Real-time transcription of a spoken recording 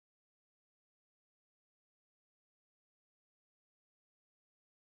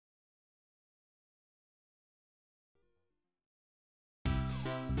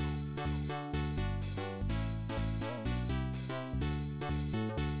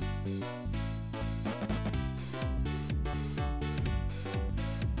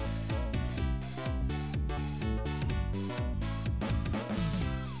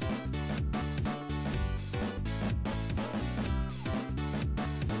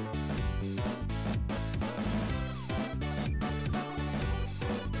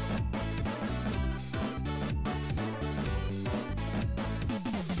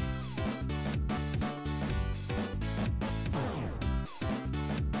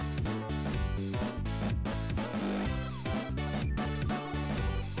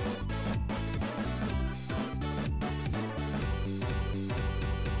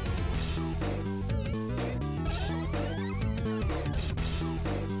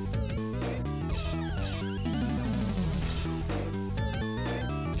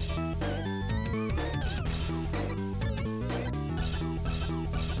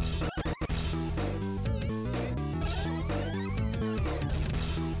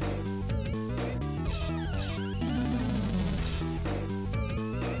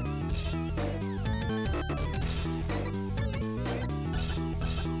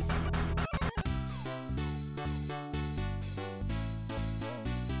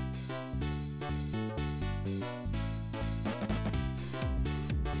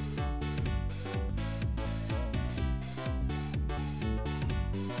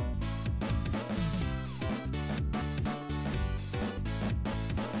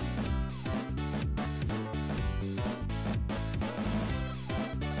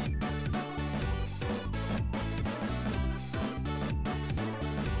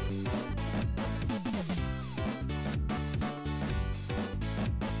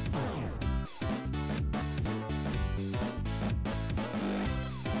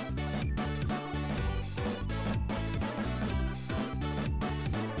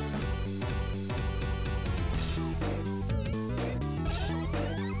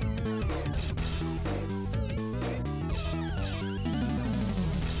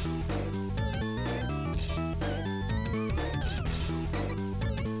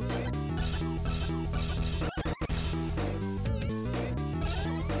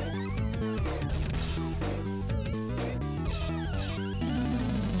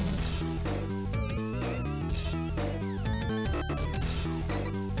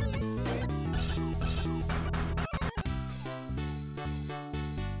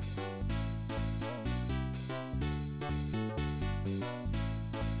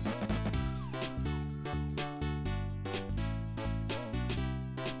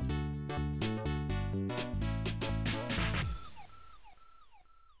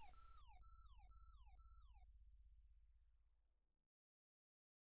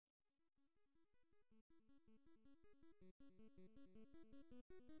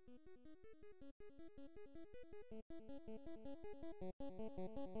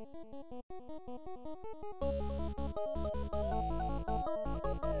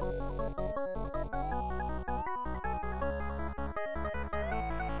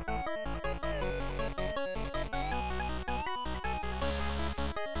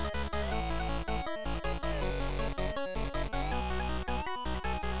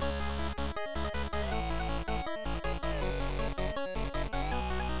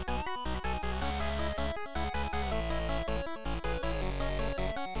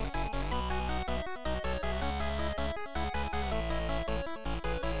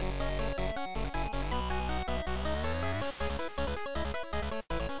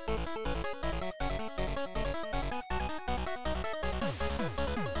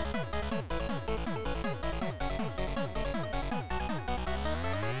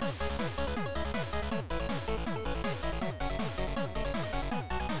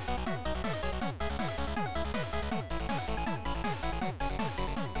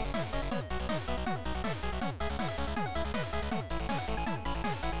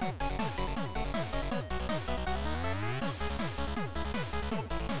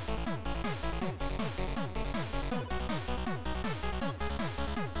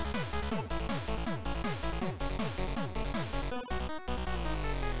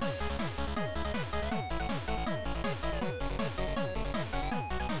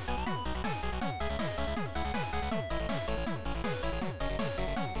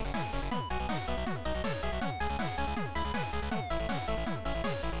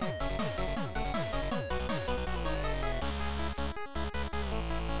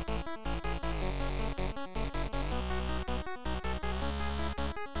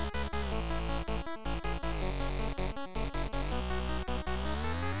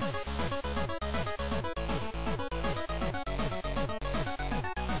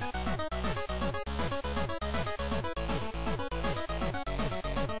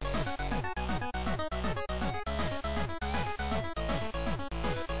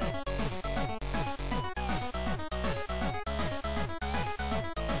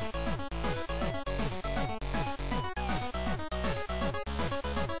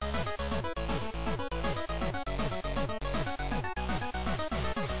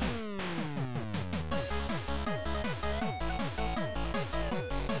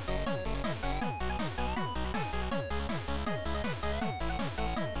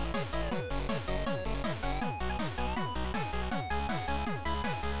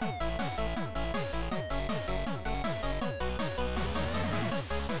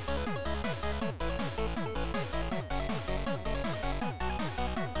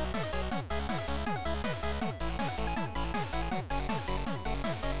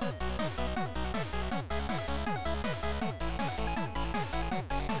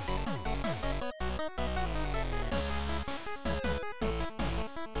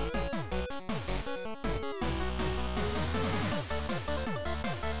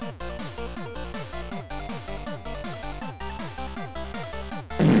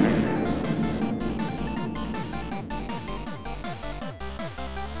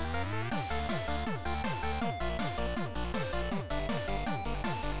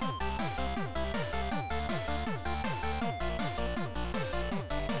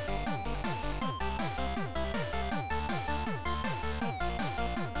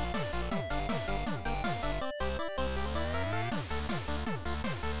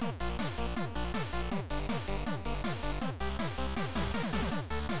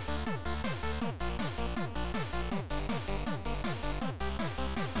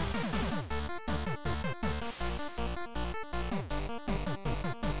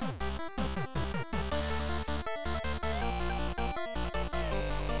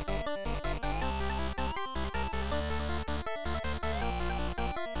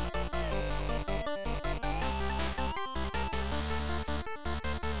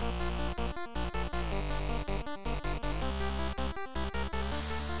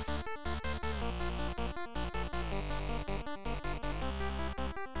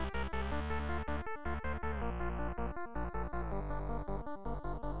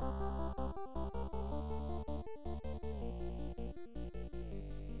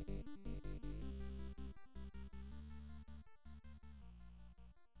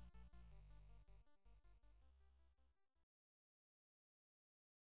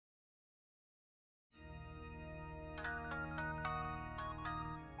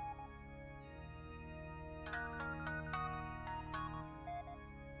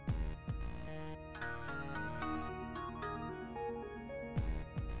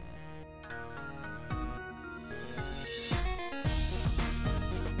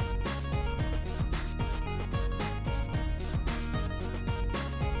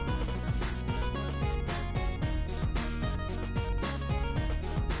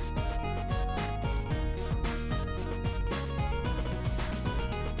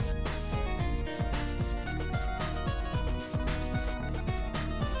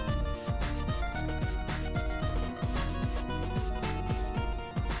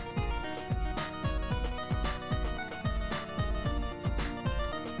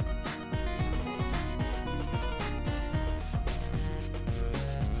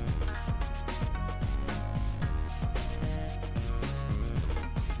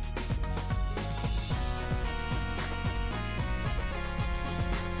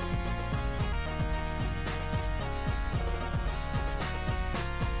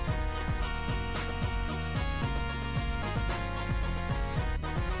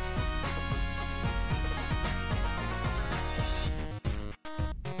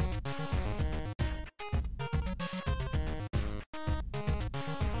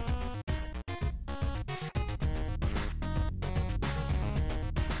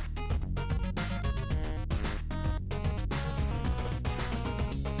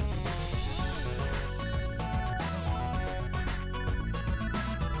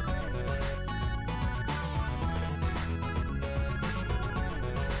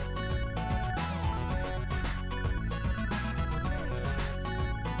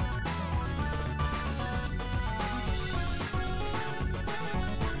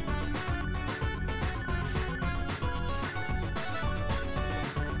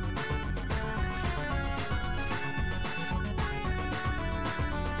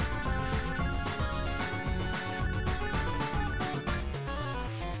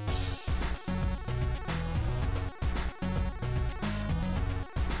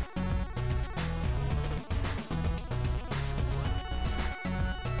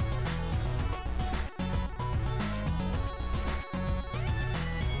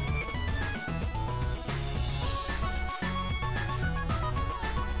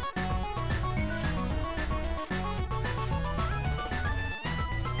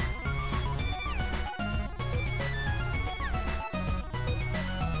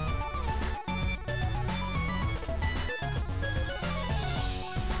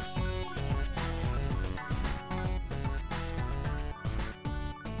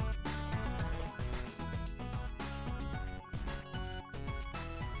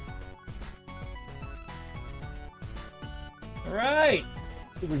Right!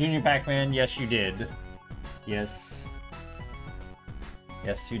 Super Junior Pac-Man, yes you did. Yes.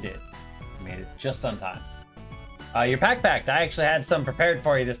 Yes you did. You made it just on time. Your Pack Fact, I actually had some prepared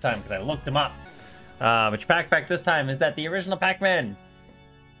for you this time because I looked them up. But your Pack Fact this time is that the original Pac-Man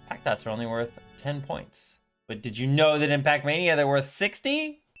Pac Dots are only worth 10 points. But did you know that in Pac-Mania they're worth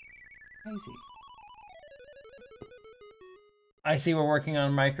 60? Crazy. I see we're working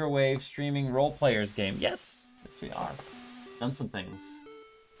on microwave streaming role players game. Yes, yes we are. Done some things.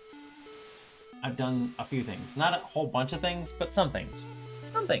 I've done a few things. Not a whole bunch of things, but some things.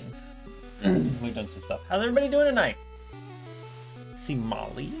 Some things. We've done some stuff. How's everybody doing tonight? I see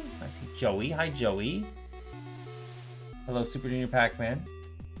Molly. I see Joey. Hi, Joey. Hello, Super Junior Pac-Man.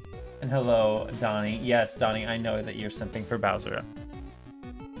 And hello, Donnie. Yes, Donnie, I know that you're simping for Bowser.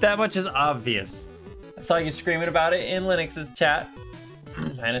 That much is obvious. I saw you screaming about it in Linux's chat.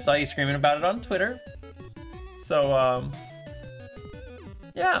 And I saw you screaming about it on Twitter. So,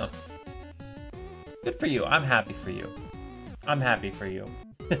 yeah. Good for you. I'm happy for you. I'm happy for you.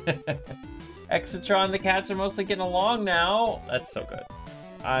 Exitron, the cats are mostly getting along now. That's so good.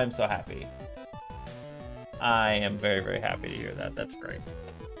 I'm so happy. I am very, very happy to hear that. That's great.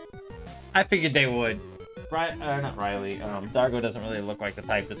 I figured they would. Not Riley. Dargo doesn't really look like the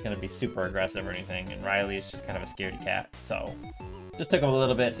type that's going to be super aggressive or anything, and Riley is just kind of a scaredy cat. So, just took them a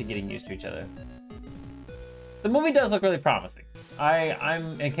little bit to getting used to each other. The movie does look really promising.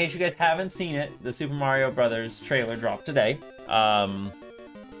 I'm in case you guys haven't seen it, the Super Mario Brothers trailer dropped today.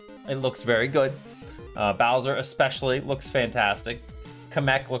 It looks very good. Bowser especially looks fantastic.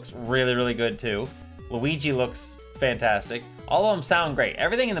 Kamek looks really, really good too. Luigi looks fantastic. All of them sound great.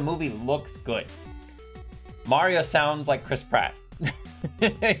 Everything in the movie looks good. Mario sounds like Chris Pratt.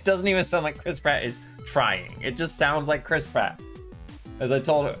 It doesn't even sound like Chris Pratt is trying. It just sounds like Chris Pratt. As I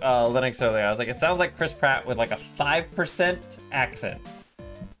told Linux earlier, I was like, it sounds like Chris Pratt with like a 5% accent.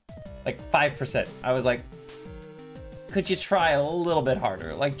 Like 5%. I was like, could you try a little bit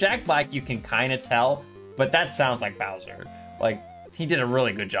harder? Like Jack Black, you can kind of tell, but that sounds like Bowser. Like, he did a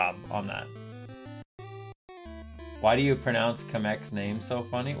really good job on that. Why do you pronounce Kamek's name so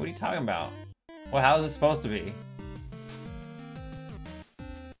funny? What are you talking about? Well, how is it supposed to be?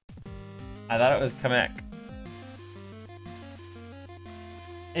 I thought it was Kamek.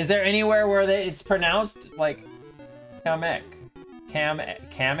 Is there anywhere where it's pronounced like Kamek?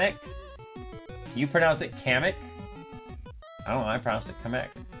 Kamek? You pronounce it Kamek? I don't know, I pronounce it Kamek.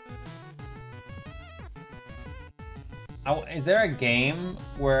 Is there a game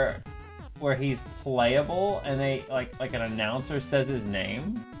where he's playable and they like an announcer says his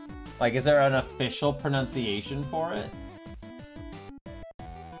name? Like, is there an official pronunciation for it?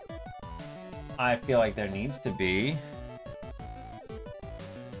 I feel like there needs to be.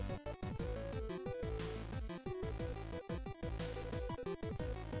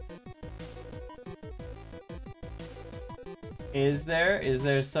 Is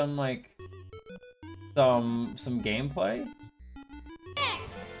there some like some gameplay?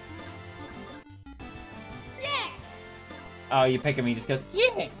 Yeah. Oh, you pick him, he just goes,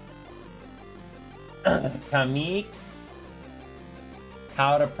 yeah. Kamik.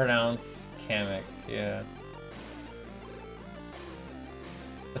 How to pronounce Kamek, yeah.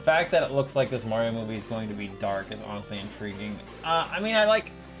 The fact that it looks like this Mario movie is going to be dark is honestly intriguing. I mean,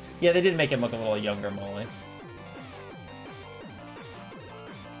 yeah, they did make him look a little younger, Molly.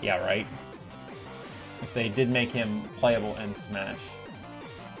 Yeah, right? If they did make him playable in Smash.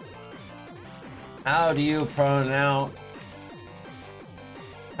 How do you pronounce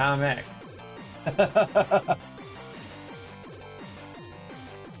Kamek?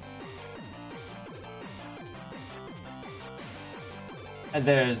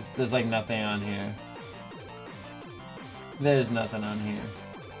 There's like nothing on here. There's nothing on here.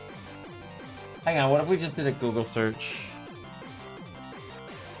 Hang on, what if we just did a Google search?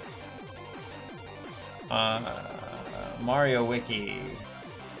 Mario Wiki.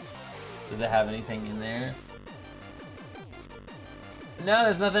 Does it have anything in there? No,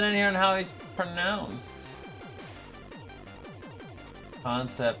 there's nothing in here on how he's pronounced.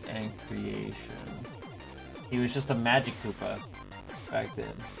 Concept and creation. He was just a Magic Koopa back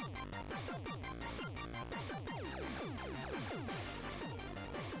then.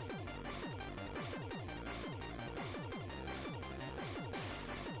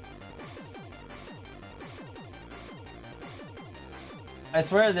 I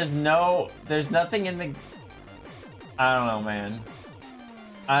swear there's nothing in the... I don't know, man.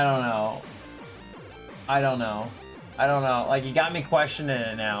 I don't know. Like, you got me questioning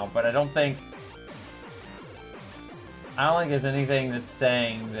it now, but I don't think there's anything that's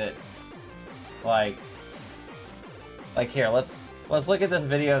saying that, like, Like here, let's look at this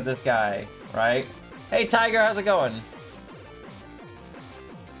video of this guy, right? Hey Tiger, how's it going?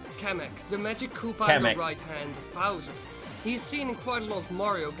 Kamek, the magic Koopa in the right hand of Bowser. He is seen in quite a lot of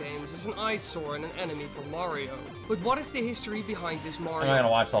Mario games as an eyesore and an enemy for Mario. But what is the history behind this Mario? I'm not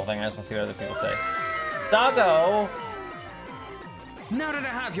gonna watch the whole thing, I just wanna see what other people say. Doggo! Now that I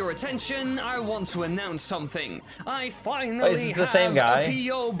have your attention, I want to announce something. I finally is the same guy? a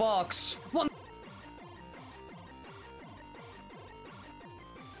P.O. box.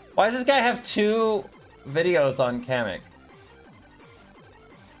 Why does this guy have 2 videos on Kamek?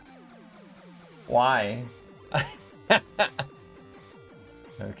 Why?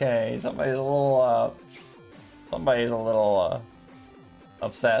 Okay, somebody's a little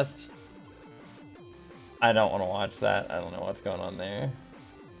obsessed. I don't want to watch that. I don't know what's going on there.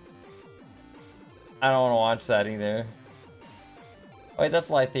 I don't want to watch that either. Wait, that's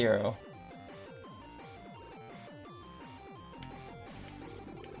Lythero.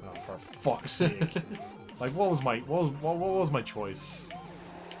 Oh, for fuck's sake! Like, what was my choice?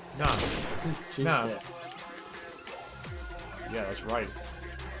 Nah. Nah. Yeah, that's right.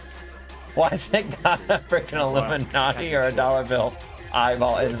 Why has it got a freaking Illuminati or a dollar bill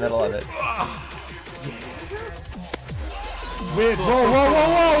eyeball in the middle of it? Wait,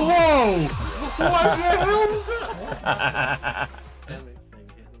 whoa! What the hell?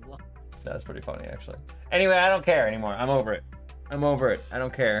 That's pretty funny, actually. Anyway, I don't care anymore. I'm over it. I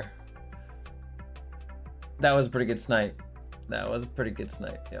don't care. That was a pretty good snipe.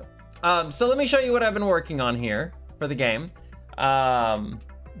 Yep. So let me show you what I've been working on here for the game.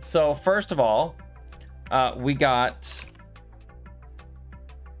 So first of all, we got,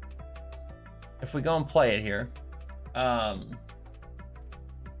 if we go and play it here,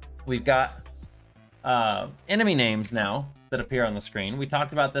 we've got enemy names now that appear on the screen. We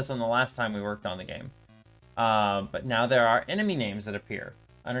talked about this on the last time we worked on the game. But now there are enemy names that appear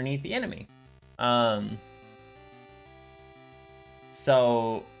underneath the enemy.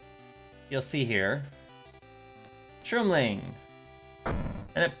 So you'll see here, Shroomling.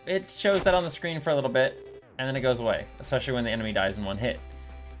 And it shows that on the screen for a little bit, and then it goes away, especially when the enemy dies in one hit.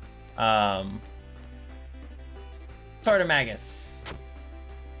 Tortomagus.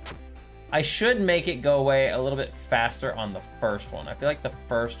 I should make it go away a little bit faster on the first one. I feel like the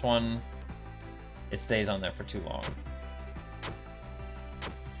first one, it stays on there for too long.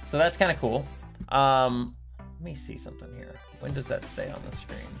 So that's kind of cool. Let me see something here. When does that stay on the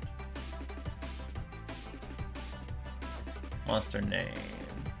screen? Monster name.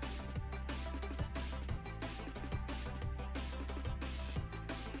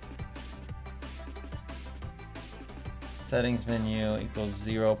 Settings menu equals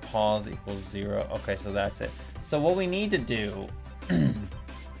 0, pause equals 0. Okay, so that's it. So what we need to do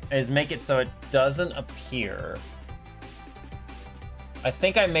is make it so it doesn't appear. I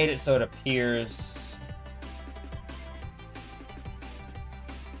think I made it so it appears.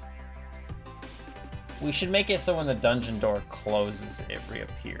 We should make it so when the dungeon door closes, it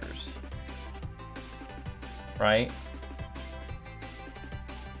reappears. Right?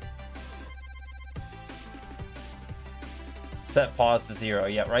 Set pause to 0.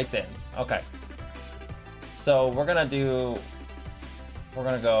 Yeah, right then. Okay. So we're gonna go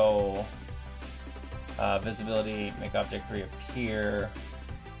visibility, make object reappear.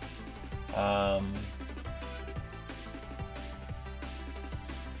 And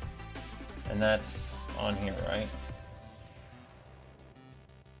that's on here, right?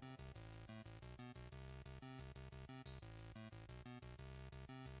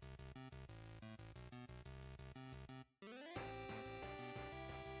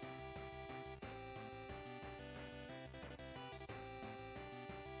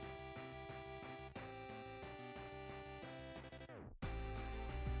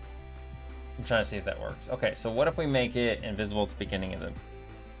 I'm trying to see if that works. Okay, so what if we make it invisible at the beginning of the...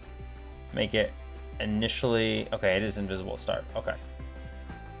 Make it initially... Okay, it is invisible at start. Okay.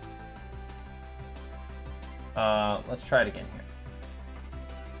 Let's try it again here.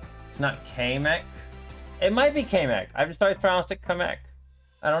 It's not Kamek. It might be Kamek. I've just always pronounced it Kamek.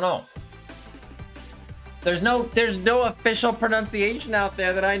 I don't know. There's no official pronunciation out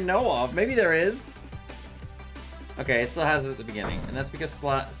there that I know of. Maybe there is. Okay, it still has it at the beginning, and that's because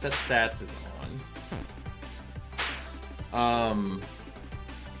set stats is on.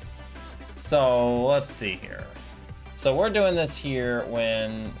 So let's see here. So we're doing this here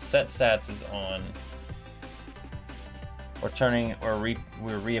when set stats is on. We're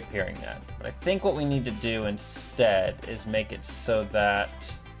reappearing that. But I think what we need to do instead is make it so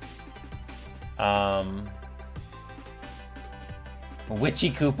that Witchy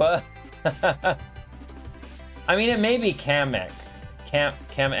Koopa. I mean, it may be Kamek.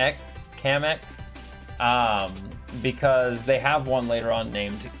 Kamek. Because they have one later on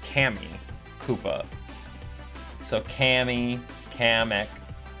named Kami Koopa. So Kamek.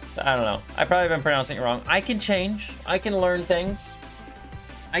 So I don't know. I've probably been pronouncing it wrong. I can change. I can learn things.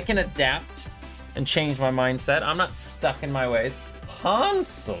 I can adapt and change my mindset. I'm not stuck in my ways.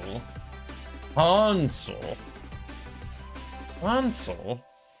 Hansel.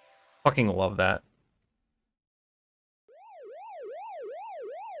 Fucking love that.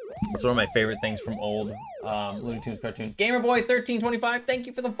 It's one of my favorite things from old Looney Tunes cartoons. Gamerboy1325, thank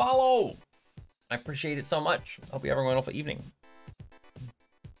you for the follow. I appreciate it so much. Hope you have a wonderful evening.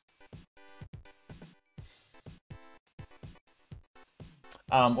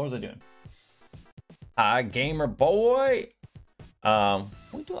 What was I doing? Hi, Gamer Boy.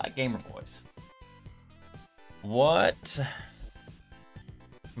 We do like Gamer Boys. What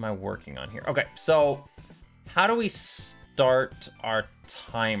am I working on here? Okay, so how do we start our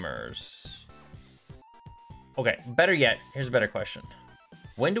timers? Okay, better yet, here's a better question.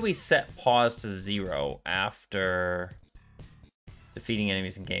 When do we set pause to 0 after defeating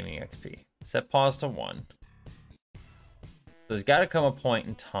enemies in gaming XP? Set pause to 1. There's got to come a point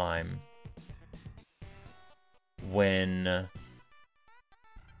in time when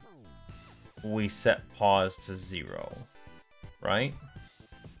we set pause to 0, right?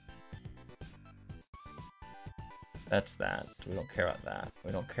 That's that. We don't care about that.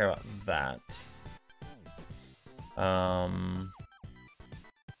 We don't care about that.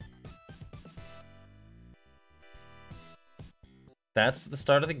 That's the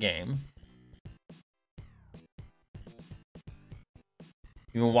start of the game.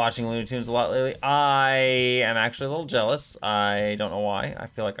 You've been watching Looney Tunes a lot lately. I am actually a little jealous. I don't know why. I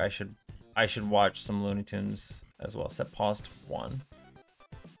feel like I should watch some Looney Tunes as well. Set pause to 1.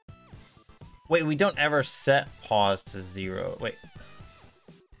 Wait, we don't ever set pause to 0. Wait.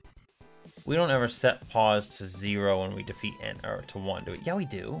 We don't ever set pause to 0 when we defeat or to 1, do we? Yeah, we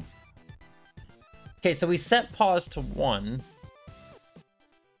do. Okay, so we set pause to 1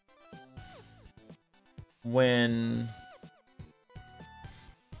 when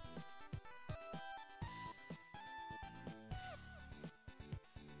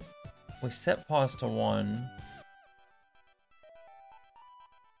we set pause to 1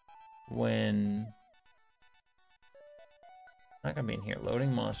 when not gonna be in here.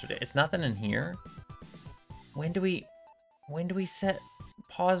 Loading monster day. It's nothing in here. When do we set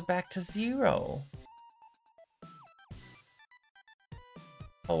pause back to 0?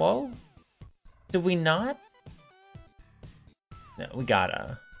 Hello? Did we not? No, we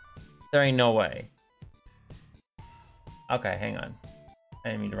gotta. There ain't no way. Okay, hang on. I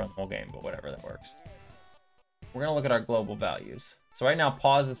didn't mean to run the whole game, but whatever, that works. We're gonna look at our global values. So right now,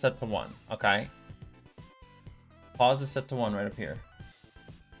 pause is set to 1, okay? Pause is set to 1 right up here.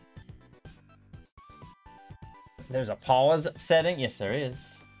 There's a pause setting. Yes, there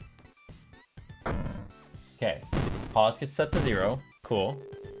is. Okay. Pause gets set to 0. Cool.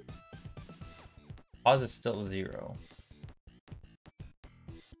 Pause is still 0.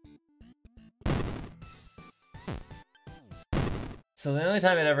 So the only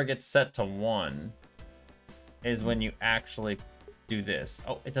time it ever gets set to 1 is when you actually do this.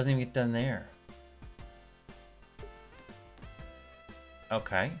 Oh, it doesn't even get done there.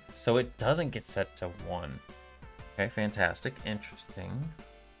 Okay, so it doesn't get set to 1. Okay, fantastic, interesting.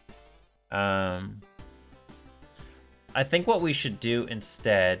 I think what we should do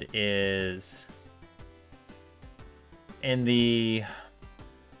instead is in the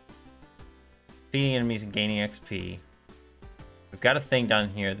defeating enemies and gaining XP, we've got a thing down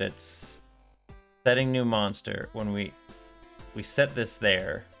here that's setting new monster. When we set this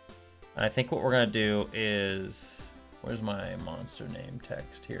there, and I think what we're gonna do is, where's my monster name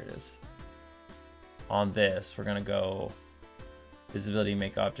text? Here it is. On this, we're gonna go visibility,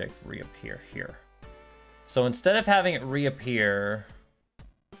 make object reappear here. So instead of having it reappear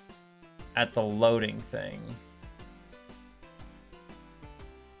at the loading thing,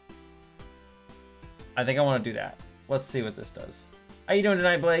 I think I want to do that. Let's see what this does. How you doing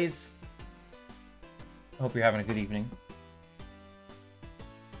tonight, Blaze? I hope you're having a good evening.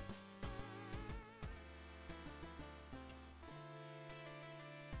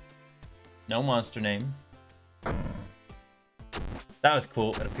 No monster name. That was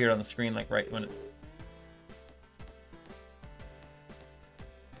cool. It appeared on the screen like right when it...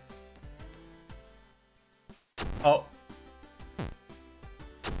 Oh.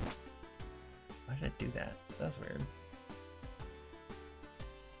 Why did I do that? That's weird.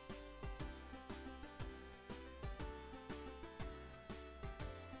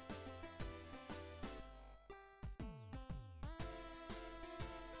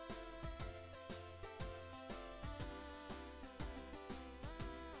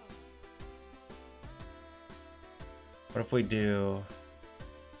 What if we do...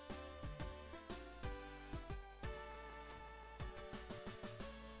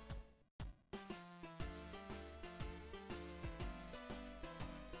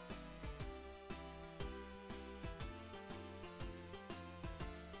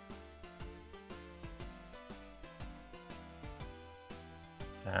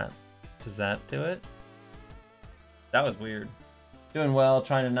 Does that do it? That was weird. Doing well,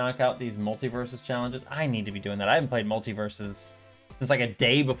 trying to knock out these multiverses challenges. I need to be doing that. I haven't played multiverses since like a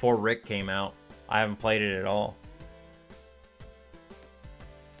day before Rick came out. I haven't played it at all.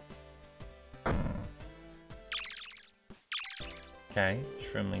 Okay,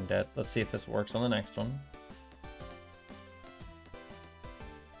 Shrimpling Death. Let's see if this works on the next one.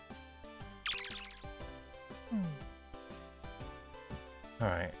 All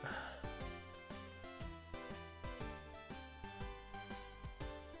right.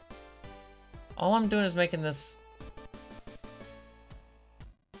 All I'm doing is making this...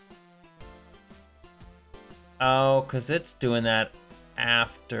 Oh, because it's doing that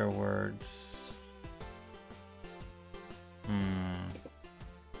afterwards.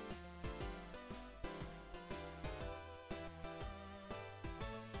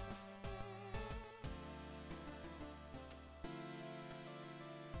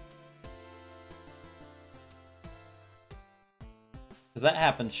 Because that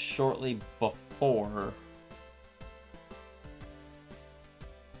happens shortly before.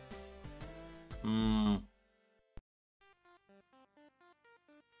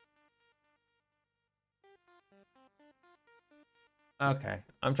 Okay,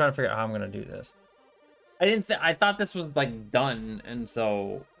 I'm trying to figure out how I'm gonna do this. I thought this was like done, and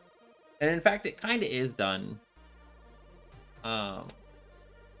so, and in fact, it kind of is done.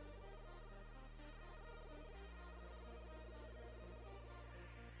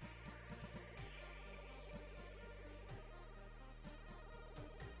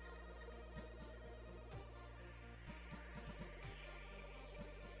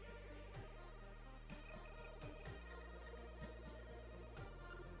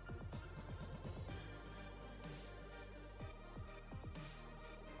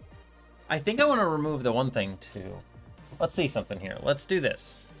 I think I want to remove the one thing too. Let's see something here. Let's do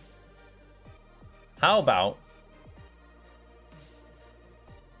this. How about...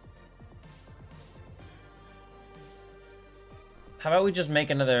 How about we just make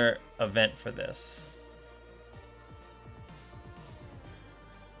another event for this?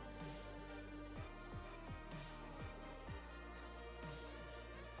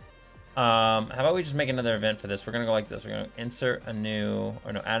 How about we just make another event for this? We're gonna go like this. We're gonna insert a new,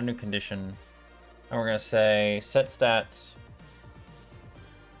 or no, add a new condition, and we're gonna say set stats.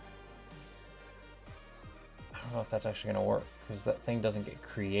 I don't know if that's actually gonna work because that thing doesn't get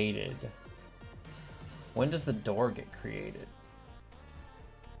created. When does the door get created?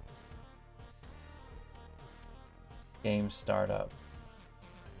 Game startup.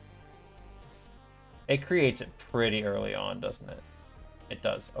 It creates it pretty early on, doesn't it? It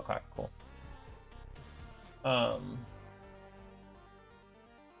does. Okay, cool.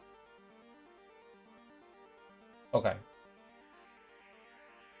 Okay.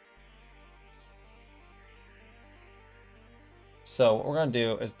 So what we're gonna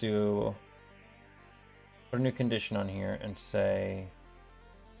do is put a new condition on here and say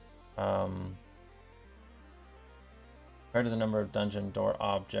compared to the number of dungeon door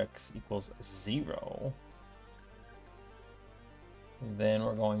objects equals 0. Then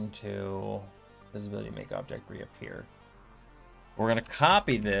we're going to visibility make object reappear. We're going to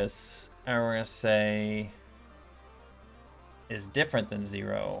copy this and we're going to say is different than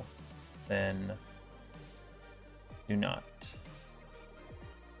 0, then do not.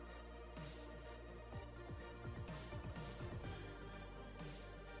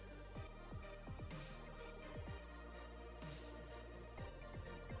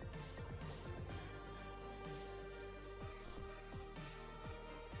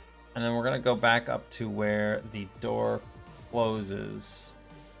 And then we're going to go back up to where the door closes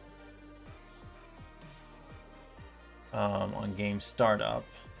on game startup.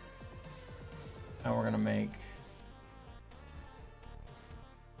 And we're going to make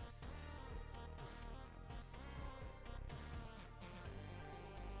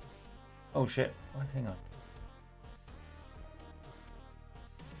oh shit, what? Hang on.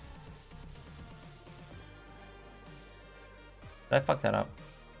 Did I fuck that up?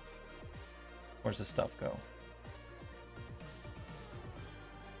 Where's the stuff go?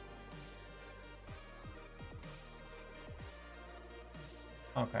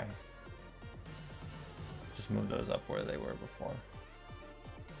 Okay. Just move those up where they were before.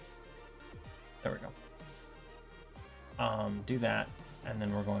 There we go. do that, and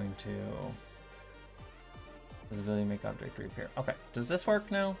then we're going to visibility make object reappear. Okay, does this work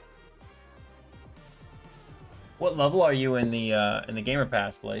now? What level are you in the Gamer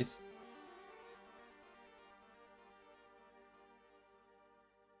Pass, Blaze?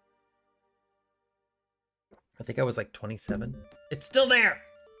 I think I was like 27. It's still there.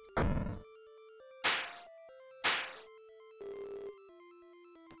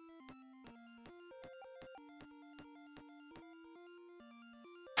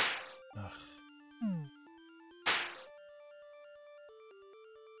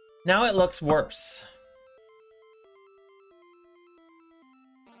 Now it looks worse.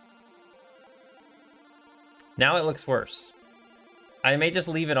 Now it looks worse. I may just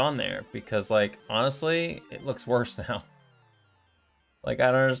leave it on there because, like, honestly, it looks worse now. Like,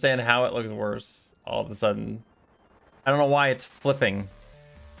 I don't understand how it looks worse all of a sudden. I don't know why it's flipping.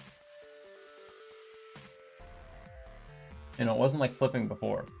 You know, it wasn't like flipping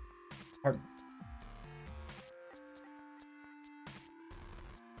before. Hard.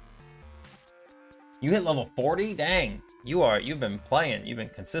 You hit level 40? Dang. You've been playing. You've been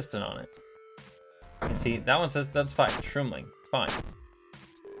consistent on it. You see, that one says that's fine. Shroomling. Fine.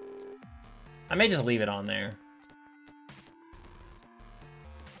 I may just leave it on there.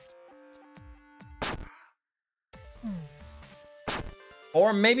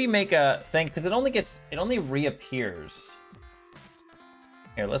 Or maybe make a thing, because it only reappears.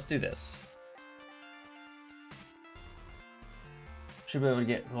 Here, let's do this. Should be able to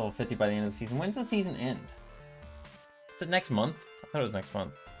get level 50 by the end of the season. When's the season end? Is it next month? I thought it was next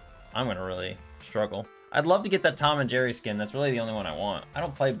month. I'm gonna really struggle. I'd love to get that Tom and Jerry skin. That's really the only one I want. I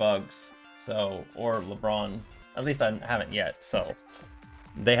don't play Bugs, so, or LeBron. At least I haven't yet, so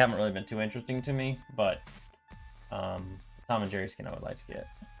they haven't really been too interesting to me, but Tom and Jerry skin I would like to get.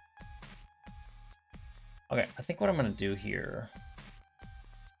 Okay, I think what I'm gonna do here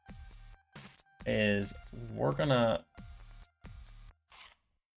is we're gonna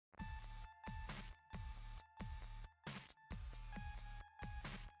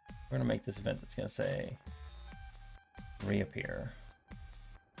make this event that's gonna say reappear,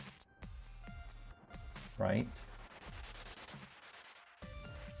 right?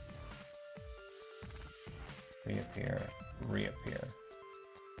 Reappear.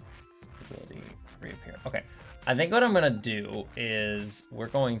 Ability, reappear. Okay, I think what I'm gonna do is we're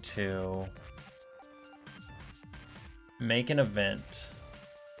going to make an event.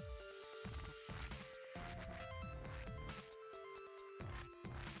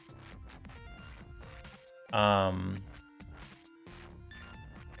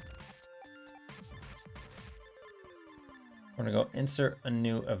 We're gonna go insert a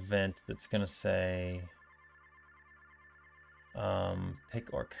new event that's gonna say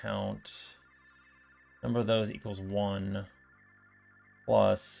pick or count. Number of those equals 1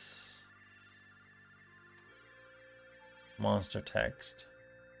 plus monster text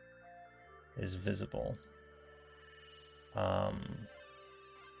is visible. We're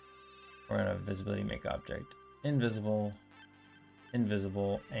gonna visibility make object invisible,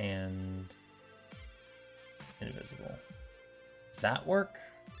 invisible, and invisible. Does that work?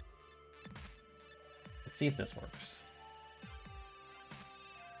 Let's see if this works.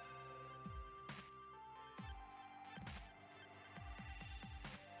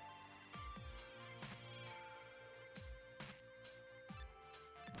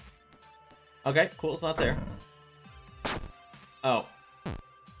 Okay, cool, it's not there. Oh.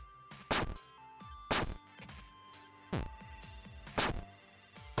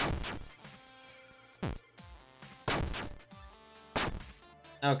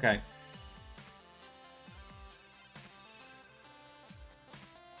 Okay.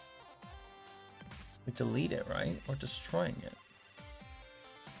 We delete it, right? Or destroying it.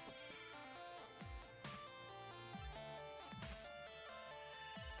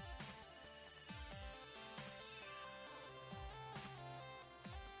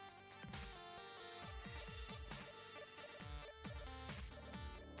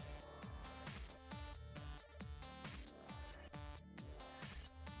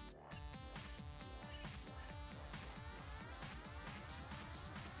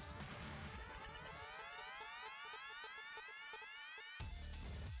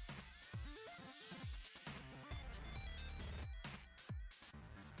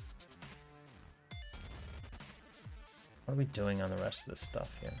 What are we doing on the rest of this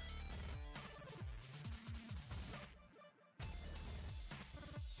stuff here?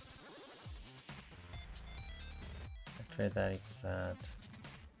 Activate that equals that.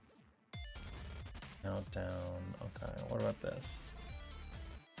 Countdown. Okay, what about this?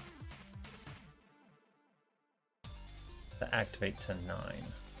 to activate to 9.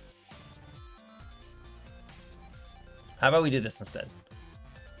 How about we do this instead?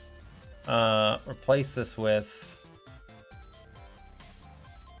 Replace this with...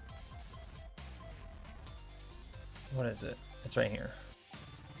 What is it? It's right here.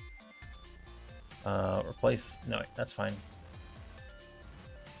 Replace... No, that's fine.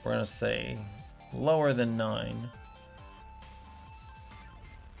 We're gonna say lower than 9.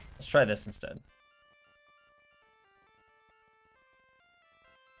 Let's try this instead.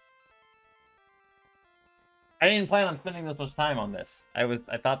 I didn't plan on spending this much time on this. I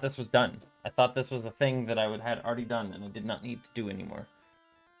thought this was done. I thought this was a thing that I had already done and I did not need to do anymore.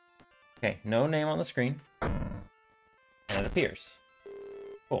 Okay, no name on the screen. And it appears.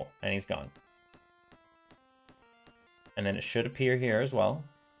 Cool, and he's gone. And then it should appear here as well.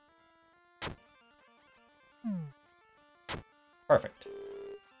 Perfect.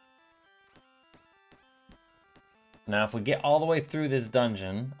 Now if we get all the way through this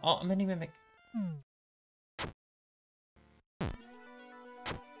dungeon... Oh, mini mimic.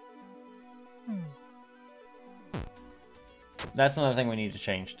 That's another thing we need to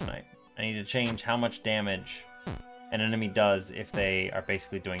change tonight. I need to change how much damage an enemy does if they are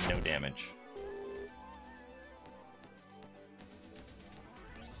basically doing no damage.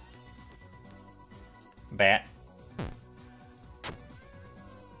 Bat.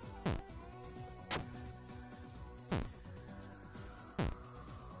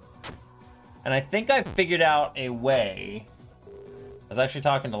 And I think I figured out a way. I was actually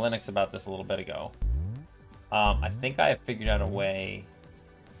talking to Linux about this a little bit ago. I think I have figured out a way.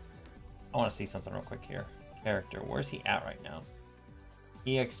 I want to see something real quick here. Character, where's he at right now?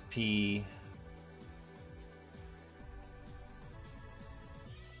 EXP.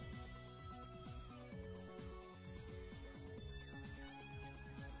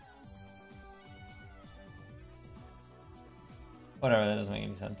 Whatever, that doesn't make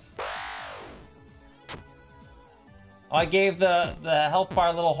any sense. Oh, I gave the health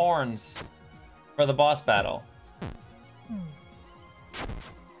bar little horns for the boss battle.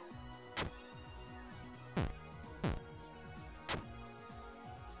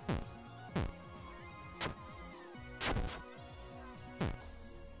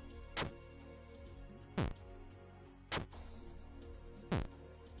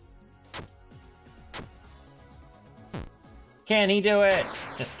 Can he do it?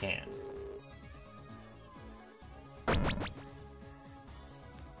 Just can't.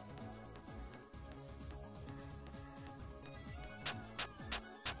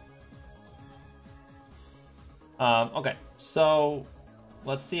 Okay, so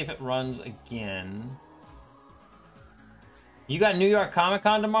let's see if it runs again. You got New York Comic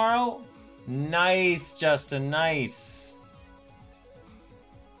Con tomorrow? Nice, Justin, nice.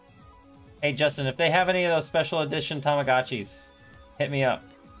 Hey, Justin, if they have any of those special edition Tamagotchis, hit me up.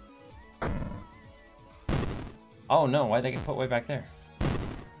 Oh no, why'd they get put way back there?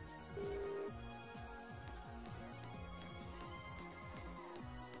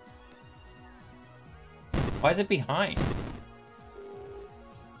 Why is it behind?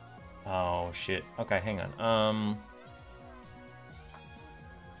 Oh shit. Okay, hang on.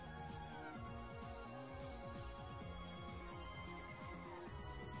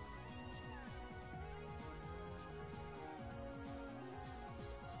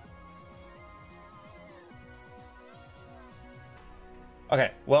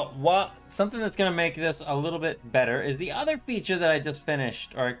 Okay, well, something that's gonna make this a little bit better is the other feature that I just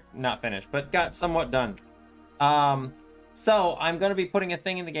finished, or not finished, but got somewhat done. So I'm going to be putting a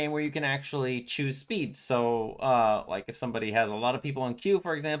thing in the game where you can actually choose speed. So, like if somebody has a lot of people in queue,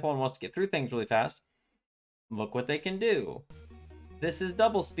 for example, and wants to get through things really fast, look what they can do. This is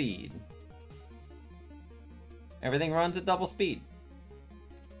double speed. Everything runs at double speed.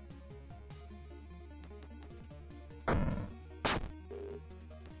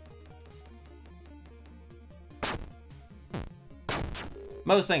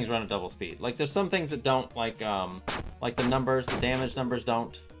 Most things run at double speed. Like, there's some things that don't, like the numbers, the damage numbers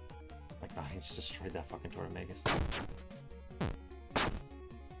don't. Like, oh, I just destroyed that fucking Tortomagus.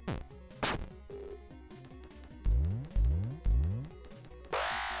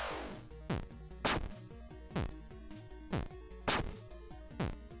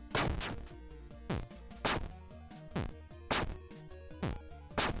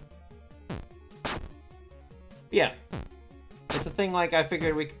 Yeah. It's a thing like I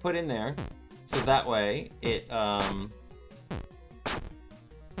figured we could put in there, so that way it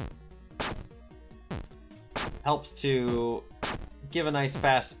helps to give a nice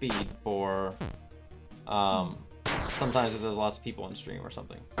fast speed for sometimes if there's lots of people in stream or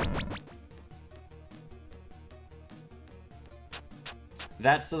something.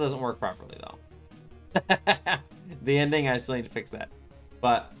 That still doesn't work properly, though. The ending, I still need to fix that.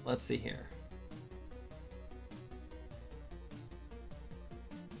 But let's see here.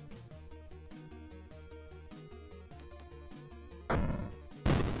 I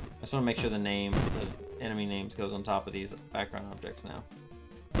just want to make sure the enemy names goes on top of these background objects now.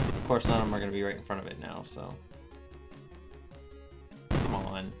 Of course, none of them are going to be right in front of it now, so. Come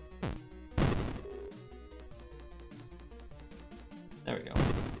on. There we go.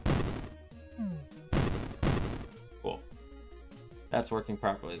 Cool. That's working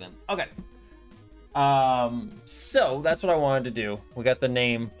properly then. Okay. So that's what I wanted to do. We got the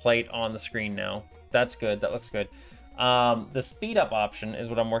name plate on the screen now. That's good. That looks good. The speed up option is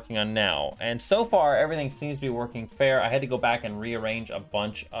what I'm working on now. And so far, everything seems to be working fair. I had to go back and rearrange a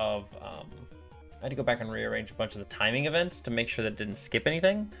bunch of, the timing events to make sure that it didn't skip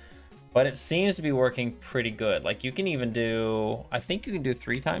anything. But it seems to be working pretty good. Like you can even do, I think you can do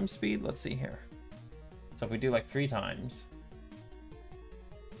 3 times speed. Let's see here. So if we do like 3 times.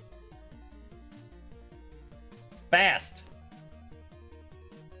 Fast.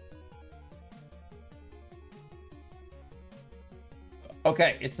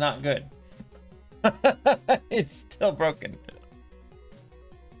 Okay, it's not good. It's still broken.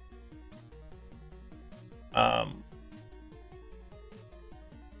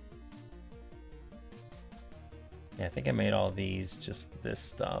 Yeah, I think I made all these just this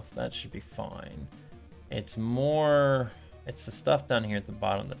stuff. That should be fine. It's more, it's the stuff down here at the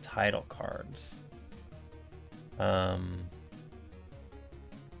bottom, the title cards. Oh,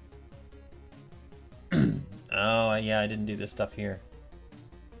 yeah, I didn't do this stuff here.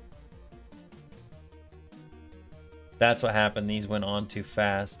 That's what happened. These went on too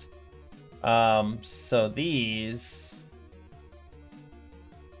fast. So these,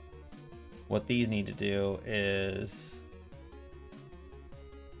 what these need to do is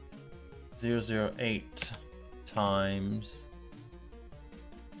 008 times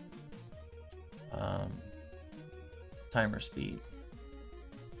timer speed.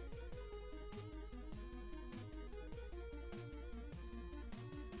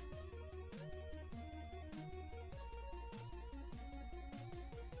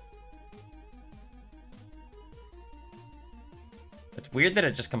 It's weird that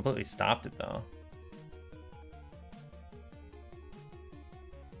it just completely stopped it though.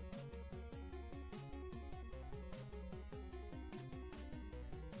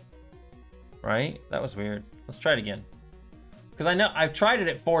 Right? That was weird. Let's try it again. Because I know I've tried it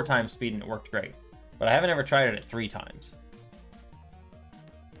at 4 times speed and it worked great. But I haven't ever tried it at 3 times.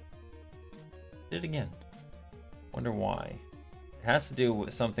 Did it again. Wonder why. It has to do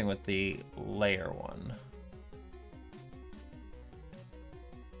with something with the layer one.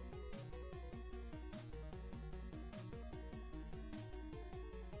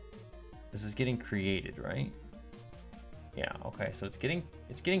 This is getting created, right? Yeah, okay, so it's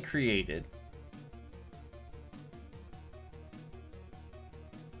getting created.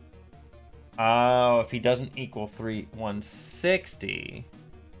 Oh, if he doesn't equal 160.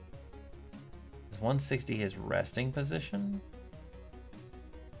 Is 160 his resting position?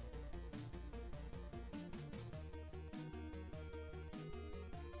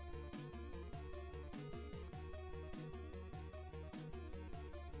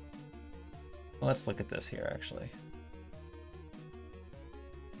 Well, let's look at this here, actually.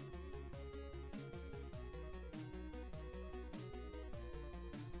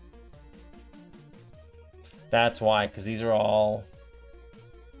 That's why, because these are all...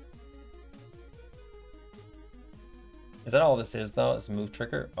 Is that all this is, though? It's a move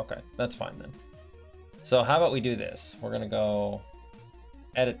trigger? Okay, that's fine, then. So how about we do this? We're going to go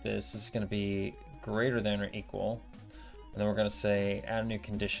edit this. This is going to be greater than or equal. And then we're going to say add a new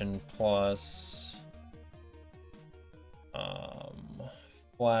condition plus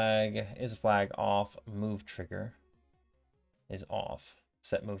flag is flag off, move trigger is off,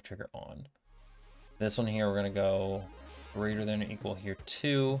 set move trigger on. This one here, we're going to go greater than or equal here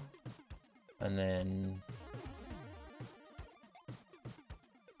too. And then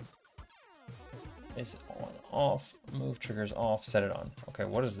is on, off, move triggers off, set it on. Okay,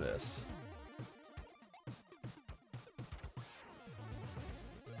 what is this?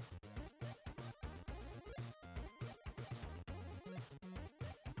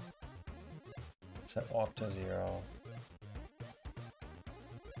 Set walk to 0.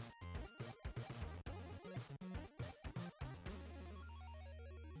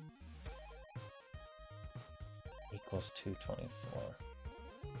 Equals 224.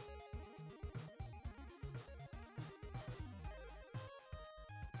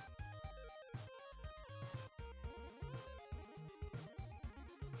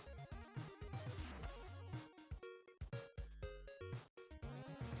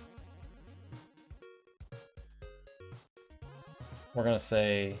 we're gonna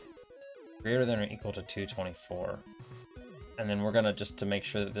say greater than or equal to 224. And then we're gonna, just to make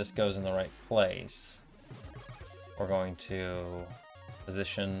sure that this goes in the right place, we're going to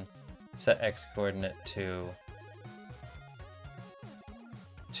position, set X coordinate to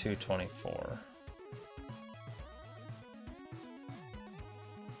 224.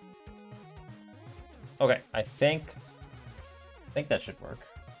 Okay, I think that should work.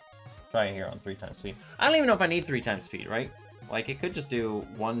 Try it here on 3 times speed. I don't even know if I need 3 times speed, right? Like, it could just do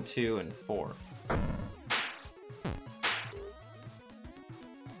 1, 2, and 4.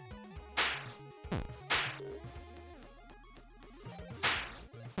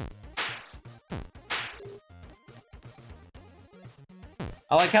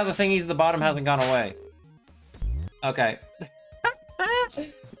 I like how the thingies at the bottom hasn't gone away. Okay.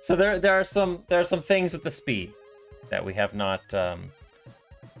 So there are some things with the speed that we have not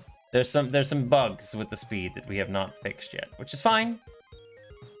there's some bugs with the speed that we have not fixed yet, which is fine.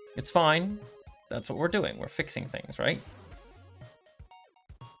 It's fine. That's what we're doing. We're fixing things, right?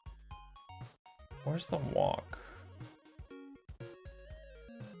 Where's the walk?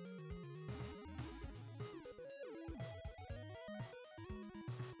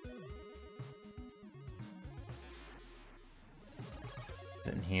 Is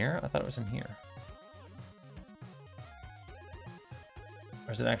it in here? I thought it was in here.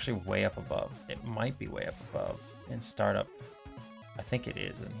 Or is it actually way up above? It might be way up above in startup. I think it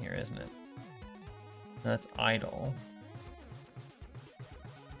is in here, isn't it? No, that's idle.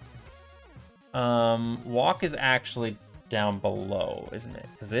 Walk is actually down below, isn't it?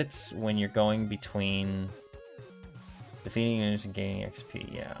 Because it's when you're going between defeating enemies and gaining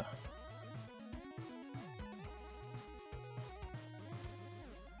XP, yeah.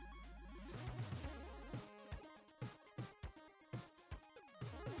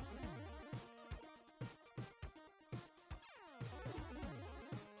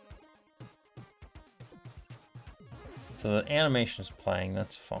 So the animation is playing,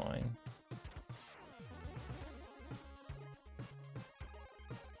 that's fine.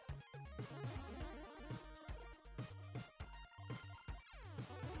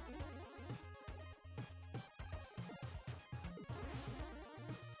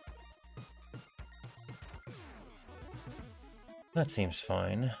 That seems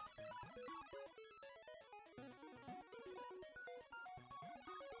fine.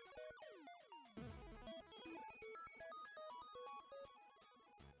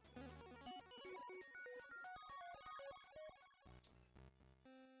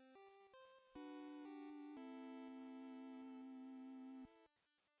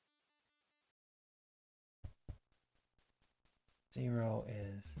 Zero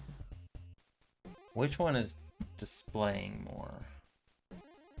is... Which one is displaying more? I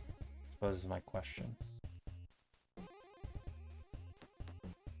suppose is my question.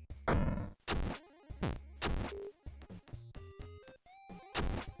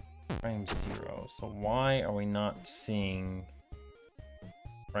 Frame 0. So why are we not seeing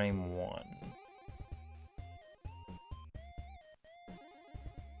frame 1?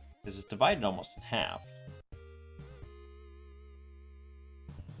 Because it's divided almost in half.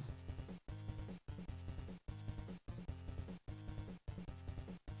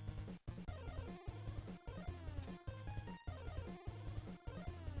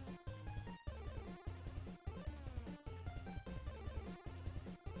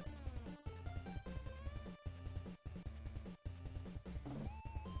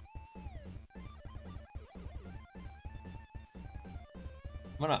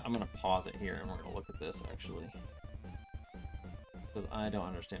 I'm gonna pause it here and we're gonna look at this actually, because I don't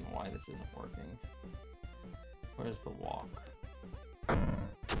understand why this isn't working. Where's the walk?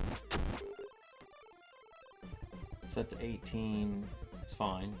 Set to 18. It's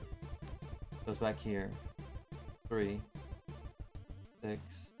fine. Goes back here. 3,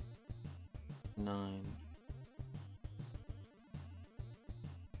 6, 9.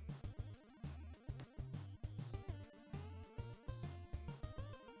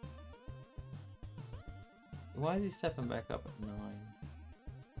 Why is he stepping back up at 9?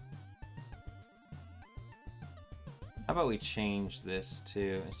 How about we change this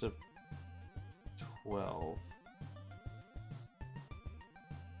to, instead of 12, why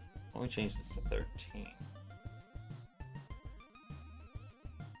don't we change this to 13?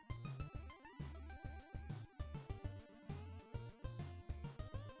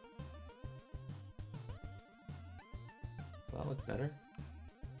 Does that look better?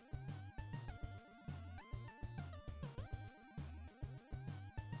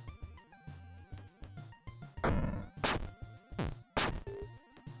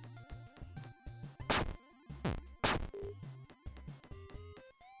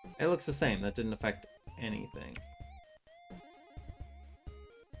 It looks the same. That didn't affect anything.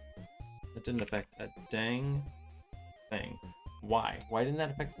 That didn't affect a dang thing. Why? Why didn't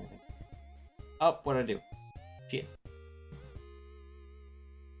that affect anything? Oh, what'd I do? Shit.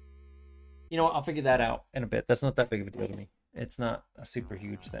 You know what? I'll figure that out in a bit. That's not that big of a deal to me. It's not a super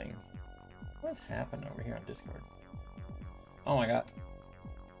huge thing. What's happened over here on Discord? Oh my god.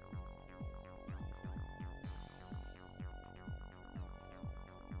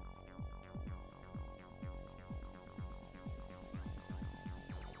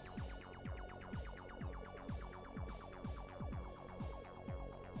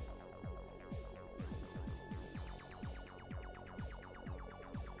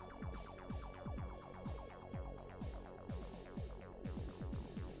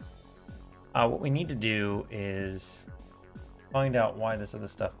 What we need to do is find out why this other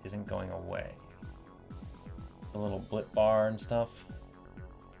stuff isn't going away. The little blip bar and stuff.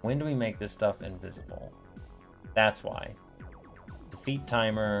 When do we make this stuff invisible? That's why. Defeat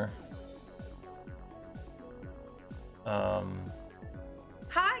timer. Hi,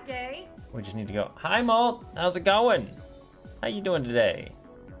 Gay. We just need to go. Hi, Malt. How's it going? How you doing today?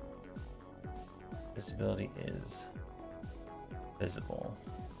 Visibility is visible.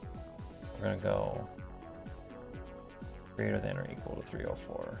 We're gonna go greater than or equal to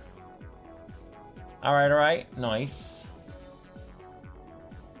 304. All right, nice.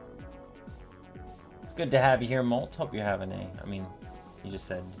 It's good to have you here, Molt. Hope you're having I mean, you just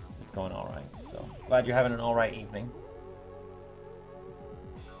said it's going all right, so glad you're having an all right evening.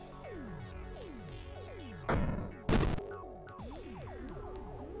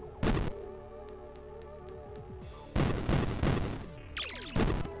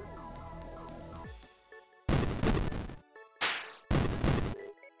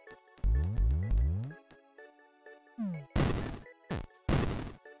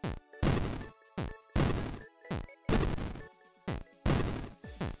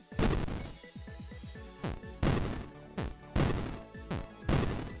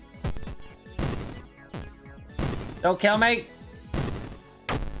 Don't kill me!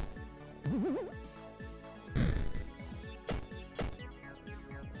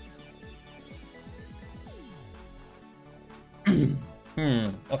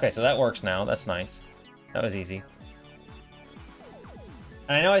 Okay, so that works now. That's nice. That was easy.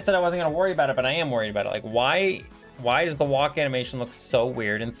 And I know I said I wasn't going to worry about it, but I am worried about it. Like, why does the walk animation look so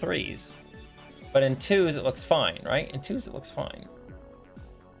weird in 3s? But in 2s, it looks fine, right? In 2s, it looks fine.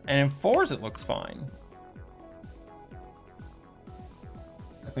 And in 4s, it looks fine.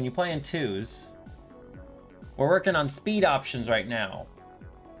 Like when you play in 2s, we're working on speed options right now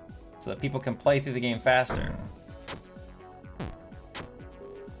so that people can play through the game faster.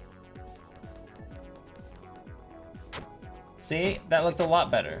 See? That looked a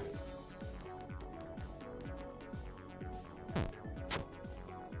lot better.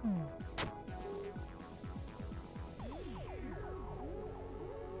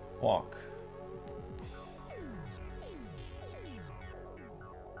 Walk.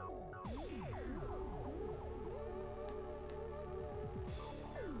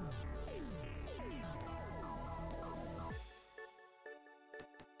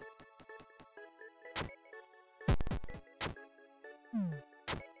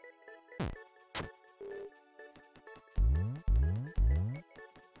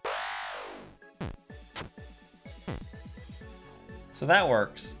 So that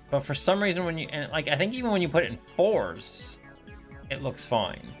works, but for some reason when you, and like I think even when you put it in 4s, it looks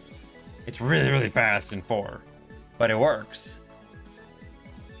fine. It's really, really fast in 4, but it works.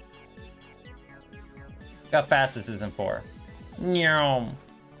 Look how fast this is in 4. Meow.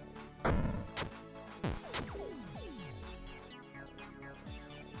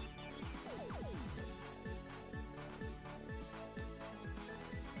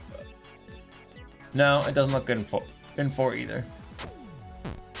 No, it doesn't look good in 4 either.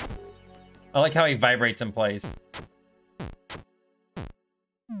 I like how he vibrates in place.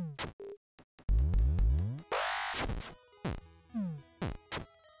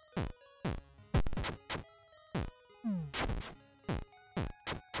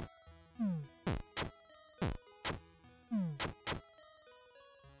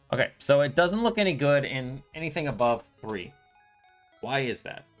 Okay, so it doesn't look any good in anything above 3. Why is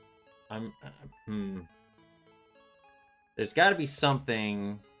that? There's got to be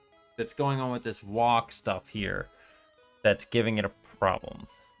something that's going on with this walk stuff here that's giving it a problem.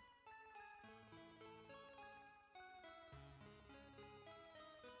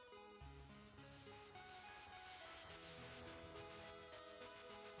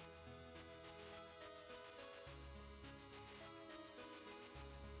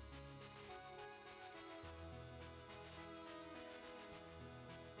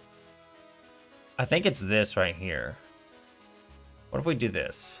 I think it's this right here. What if we do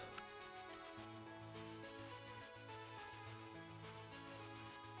this?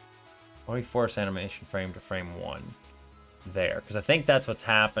 What if we force animation frame to frame 1? There. Because I think that's what's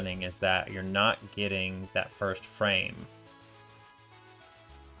happening, is that you're not getting that first frame.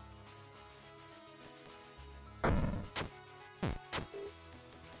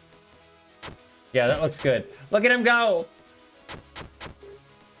 Yeah, that looks good. Look at him go!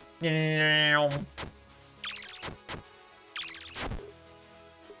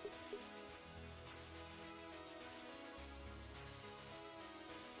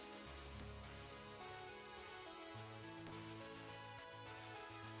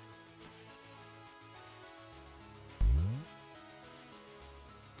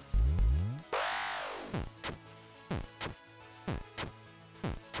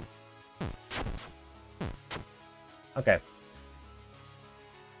 Okay.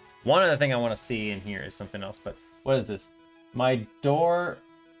 One other thing I want to see in here is something else, but what is this? My door...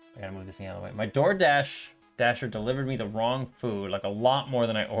 I gotta move this thing out of the way. My Dasher delivered me the wrong food, like a lot more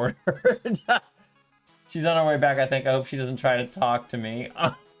than I ordered. She's on her way back, I think. I hope she doesn't try to talk to me.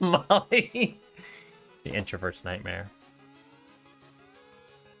 Oh, Molly. The introvert's nightmare.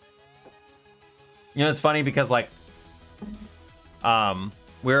 You know, it's funny because, like,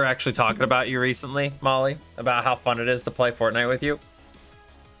 we were actually talking about you recently, Molly, about how fun it is to play Fortnite with you.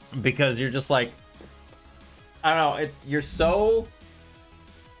 Because you're just like, I don't know, you're so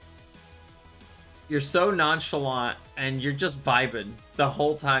nonchalant and you're just vibing the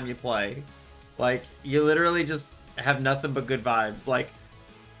whole time you play. Like, you literally just have nothing but good vibes. Like,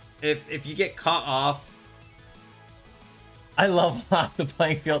 if you get caught off, I love the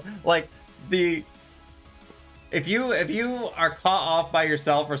playing field. Like, if you are caught off by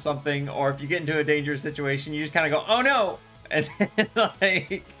yourself or something, or if you get into a dangerous situation, you just kind of go, oh no! And then,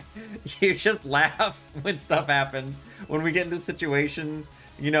 like, you just laugh when stuff happens. When we get into situations,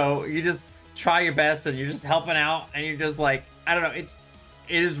 you know, you just try your best and you're just helping out, and you're just like, I don't know, it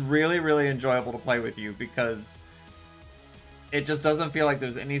is really, really enjoyable to play with you because it just doesn't feel like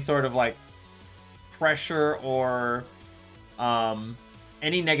there's any sort of, like, pressure or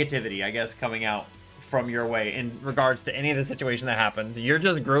any negativity, I guess, coming out from your way in regards to any of the situation that happens. You're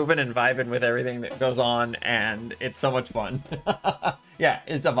just grooving and vibing with everything that goes on, and it's so much fun. Yeah,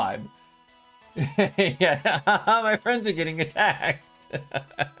 it's a vibe. Yeah, my friends are getting attacked.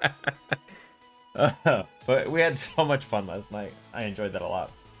 But we had so much fun last night. I enjoyed that a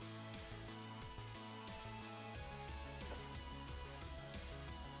lot.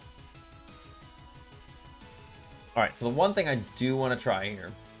 All right, so the one thing I do want to try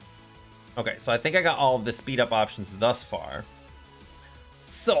here. Okay, so I think I got all of the speed up options thus far.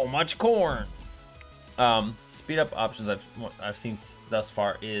 So much corn. Speed up options I've seen thus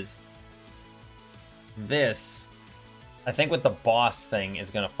far is this. I think with the boss thing is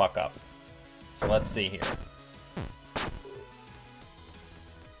gonna fuck up. So let's see here.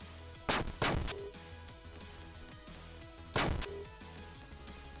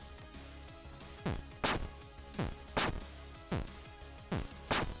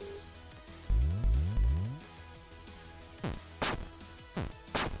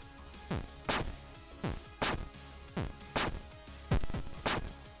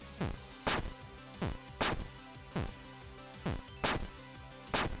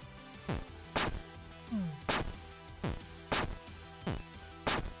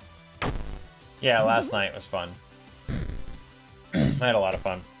 Yeah, last night was fun. I had a lot of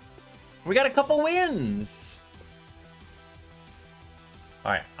fun. We got a couple wins!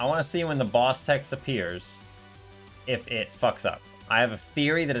 Alright, I want to see when the boss text appears, if it fucks up. I have a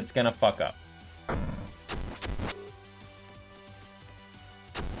theory that it's gonna fuck up.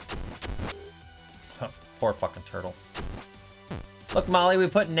 Oh, poor fucking turtle. Look, Molly, we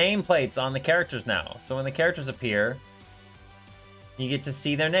put nameplates on the characters now. So when the characters appear, you get to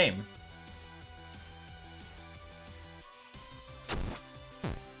see their name.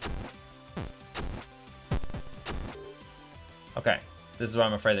 Okay, this is where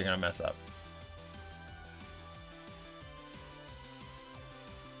I'm afraid they're gonna mess up.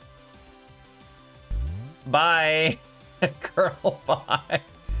 Bye! Girl, bye!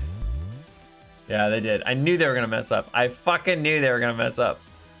 Yeah, they did. I knew they were gonna mess up. I fucking knew they were gonna mess up.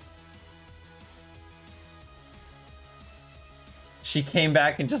 She came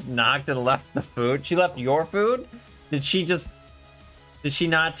back and just knocked and left the food. She left your food? Did she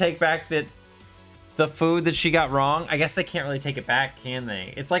not take back the food that she got wrong? I guess they can't really take it back, can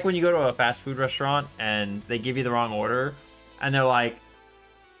they? It's like when you go to a fast food restaurant and they give you the wrong order and they're like,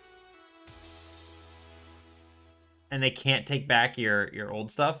 and they can't take back your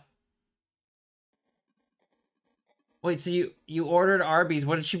old stuff. Wait, so you ordered Arby's.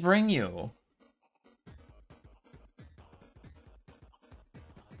 What did she bring you?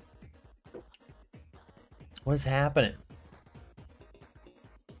 What is happening?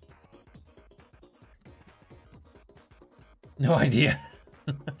 No idea.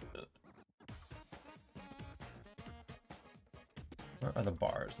 Where are the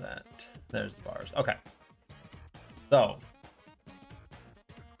bars at? There's the bars. Okay. So,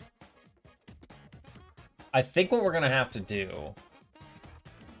 I think what we're gonna have to do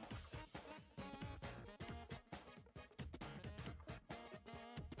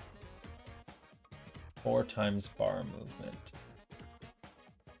four times bar movement.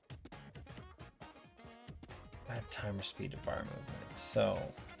 Add timer speed to bar movement. So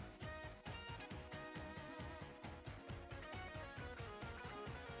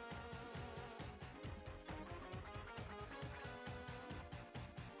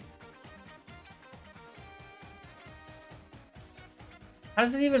how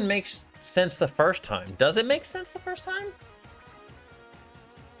does it even make sense the first time? Does it make sense the first time?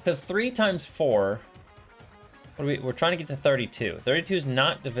 Because 3 times 4, what are we're trying to get to 32. 32 is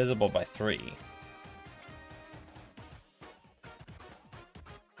not divisible by 3.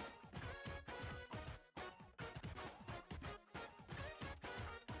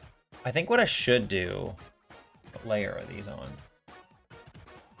 I think what I should do, what layer are these on?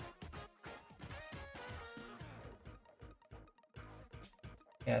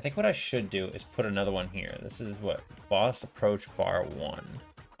 Yeah, I think what I should do is put another one here. This is what? Boss approach bar 1.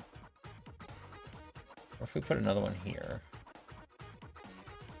 Or if we put another one here.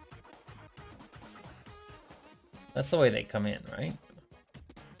 That's the way they come in, right?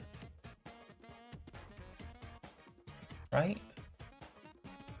 Right?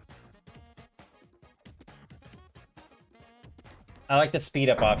 I like the speed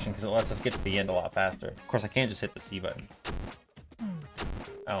up option because it lets us get to the end a lot faster. Of course, I can't just hit the C button.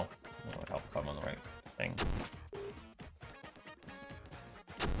 Oh, that would help if I'm on the right thing.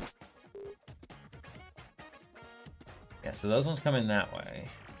 Yeah, so those ones come in that way.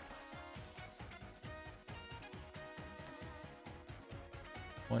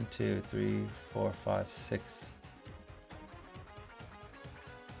 One, two, three, 4, 5, 6.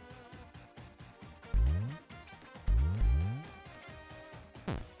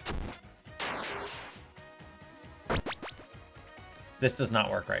 This does not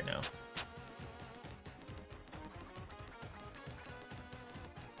work right now.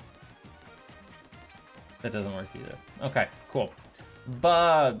 That doesn't work either. Okay, cool.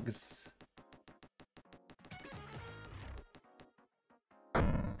 Bugs. I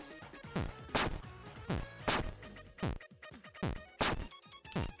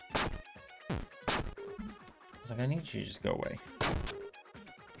was like, I need you to just go away.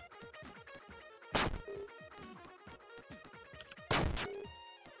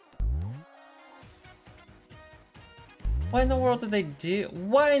 What in the world did they do?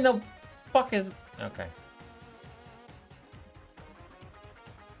 What in the fuck is... Okay.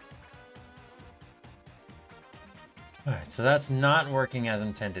 Alright, so that's not working as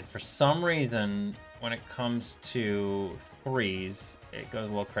intended. For some reason, when it comes to 3s, it goes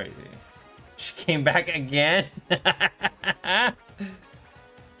a little crazy. She came back again?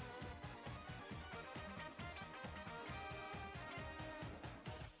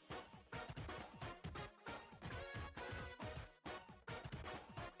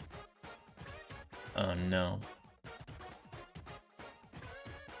 Oh no.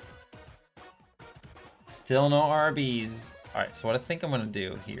 Still no Arby's. Alright, so what I think I'm gonna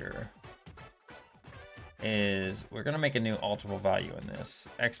do here is we're gonna make a new alterable value in this.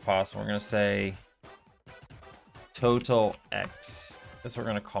 XPOS, we're gonna say total X. That's what we're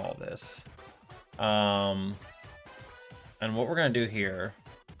gonna call this. And what we're gonna do here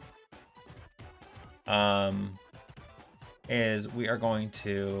is we are going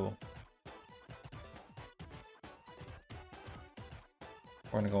to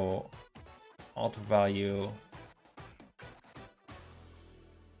we're gonna go alt value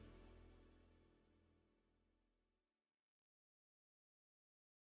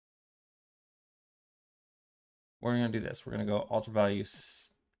we're gonna do this. We're gonna go alt value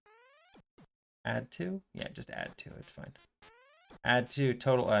add to, yeah, just add to, it's fine. Add to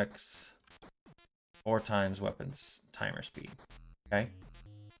total X 4 times weapons timer speed. Okay,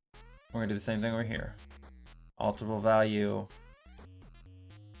 we're gonna do the same thing over here. Alterable value.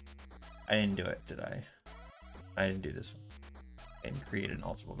 I didn't do it, did I? I didn't do this one. And create an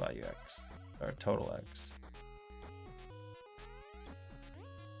alterable value X, or total X.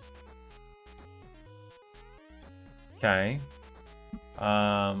 Okay.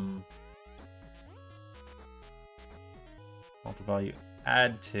 alter value,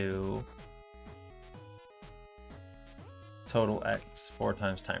 add to total X 4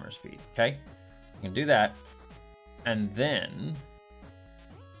 times timer speed. Okay, you can do that, and then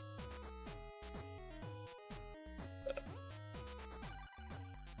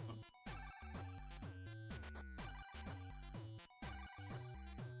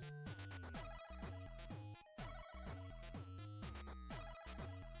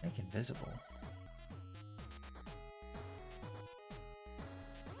make invisible.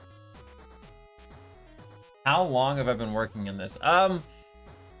 How long have I been working on this?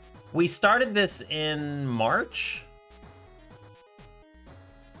 We started this in March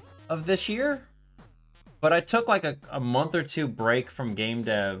of this year, but I took like a month or two break from game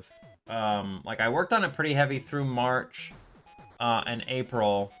dev. Like I worked on it pretty heavy through March and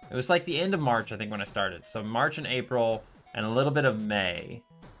April. It was like the end of March, I think, when I started. So March and April and a little bit of May.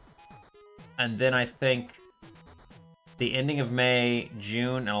 And then I think the ending of May,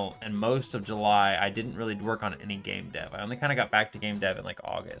 June, and most of July, I didn't really work on any game dev. I only kind of got back to game dev in like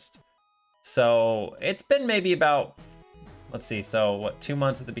August. So it's been maybe about, let's see, so what, 2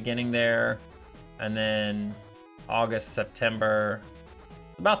 months at the beginning there, and then August, September,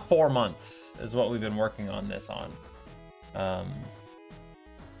 about 4 months is what we've been working on this on. And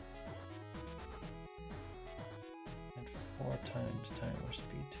 4 times timer speed.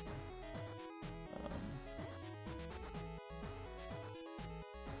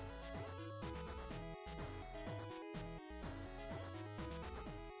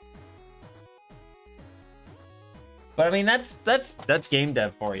 But I mean, that's game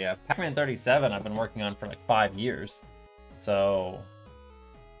dev for you. Pac-Man 37 I've been working on for like 5 years. So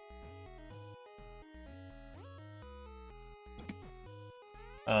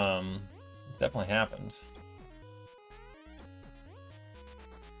definitely happened.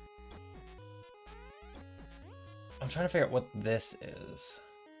 I'm trying to figure out what this is.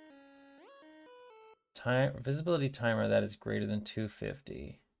 Visibility timer that is greater than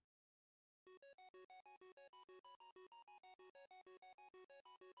 250.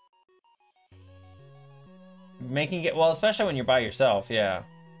 Making it, well, especially when you're by yourself, yeah.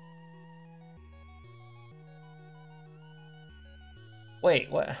 Wait,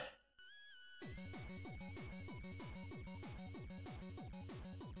 what?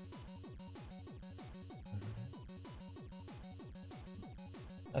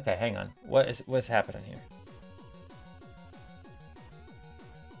 Okay, hang on. What's happening here?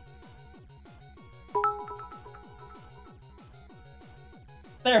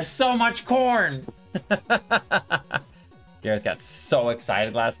 There's so much corn! Gareth got so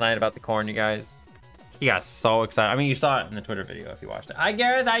excited last night about the corn, you guys. He got so excited. I mean, you saw it in the Twitter video if you watched it. Hi,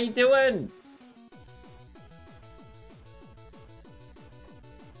 Gareth. How you doing?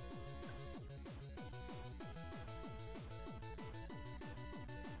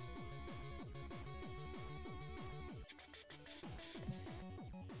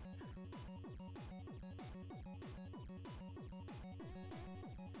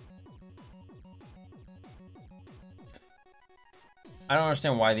 I don't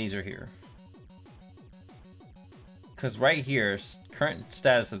understand why these are here. Because right here, current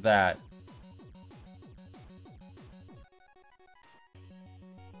status of that.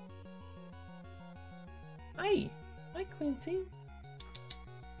 Hi. Hi, Quincy.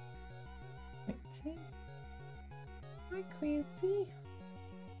 Quincy. Hi, Quincy.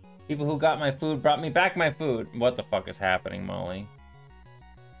 People who got my food brought me back my food. What the fuck is happening, Molly?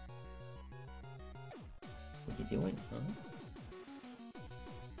 What you doing, huh?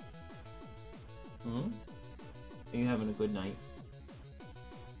 Hmm? Are you having a good night?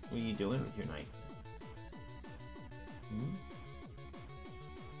 What are you doing with your night? Hmm?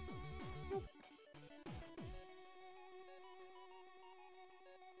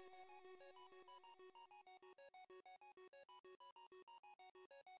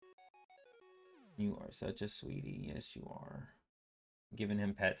 You are such a sweetie. Yes, you are. Giving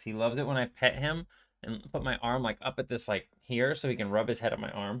him pets. He loves it when I pet him and put my arm like up at this like here so he can rub his head on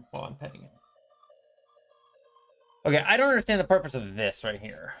my arm while I'm petting him. Okay, I don't understand the purpose of this right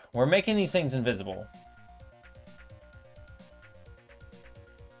here. We're making these things invisible.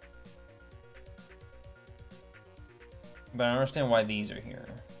 But I don't understand why these are here.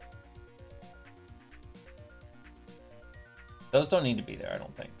 Those don't need to be there, I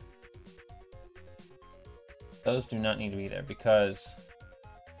don't think. Those do not need to be there because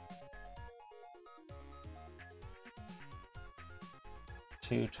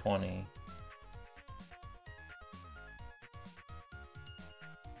 $220.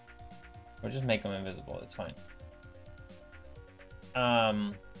 Or just make them invisible, it's fine.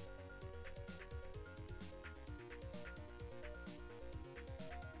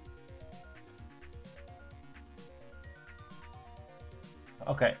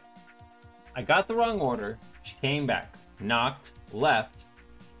 Okay. I got the wrong order. She came back. Knocked. Left.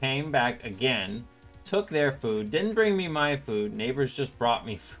 Came back again. Took their food. Didn't bring me my food. Neighbors just brought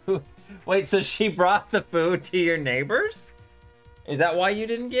me food. Wait, so she brought the food to your neighbors? Is that why you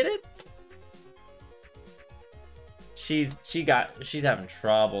didn't get it? She's having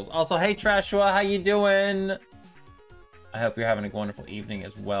troubles. Also, hey Trashua, how you doing? I hope you're having a wonderful evening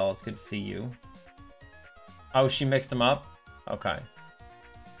as well. It's good to see you. Oh, she mixed them up? Okay.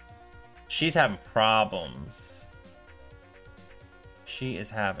 She's having problems. She is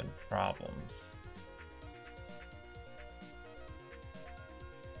having problems.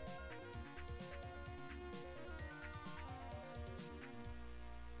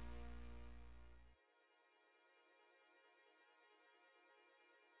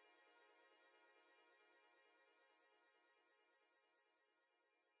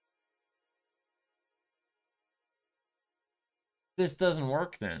 This doesn't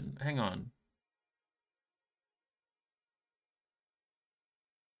work then. Hang on.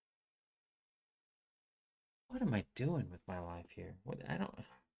 What am I doing with my life here? What, I don't...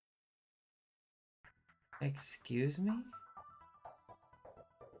 Excuse me?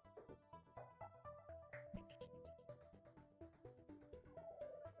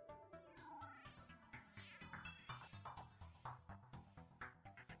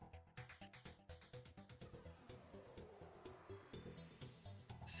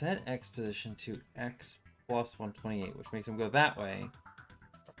 Set X position to X plus 128, which makes them go that way.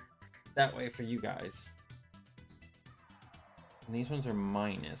 That way for you guys. And these ones are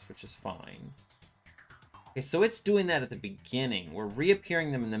minus, which is fine. Okay, so it's doing that at the beginning. We're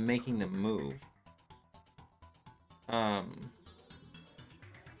reappearing them and then making them move.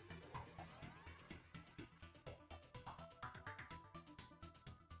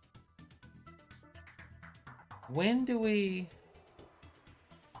 When do we...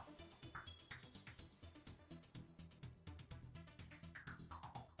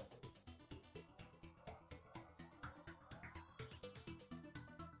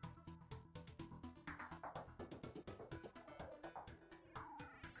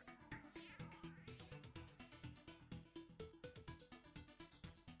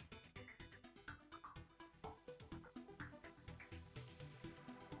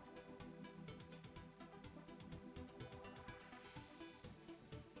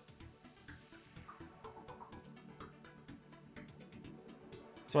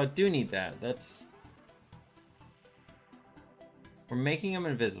 So I do need that. That's... We're making them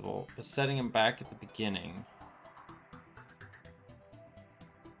invisible, but setting them back at the beginning.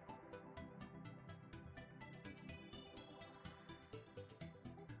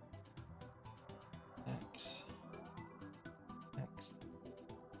 X. X.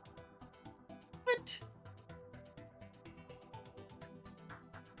 What?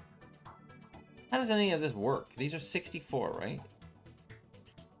 How does any of this work? These are 64, right?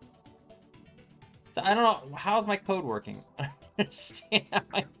 So I don't know. How's my code working? I don't understand how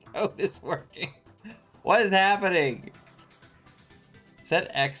my code is working. What is happening?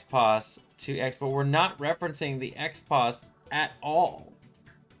 Set XPOS to X, but we're not referencing the XPOS at all.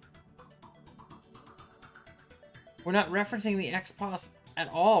 We're not referencing the XPOS at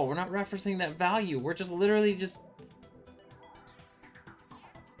all. We're not referencing that value. We're just literally just...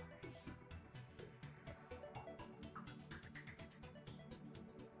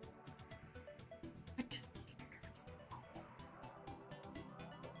 What?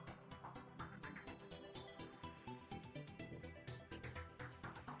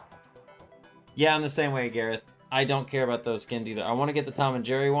 Yeah, I'm the same way, Gareth. I don't care about those skins either. I want to get the Tom and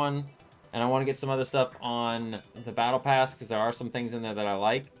Jerry one, and I want to get some other stuff on the Battle Pass, because there are some things in there that I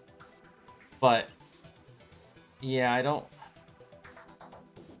like. But, yeah, I don't...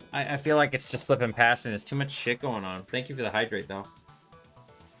 I feel like it's just slipping past me. There's too much shit going on. Thank you for the hydrate, though.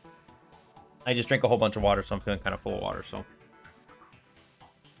 I just drank a whole bunch of water, so I'm feeling kind of full of water, so...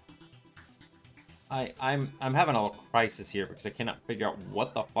 I'm having a little crisis here, because I cannot figure out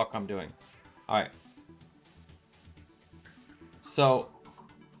what the fuck I'm doing. Alright. So...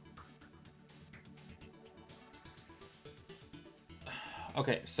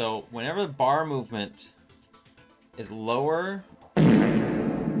 Okay, so whenever the bar movement is lower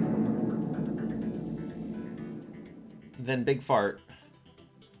than Big Fart,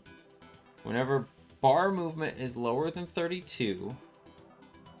 whenever bar movement is lower than 32,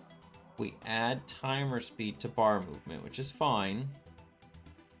 we add timer speed to bar movement, which is fine.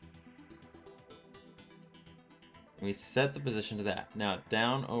 And we set the position to that. Now,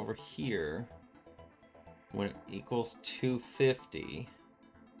 down over here, when it equals 250,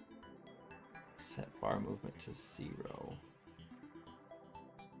 set bar movement to 0.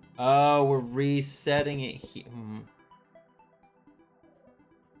 Oh, we're resetting it here.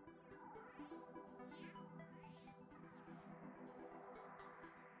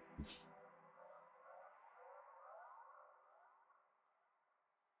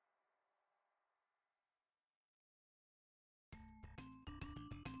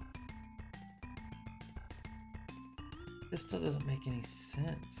 This still doesn't make any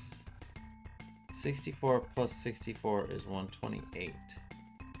sense. 64 plus 64 is 128.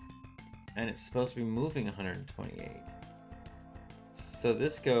 And it's supposed to be moving 128. So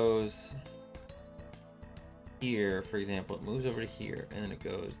this goes here, for example, it moves over to here, and then it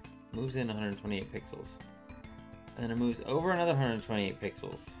moves in 128 pixels. And then it moves over another 128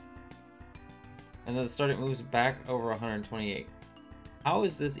 pixels. And then it moves back over 128. How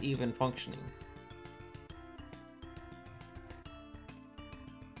is this even functioning?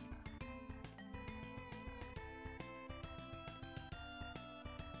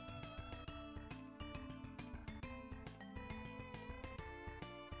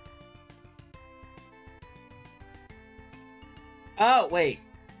 Oh, wait.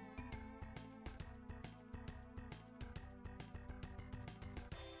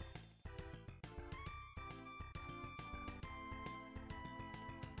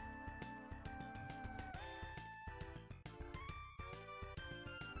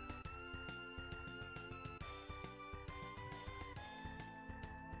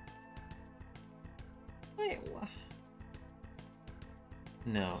 Wait, what?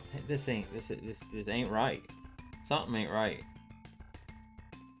 No, this ain't right. Something ain't right.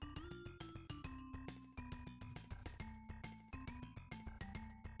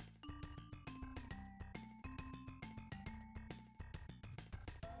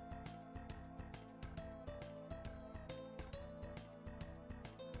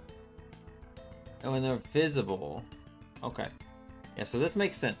 Oh, and they're visible. Okay. Yeah, so this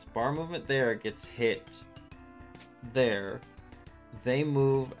makes sense. Bar movement there gets hit there. They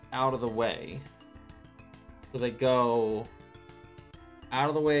move out of the way. So they go out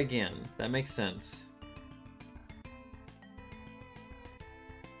of the way again. That makes sense.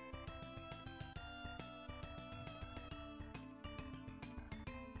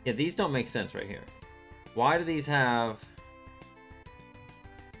 Yeah, these don't make sense right here. Why do these have...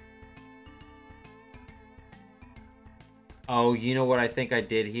 Oh, you know what I think I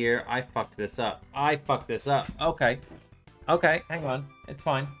did here? I fucked this up. Okay. Okay, hang on. It's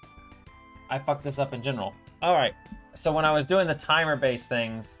fine. I fucked this up in general. All right. So when I was doing the timer-based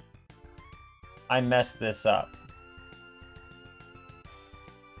things, I messed this up.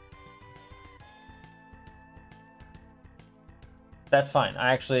 That's fine.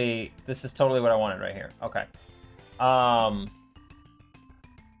 This is totally what I wanted right here. Okay.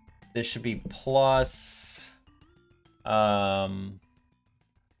 This should be plus... what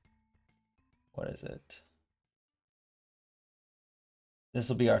is it? This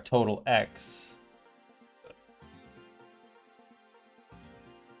will be our total X.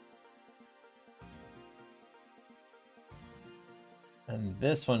 And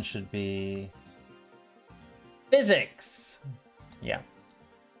this one should be physics. Yeah.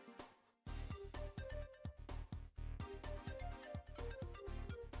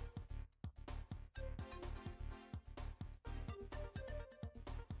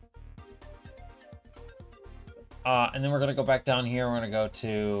 And then we're going to go back down here. We're going to go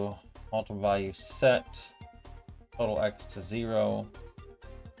to multiple value set, total X to 0,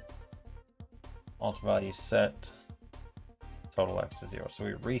 multiple value set, total X to 0. So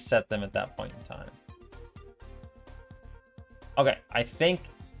we reset them at that point in time. Okay, I think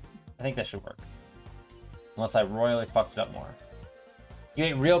that should work. Unless I royally fucked it up more. You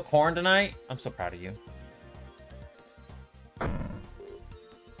ate real corn tonight? I'm so proud of you.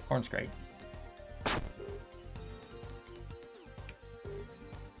 Corn's great.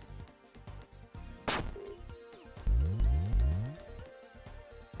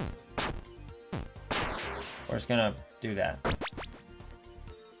 We're just gonna do that.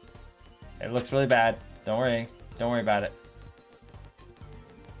 It looks really bad. Don't worry. Don't worry about it.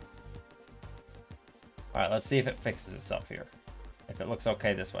 All right, let's see if it fixes itself here. If it looks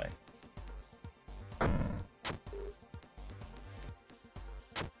okay this way.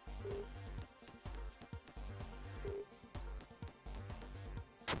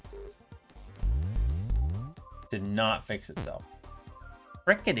 Did not fix itself.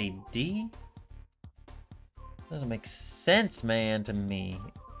 Frickety D. Doesn't make sense, man, to me.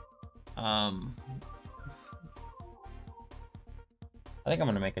 I think I'm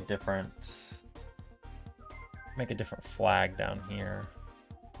gonna make a different flag down here.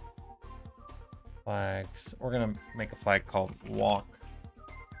 Flags. We're gonna make a flag called walk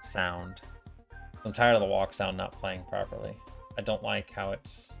sound. I'm tired of the walk sound not playing properly. I don't like how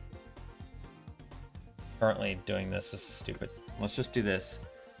it's currently doing this. This is stupid. Let's just do this.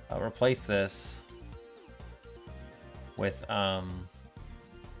 Replace this with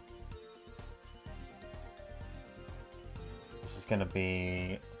this is gonna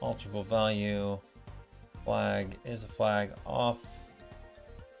be alterable value. Flag is a flag off.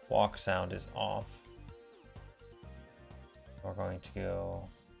 Walk sound is off. We're going to go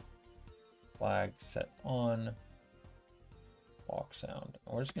flag set on. Walk sound.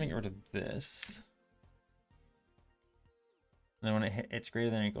 We're just gonna get rid of this. And then when it's greater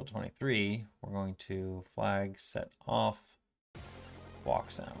than or equal to 23, we're going to flag set off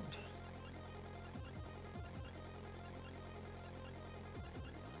walk sound.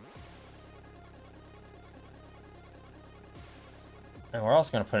 And we're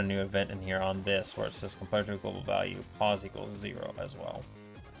also going to put a new event in here on this where it says compared to a global value, pause equals 0 as well.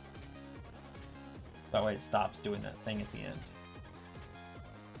 That way it stops doing that thing at the end.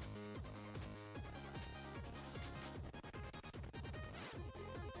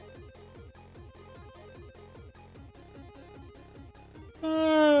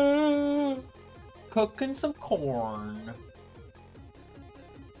 Cooking some corn.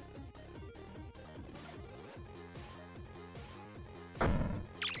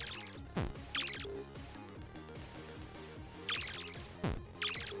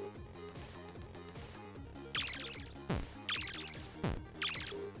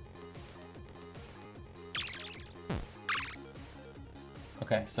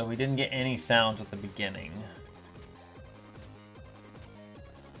 Okay, so we didn't get any sounds at the beginning.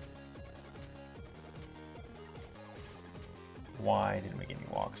 Why didn't we get any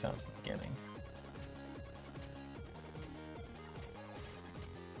walk sounds at the beginning?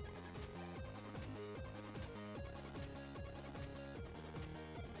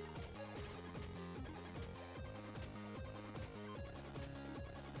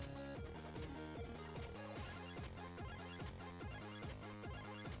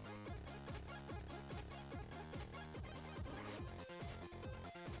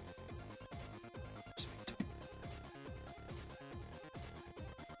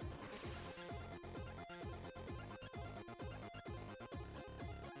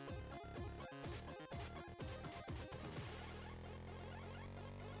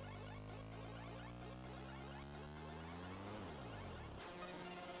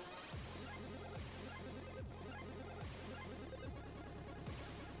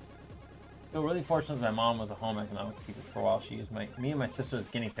 Feel really fortunate that my mom was a home economics teacher for a while. She used me and my sister as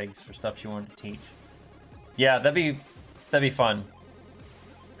guinea pigs for stuff she wanted to teach. Yeah, that'd be fun.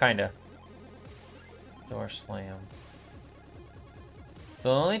 Kinda. Door slam.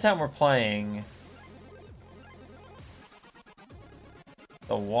 So the only time we're playing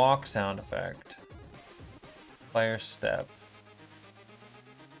the walk sound effect, player step.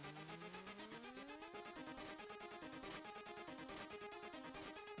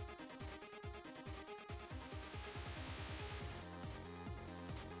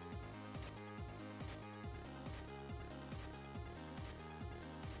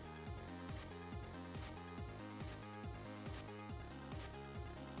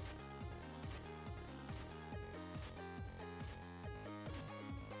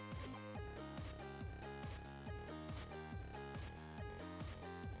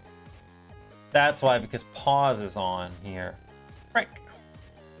 That's why, because pause is on here. Frick.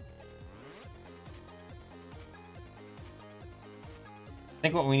 I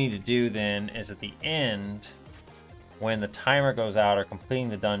think what we need to do then is at the end, when the timer goes out or completing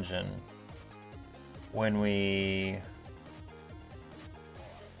the dungeon, when we...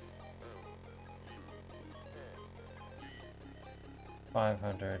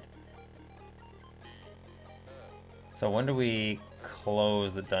 $500. So when do we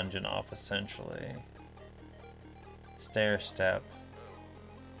close the dungeon off, essentially? Stair step.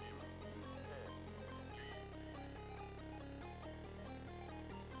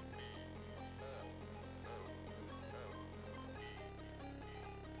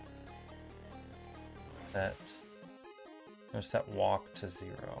 Set. I'm gonna set walk to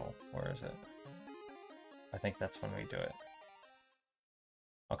 0. Where is it? I think that's when we do it.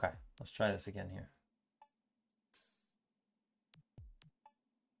 Okay, let's try this again here.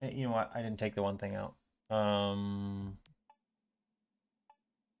 Hey, you know what? I didn't take the one thing out.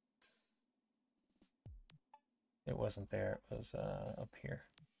 It wasn't there. It was up here.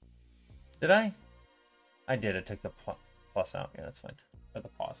 Did I? I did. I took the plus out. Yeah, that's fine. Or the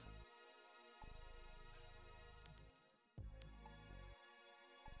pause.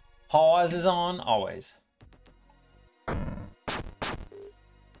 Pause is on always.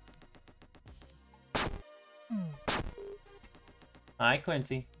 Hi,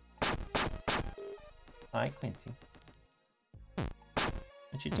 Quincy. Hi, Quincy.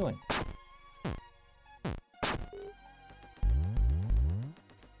 What you doing?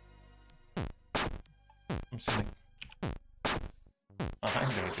 I'm just gonna... Oh, hi,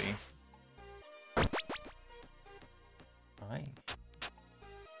 baby. Hi.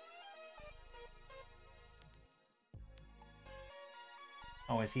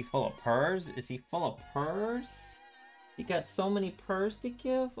 Oh, is he full of purrs? Is he full of purrs? He got so many purrs to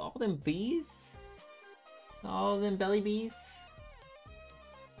give? All them bees? All them belly bees?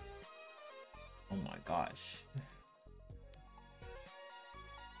 Oh my gosh.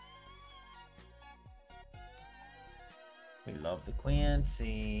 We love the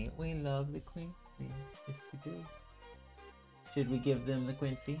Quincy. We love the Quincy. Yes, we do. Should we give them the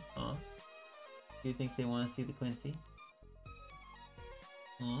Quincy? Huh? Do you think they want to see the Quincy?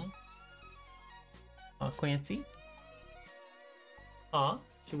 Hmm? Huh, Quincy? Huh?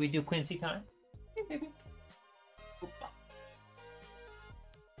 Should we do Quincy time? Hey, baby.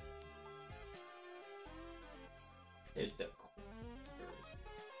 There's the Quincy.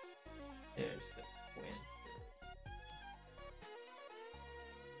 There's the Quincy.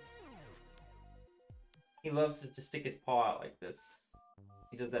 He loves to stick his paw out like this.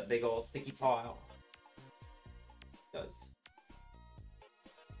 He does that big old sticky paw out. He does.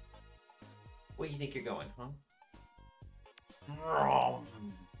 Where do you think you're going, huh?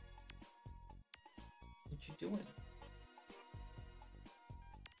 What you doing?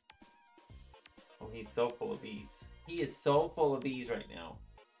 Oh, he's so full of bees. He is so full of bees right now.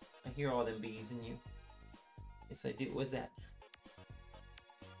 I hear all them bees in you. Yes, I do. What's that?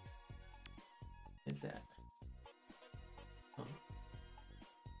 What's that? Huh?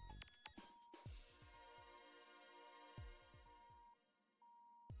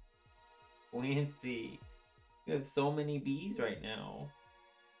 Quincy, you have so many bees right now.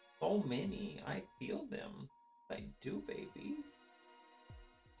 So many. I feel them. I do, baby.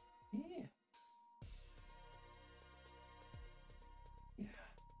 Yeah. Yeah.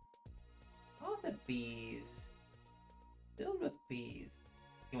 All the bees. Filled with bees.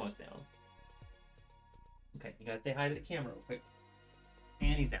 He wants down. Okay, you gotta say hi to the camera real quick.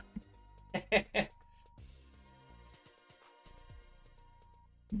 And he's down.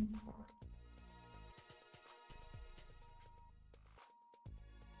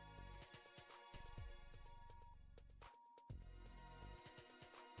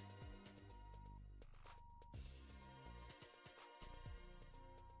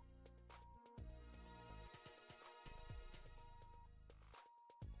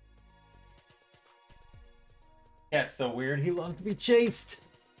 Cat's so weird. He loves to be chased.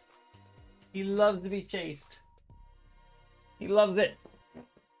 He loves to be chased. He loves it.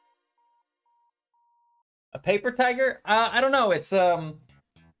 A paper tiger? I don't know. It's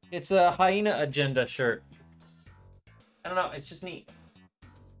a hyena agenda shirt. I don't know. It's just neat.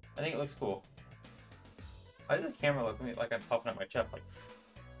 I think it looks cool. Why does the camera look at me like I'm puffing up my chest? Like,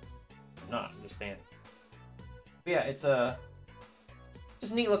 I'm not. I'm just standing. But yeah, it's a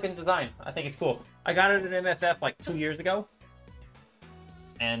just neat looking design. I think it's cool. I got it at MFF like 2 years ago,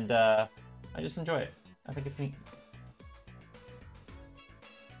 and I just enjoy it. I think it's neat.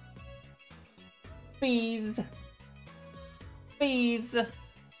 Bees. Bees.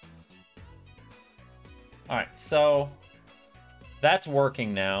 Alright, so that's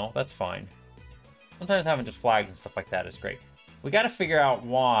working now. That's fine. Sometimes having just flags and stuff like that is great. We got to figure out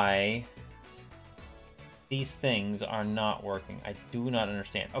why these things are not working. I do not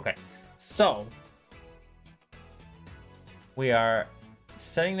understand. Okay, so we are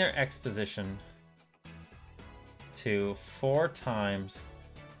setting their X position to 4 times,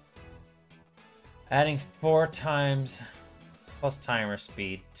 adding 4 times plus timer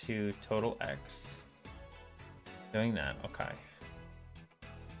speed to total X. Doing that, okay.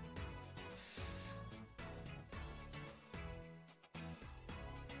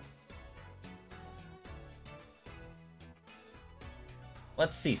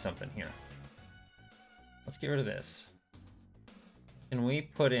 Let's see something here. Let's get rid of this. Can we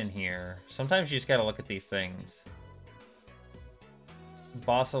put in here? Sometimes you just gotta look at these things.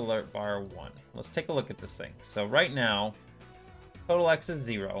 Boss alert bar 1. Let's take a look at this thing. So right now, total X is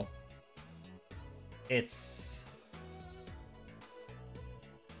 0. Its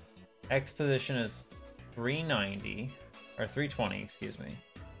X position is 390, or 320, excuse me.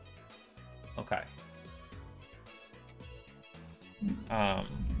 Okay.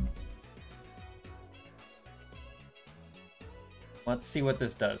 Let's see what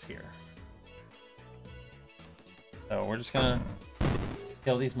this does here. So we're just gonna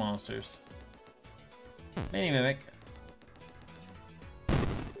kill these monsters. Mini Mimic.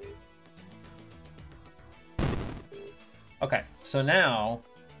 Okay, so now,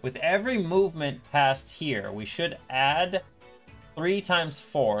 with every movement past here, we should add 3 times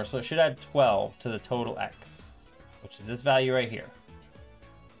 4, so it should add 12 to the total x, which is this value right here.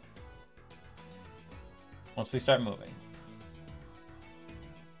 Once we start moving.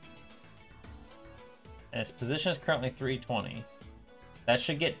 And its position is currently 320. That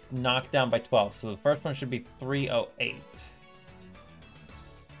should get knocked down by 12, so the first one should be 308.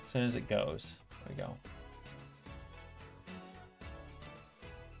 As soon as it goes. There we go.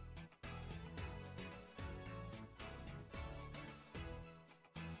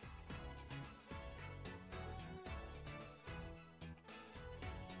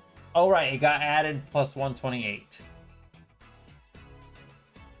 Oh, right, it got added plus 128.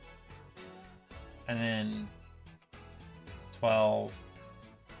 And then 12,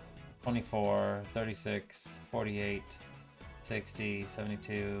 24, 36, 48, 60,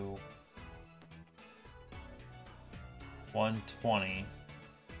 72, 120,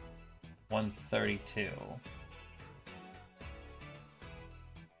 132.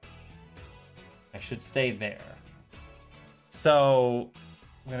 I should stay there. So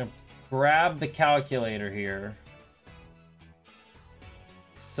I'm gonna grab the calculator here.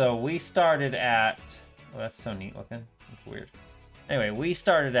 So we started at, oh, that's so neat looking. That's weird. Anyway, we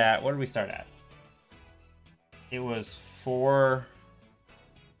started at, what did we start at? It was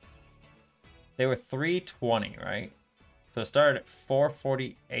they were 320, right? So it started at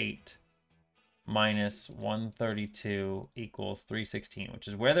 448 minus 132 equals 316, which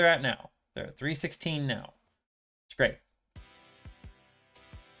is where they're at now. They're at 316 now. It's great.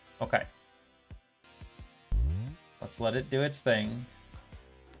 Okay. Let's let it do its thing.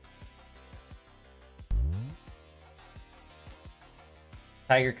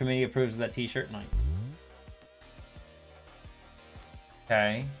 Tiger Committee approves of that t-shirt. Nice.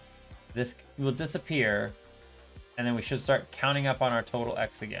 Okay. This will disappear, and then we should start counting up on our total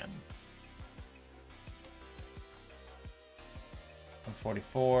X again.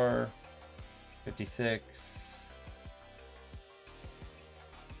 144, 56.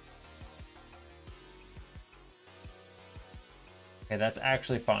 Okay, that's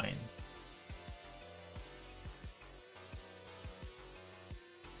actually fine.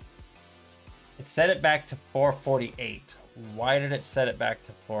 It set it back to 448. Why did it set it back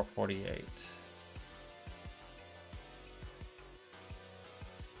to 448?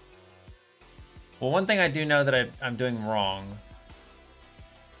 Well, one thing I do know that I'm doing wrong.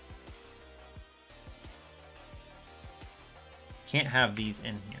 Can't have these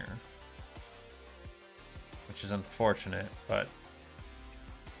in here. Which is unfortunate, but...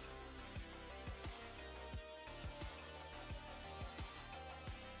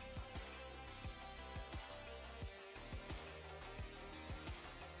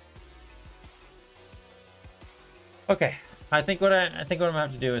 Okay, I think what I'm gonna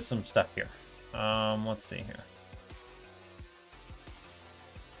have to do is some stuff here. Let's see here.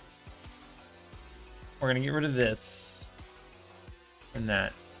 We're gonna get rid of this and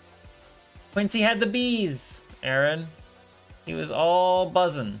that. Quincy had the bees, Aaron. He was all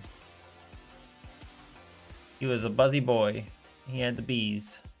buzzing. He was a buzzy boy. He had the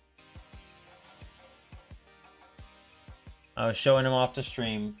bees. I was showing him off to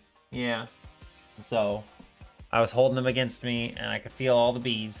stream. Yeah. So I was holding them against me, and I could feel all the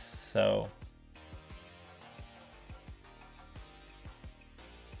bees, so...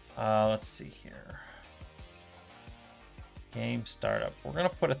 let's see here. Game startup. We're gonna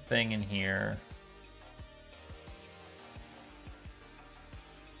put a thing in here.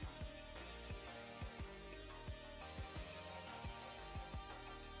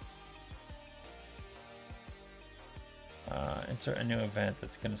 Insert a new event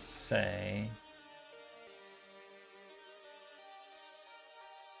that's gonna say...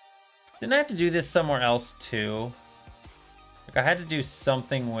 Didn't I have to do this somewhere else too? Like I had to do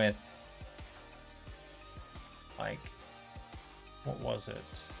something with, like, what was it?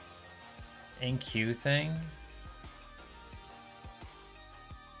 NQ thing?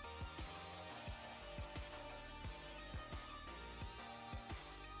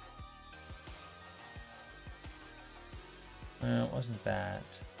 No, it wasn't that.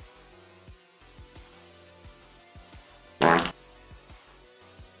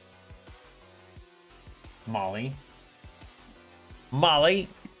 Molly. Molly.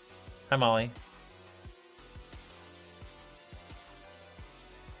 Hi, Molly.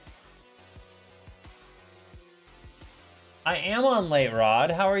 I am on late,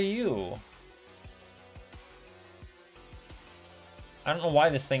 Rod. How are you? I don't know why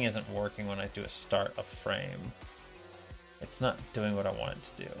this thing isn't working when I do a start a frame. It's not doing what I want it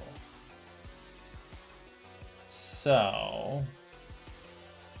to do. So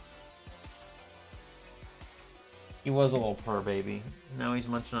he was a little purr baby. Now he's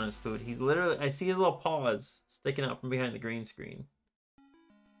munching on his food. He's literally, I see his little paws sticking out from behind the green screen.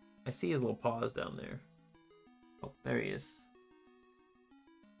 I see his little paws down there. Oh, there he is.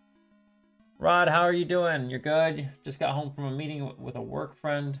 Rod, how are you doing? You're good? Just got home from a meeting with a work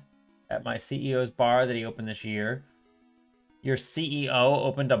friend at my CEO's bar that he opened this year. Your CEO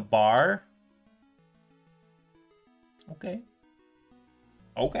opened a bar? Okay.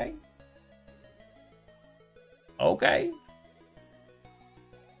 Okay. Okay.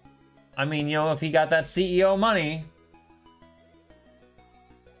 I mean, you know, if he got that CEO money.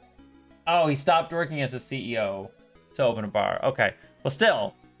 Oh, he stopped working as a CEO to open a bar. Okay. Well,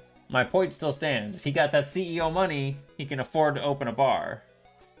 still, my point still stands. If he got that CEO money, he can afford to open a bar.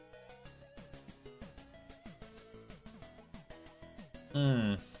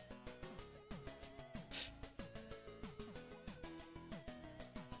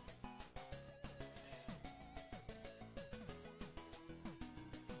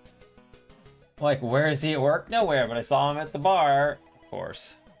 Like, where is he at work? Nowhere, but I saw him at the bar. Of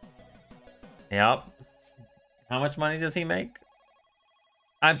course. Yep. How much money does he make?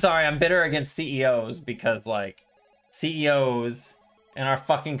 I'm sorry, I'm bitter against CEOs because, like, CEOs in our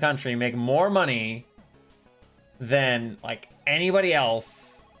fucking country make more money than, like, anybody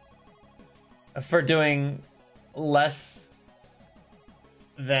else for doing less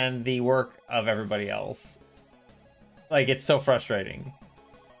than the work of everybody else. Like, it's so frustrating.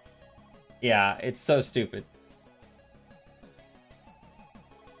 Yeah, it's so stupid.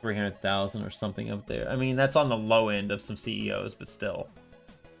 300,000 or something up there. I mean, that's on the low end of some CEOs, but still.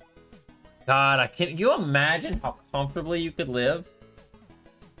 God, I can't. You imagine how comfortably you could live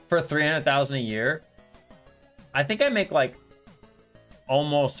for 300,000 a year? I think I make like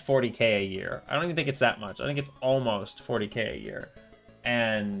almost 40K a year. I don't even think it's that much. I think it's almost 40K a year,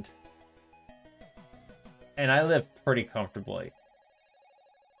 and I live pretty comfortably.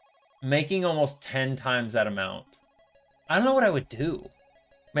 Making almost 10 times that amount. I don't know what I would do.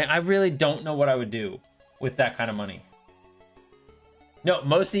 Man, I really don't know what I would do with that kind of money. No,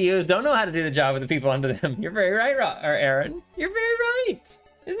 most CEOs don't know how to do the job with the people under them. You're very right, Aaron. You're very right.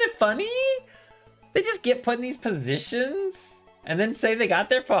 Isn't it funny? They just get put in these positions and then say they got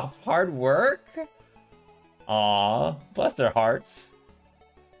there for hard work. Aw, bless their hearts.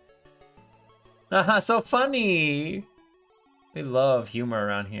 Haha, so funny. We love humor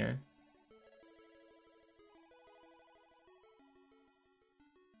around here.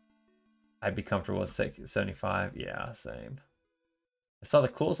 I'd be comfortable with 75. Yeah, same. I saw the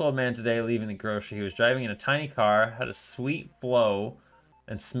coolest old man today leaving the grocery. He was driving in a tiny car, had a sweet flow,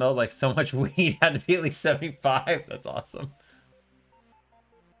 and smelled like so much weed. Had to be at least 75. That's awesome.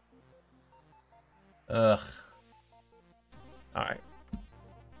 Ugh. Alright.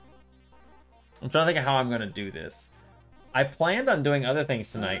 I'm trying to think of how I'm going to do this. I planned on doing other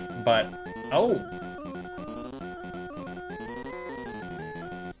things tonight, but... Oh!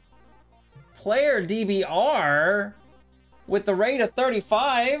 Player DBR with the rate of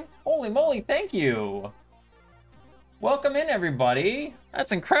 35. Holy moly, thank you. Welcome in, everybody.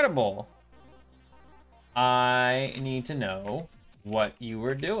 That's incredible. I need to know what you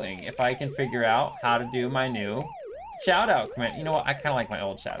were doing. If I can figure out how to do my new shout out command. You know what? I kind of like my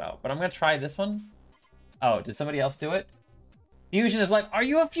old shout out, but I'm going to try this one. Oh, did somebody else do it? Fusion is like, are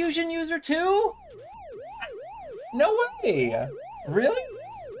you a Fusion user too? No way. Really?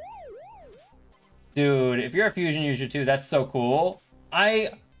 Dude, if you're a Fusion user too, that's so cool. I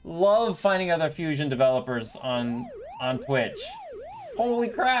love finding other Fusion developers on Twitch. Holy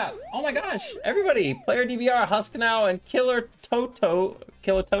crap. Oh my gosh. Everybody, Player DBR, Huskanow, and Killer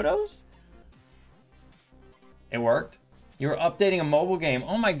Totos? It worked. You were updating a mobile game.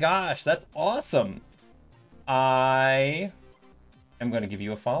 Oh my gosh, that's awesome. I am going to give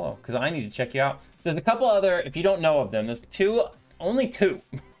you a follow because I need to check you out. There's a couple other, if you don't know of them, there's only two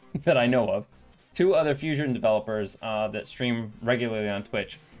that I know of. Two other Fusion developers that stream regularly on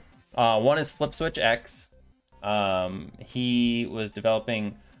Twitch. One is FlipSwitch X. He was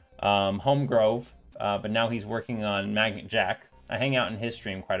developing Home Grove, but now he's working on Magnet Jack. I hang out in his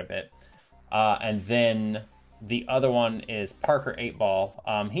stream quite a bit. And then the other one is Parker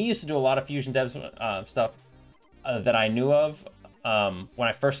 8Ball. He used to do a lot of Fusion dev stuff that I knew of. When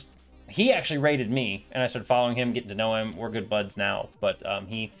I first... He actually rated me, and I started following him, getting to know him. We're good buds now, but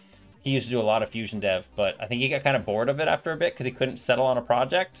he used to do a lot of Fusion dev, but I think he got kind of bored of it after a bit because he couldn't settle on a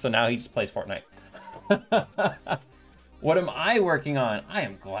project, so now he just plays Fortnite. What am I working on? I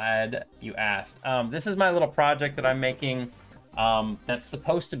am glad you asked. This is my little project that I'm making that's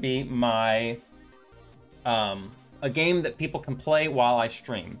supposed to be my a game that people can play while I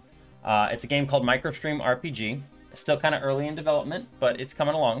stream. It's a game called MicroStream RPG. It's still kind of early in development, but it's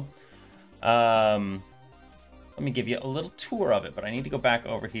coming along. Let me give you a little tour of it, but I need to go back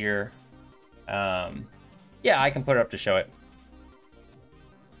over here. Yeah, I can put it up to show it.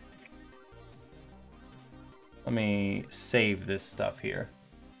 Let me save this stuff here,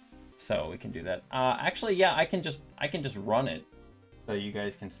 so we can do that. Actually, yeah, I can just run it, so you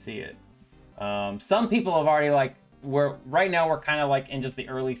guys can see it. Some people have already like right now we're kind of like in just the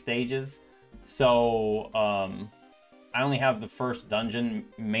early stages, so I only have the first dungeon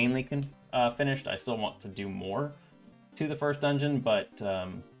mainly finished. I still want to do more to the first dungeon, but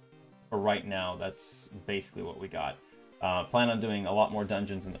for right now, that's basically what we got. Plan on doing a lot more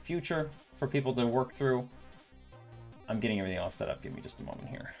dungeons in the future for people to work through. I'm getting everything else set up. Give me just a moment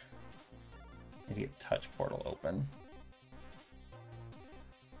here. I need to get Touch Portal open.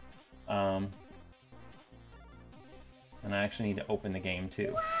 And I actually need to open the game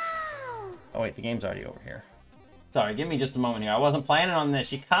too. Oh wait, the game's already over here. Sorry, give me just a moment here. I wasn't planning on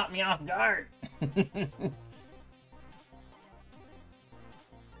this. You caught me off guard.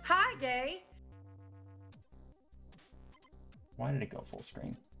 Hi, Gay. Why did it go full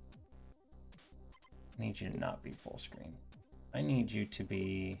screen? I need you to not be full screen. I need you to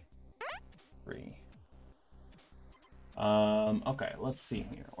be free. Okay, let's see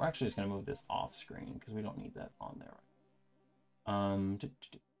here. We're actually just gonna move this off screen because we don't need that on there.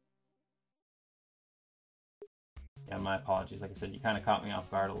 Yeah, my apologies. Like I said, you kind of caught me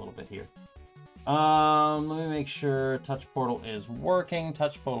off guard a little bit here. Let me make sure Touch Portal is working.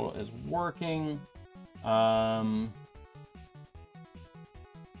 Touch Portal is working. And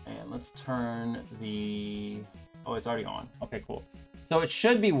let's turn the... Oh, it's already on. Okay, cool. So it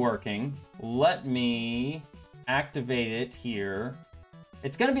should be working. Let me activate it here.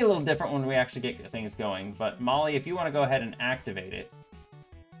 It's going to be a little different when we actually get things going. But Molly, if you want to go ahead and activate it,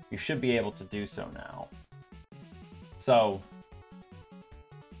 you should be able to do so now. So...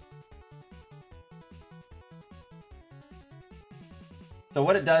 So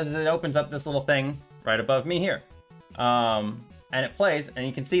what it does is it opens up this little thing right above me here. And it plays, and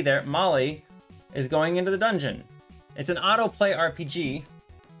you can see there, Molly is going into the dungeon. It's an autoplay RPG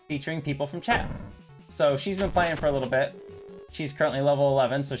featuring people from chat. So she's been playing for a little bit. She's currently level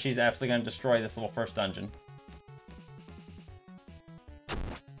 11, so she's absolutely going to destroy this little first dungeon.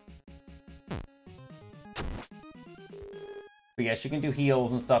 But yes, you can do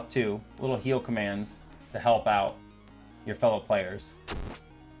heals and stuff too. Little heal commands to help out your fellow players.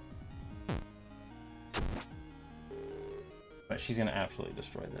 But she's going to absolutely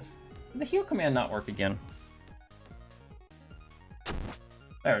destroy this. Did the heal command not work again?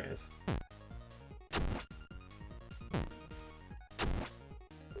 There it is.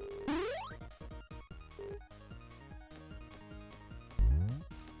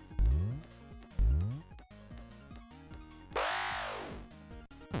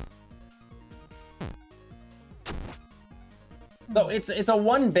 So it's a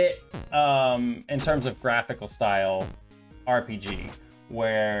 1-bit in terms of graphical style RPG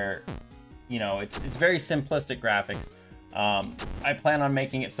where, you know, it's very simplistic graphics. I plan on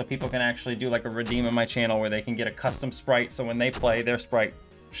making it so people can actually do like a redeem on my channel where they can get a custom sprite, so when they play, their sprite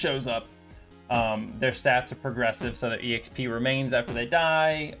shows up. Their stats are progressive, so their EXP remains after they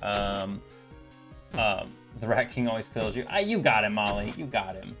die. The Rat King always kills you. You got him, Molly. You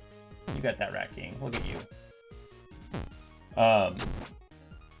got him. You got that Rat King. Look at you.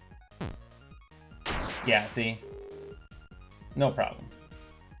 Yeah, see? No problem.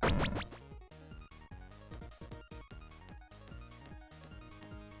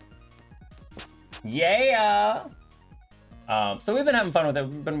 Yeah! So we've been having fun with it.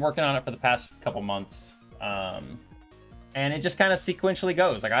 We've been working on it for the past couple months. And it just kind of sequentially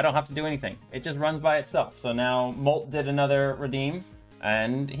goes. Like, I don't have to do anything. It just runs by itself. So now Molt did another redeem,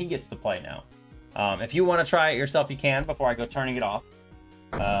 and he gets to play now. If you want to try it yourself, you can before I go turning it off.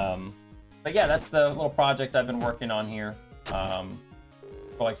 But yeah, that's the little project I've been working on here for,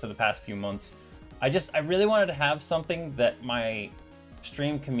 like I said, the past few months. I really wanted to have something that my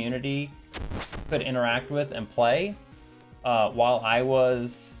stream community could interact with and play while I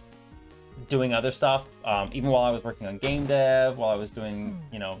was doing other stuff, even while I was working on game dev, while I was doing,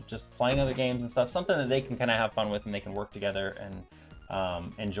 you know, just playing other games and stuff, something that they can kind of have fun with and they can work together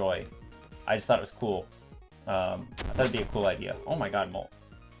and enjoy. I just thought it was cool. I thought it'd be a cool idea. Oh my god, Molt.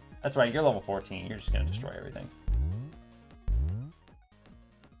 That's right, you're level 14. You're just gonna destroy everything.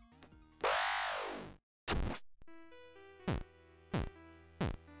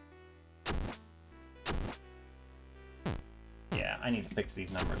 Yeah, I need to fix these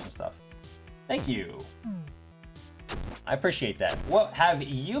numbers and stuff. Thank you. I appreciate that. What have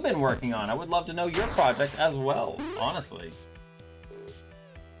you been working on? I would love to know your project as well, honestly.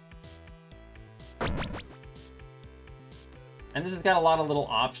 And this has got a lot of little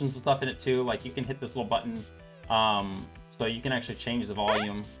options and stuff in it too. Like you can hit this little button, so you can actually change the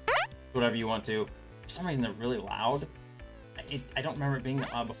volume, whatever you want to. For some reason, they're really loud. I don't remember it being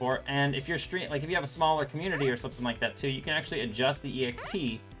that loud before. And if you're if you have a smaller community or something like that too, you can actually adjust the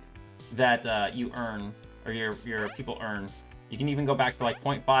EXP that you earn, or your people earn. You can even go back to like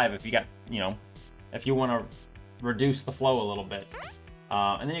 0.5 if you got, if you want to reduce the flow a little bit.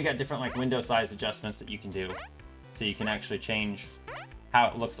 And then you got different like window size adjustments that you can do. So you can actually change how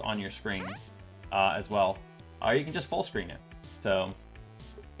it looks on your screen as well. Or you can just full screen it. So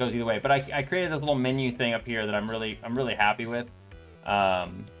it goes either way. But I created this little menu thing up here that I'm really happy with. I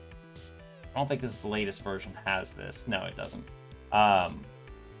don't think this is the latest version has this. No, it doesn't.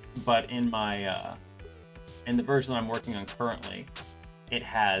 But in my in the version that I'm working on currently, it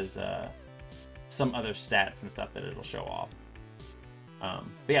has some other stats and stuff that it'll show off.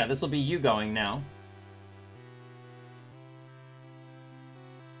 But yeah, this will be you going now.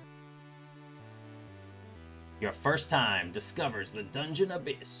 Your first time discovers the dungeon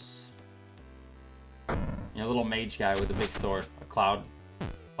abyss. Little mage guy with a big sword, a cloud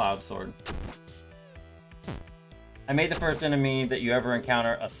sword. I made the first enemy that you ever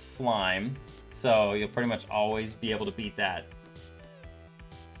encounter a slime, so you'll pretty much always be able to beat that.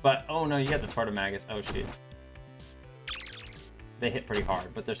 But oh no, you got the Tortomagus. Oh shit. They hit pretty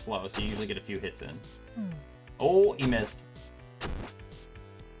hard, but they're slow, so you usually get a few hits in. Oh, he missed.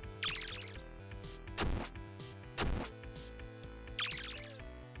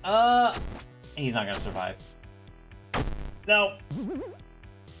 He's not gonna survive. No.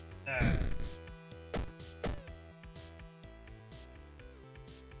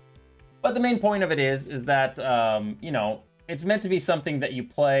 But the main point of it is that, it's meant to be something that you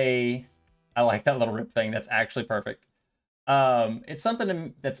play. I like that little rip thing. That's actually perfect. It's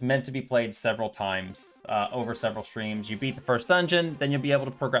something that's meant to be played several times over several streams. You beat the first dungeon, then you'll be able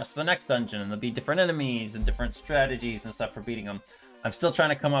to progress to the next dungeon, and there'll be different enemies and different strategies and stuff for beating them. I'm still trying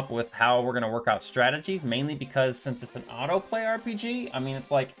to come up with how we're going to work out strategies, mainly because since it's an autoplay RPG, I mean,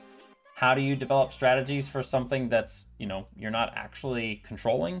 it's like, how do you develop strategies for something that's, you're not actually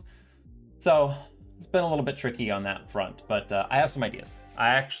controlling? So it's been a little bit tricky on that front, but I have some ideas. I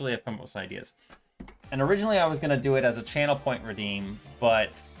actually have come up with some ideas. And originally I was going to do it as a channel point redeem,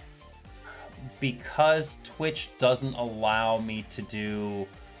 but because Twitch doesn't allow me to do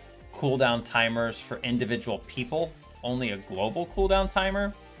cooldown timers for individual people, only a global cooldown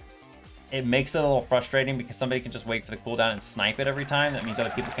timer, it makes it a little frustrating because somebody can just wait for the cooldown and snipe it every time. That means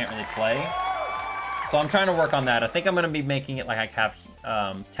other people can't really play. So I'm trying to work on that. I think I'm going to be making it like I have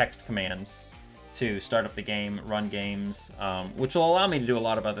text commands to start up the game, run games, which will allow me to do a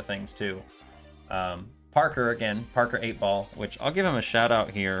lot of other things too. Parker 8Ball, which I'll give him a shout out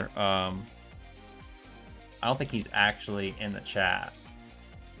here. I don't think he's actually in the chat,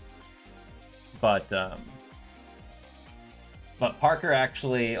 but Parker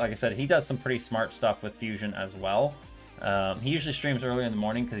actually, like I said, he does some pretty smart stuff with Fusion as well. He usually streams early in the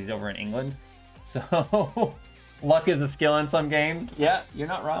morning because he's over in England. So luck is a skill in some games. Yeah, you're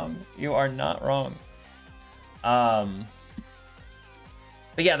not wrong. You are not wrong. But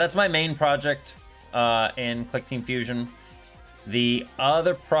yeah, that's my main project in Click Team Fusion. The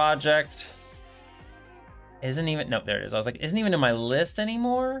other project isn't even, nope, there it is. I was like, isn't even in my list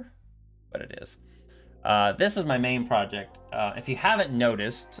anymore, but it is. This is my main project. If you haven't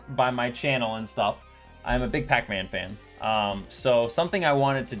noticed by my channel and stuff, I'm a big Pac-Man fan. So something I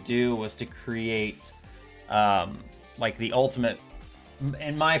wanted to do was to create like the ultimate,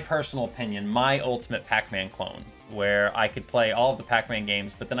 in my personal opinion, my ultimate Pac-Man clone, where I could play all of the Pac-Man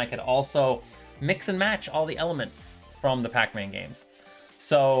games, but then I could also mix and match all the elements from the Pac-Man games.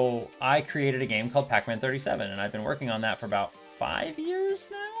 So I created a game called Pac-Man 37, and I've been working on that for about 5 years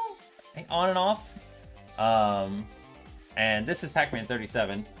now, on and off. And this is Pac-Man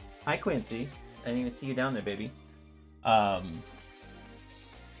 37. Hi, Quincy. I didn't even see you down there, baby.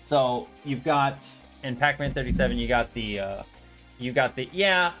 So you've got, in Pac-Man 37, you've got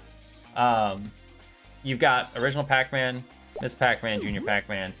original Pac-Man, Miss Pac-Man, Junior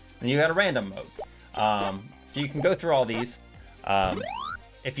Pac-Man, and you got a random mode. So you can go through all these.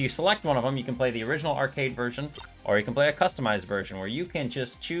 If you select one of them, you can play the original arcade version, or you can play a customized version where you can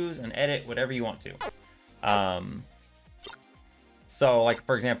just choose and edit whatever you want to. So, like,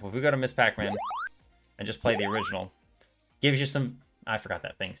 for example, if we go to Miss Pac-Man and just play the original, gives you some, I forgot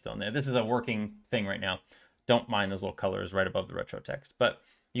that thing still in there. This is a working thing right now. Don't mind those little colors right above the retro text. But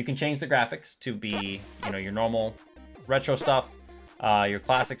you can change the graphics to be, your normal retro stuff, your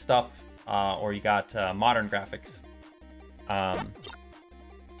classic stuff, or you got modern graphics.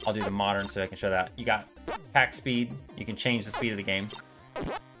 I'll do the modern so I can show that. You got pack speed. You can change the speed of the game.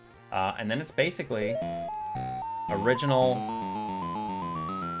 And then it's basically original,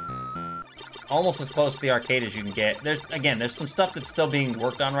 almost as close to the arcade as you can get. There's some stuff that's still being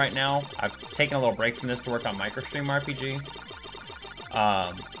worked on right now. I've taken a little break from this to work on MicroStream RPG.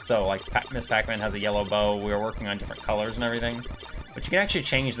 So like Miss Pac-Man has a yellow bow. We were working on different colors and everything, but you can actually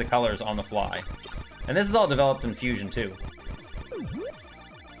change the colors on the fly. And this is all developed in Fusion too.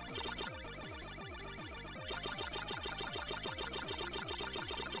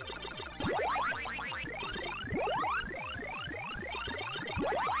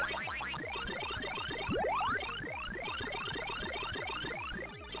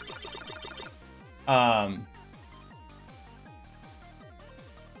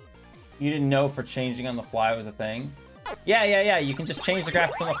 You didn't know for changing on the fly was a thing? Yeah. You can just change the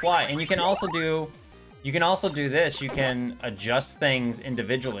graphics on the fly, and you can also do this. You can adjust things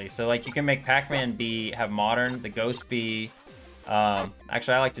individually. So like you can make Pac-Man have modern, the Ghost be.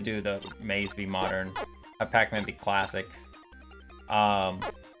 Actually, I like to do the Maze be modern, have Pac-Man be classic. So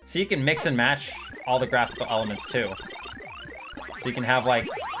you can mix and match all the graphical elements too. So you can have like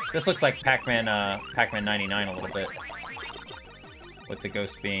this looks like Pac-Man 99 a little bit, with the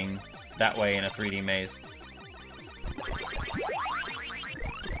Ghost being that way in a 3D maze.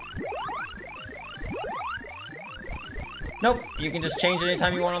 Nope, you can just change it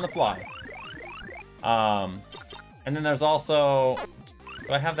anytime you want on the fly. And then there's also,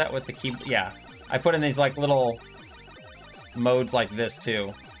 do I have that with the key? Yeah, I put in these like little modes like this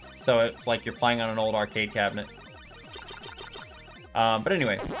too, so it's like you're playing on an old arcade cabinet. But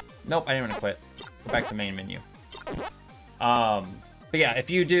anyway, nope, I didn't want to quit. Go back to main menu. But yeah, if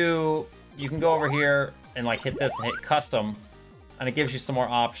you do, you can go over here and like hit this and hit custom, and it gives you some more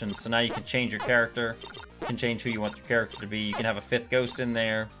options. So now you can change your character, you can change who you want your character to be. You can have a 5th ghost in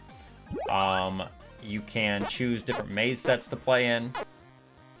there. You can choose different maze sets to play in.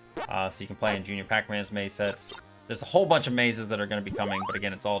 So you can play in Junior Pac-Man's maze sets. There's a whole bunch of mazes that are going to be coming, but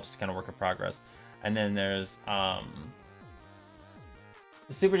again, it's all just kind of work in progress. And then there's the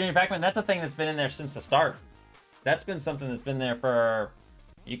Super Junior Pac-Man. That's a thing that's been in there since the start. That's been something that's been there for...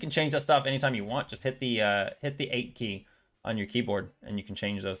 You can change that stuff anytime you want. Just hit the 8 key on your keyboard, and you can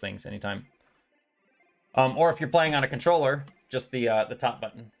change those things anytime. Or if you're playing on a controller, just the top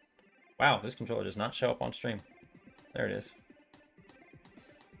button. Wow, this controller does not show up on stream. There it is.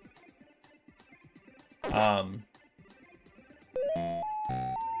 Oh.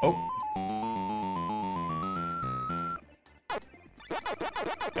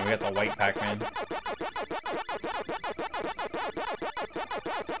 And we got the white Pac-Man.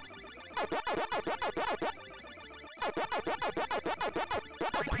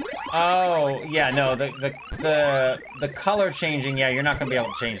 Oh, yeah, no, the color changing, yeah, you're not going to be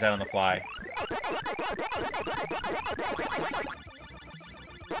able to change that on the fly.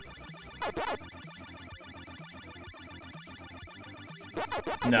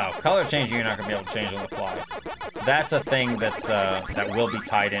 No, color changing you're not going to be able to change on the fly. That's a thing that's that will be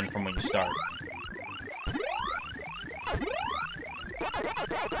tied in from when you start.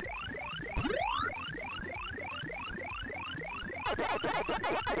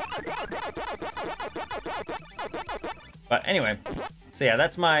 But anyway, so yeah,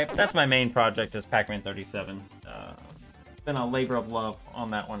 that's my main project is Pac-Man 37. Been a labor of love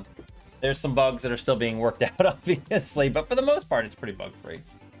on that one. There's some bugs that are still being worked out, obviously, but for the most part, it's pretty bug-free.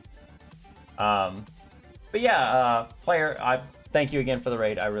 But yeah, player, I thank you again for the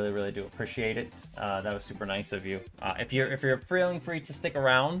raid. I really, really do appreciate it. That was super nice of you. If you're feeling free to stick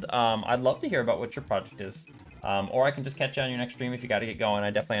around, I'd love to hear about what your project is. Or I can just catch you on your next stream if you got to get going.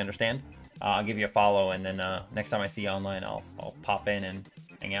 I definitely understand. I'll give you a follow, and then next time I see you online, I'll pop in and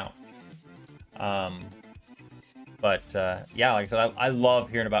hang out. But yeah, like I said, I love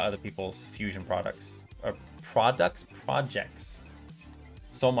hearing about other people's Fusion projects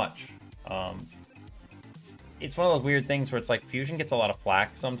so much. It's one of those weird things where it's like Fusion gets a lot of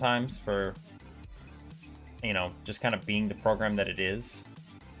flack sometimes for, you know, just kind of being the program that it is.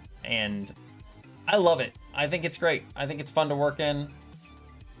 And I love it. I think it's great. I think it's fun to work in.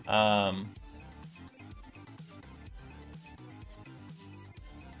 Oh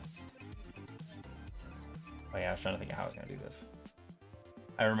yeah, I was trying to think of how I was going to do this.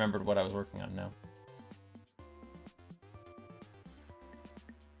 I remembered what I was working on now.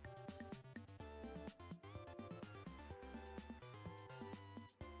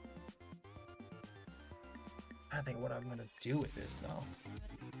 I think what I'm going to do with this, though.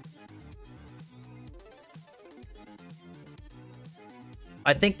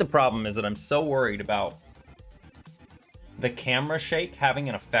 I think the problem is that I'm so worried about the camera shake having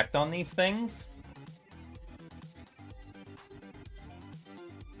an effect on these things.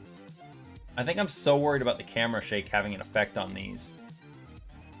 I think I'm so worried about the camera shake having an effect on these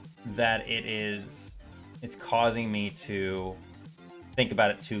that it's causing me to think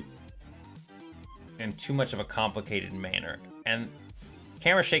about it in too much of a complicated manner. And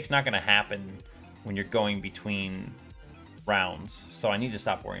camera shake's not going to happen when you're going between rounds, so I need to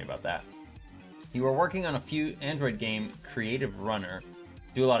stop worrying about that. You were working on a few Android game, Creative Runner.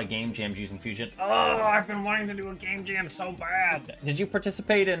 Do a lot of game jams using Fusion. Oh, I've been wanting to do a game jam so bad. Did you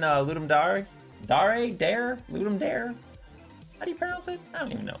participate in Ludum Dare? Dare? Ludum Dare? How do you pronounce it? I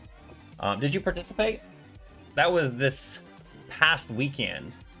don't even know. Did you participate? That was this past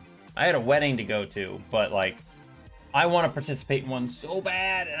weekend. I had a wedding to go to, but like, I want to participate in one so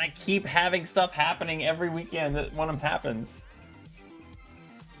bad, and I keep having stuff happening every weekend that one of them happens.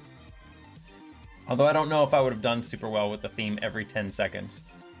 Although I don't know if I would have done super well with the theme every 10 seconds.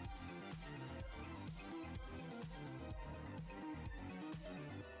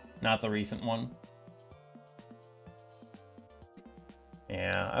 Not the recent one.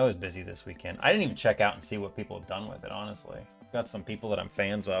 Yeah, I was busy this weekend. I didn't even check out and see what people have done with it, honestly. Got some people that I'm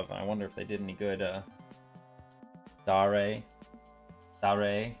fans of. I wonder if they did any good, Dare.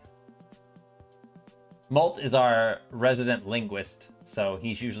 Molt is our resident linguist, so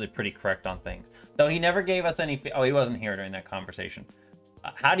he's usually pretty correct on things. Though he never gave us any... Oh, he wasn't here during that conversation.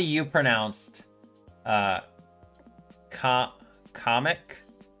 How do you pronounce comic?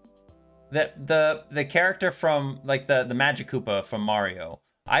 The character from, like, the Magic Koopa from Mario.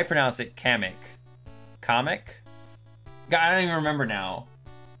 I pronounce it Kamek. Comic? God, I don't even remember now.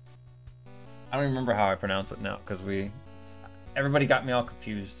 I don't even remember how I pronounce it now, because everybody got me all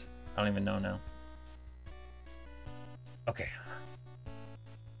confused. I don't even know now. Okay.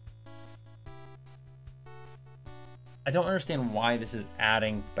 I don't understand why this is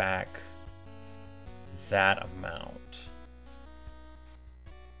adding back that amount.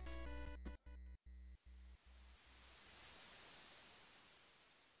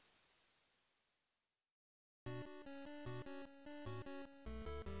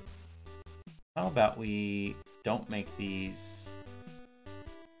 How about we don't make these...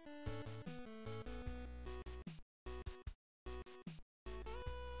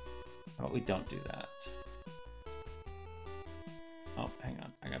 How about we don't do that? Oh, hang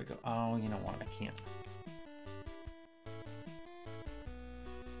on. I gotta go. Oh, you know what? I can't.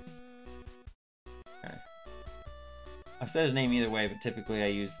 Okay. I've said his name either way, but typically I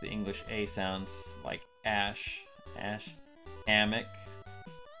use the English A sounds like Ash, Kamek.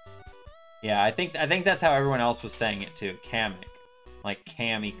 Yeah, I think that's how everyone else was saying it too. Kamek. Like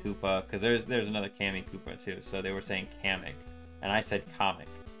Kami Koopa, because there's another Kami Koopa too, so they were saying Kamek. And I said comic.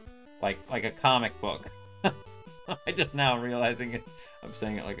 Like a comic book. I just now realizing it. I'm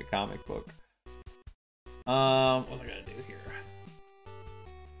saying it like a comic book. What was I gonna do here?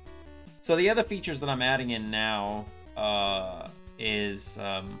 So the other features that I'm adding in now is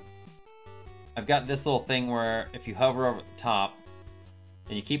I've got this little thing where if you hover over the top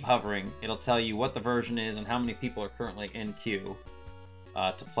and you keep hovering, it'll tell you what the version is and how many people are currently in queue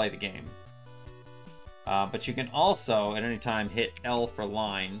to play the game. But you can also at any time hit L for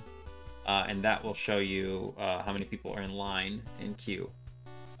line. And that will show you how many people are in line in queue.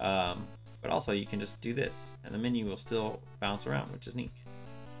 But also you can just do this and the menu will still bounce around, which is neat.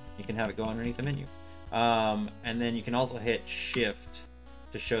 You can have it go underneath the menu. And then you can also hit shift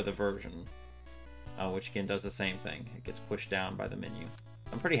to show the version, which again does the same thing. It gets pushed down by the menu.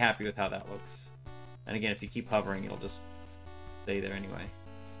 I'm pretty happy with how that looks. And again, if you keep hovering, it'll just stay there anyway.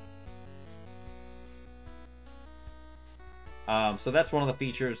 So that's one of the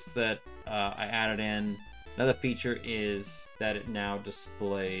features that I added in. Another feature is that it now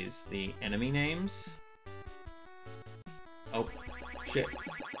displays the enemy names. Oh, shit.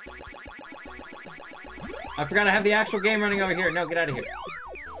 I forgot I have the actual game running over here. No, get out of here.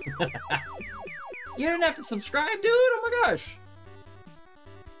 You didn't have to subscribe, dude? Oh my gosh.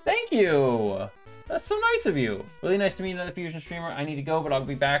 Thank you. That's so nice of you. Really nice to meet another Fusion streamer. I need to go, but I'll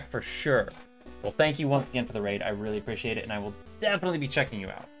be back for sure. Well, thank you once again for the raid. I really appreciate it, and I will definitely be checking you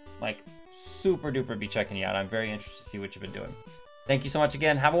out. Like, super duper be checking you out. I'm very interested to see what you've been doing. Thank you so much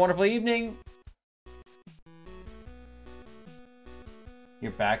again. Have a wonderful evening.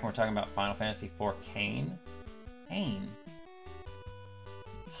 You're back, and we're talking about Final Fantasy IV Kain. Kain?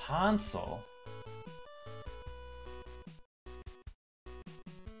 Hansel?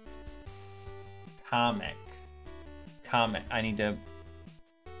 Comic. I need to...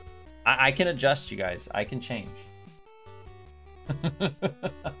 I can adjust, you guys. I can change.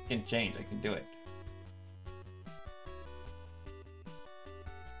 I can change. I can do it.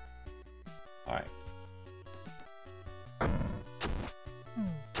 All right.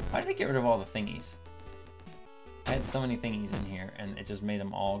 Why did I get rid of all the thingies? I had so many thingies in here, and it just made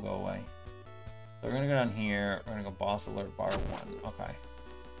them all go away. So we're gonna go down here. We're gonna go boss alert bar 1. Okay.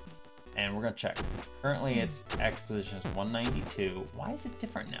 And we're gonna check. Currently, its X position is 192. Why is it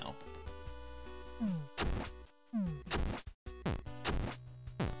different now?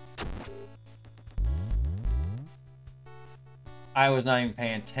 I was not even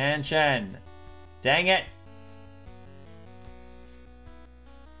paying attention. Dang it.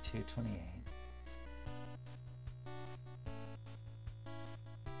 228.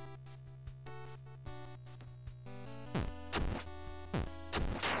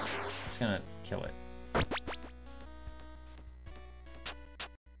 Just gonna kill it.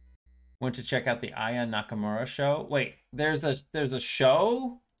 Went to check out the Aya Nakamura show. Wait, there's a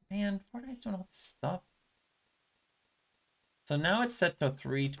show? Man, Fortnite's doing all this stuff. So now it's set to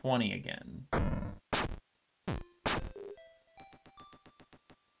 320 again.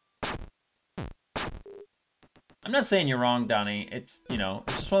 I'm not saying you're wrong, Donnie. It's, you know,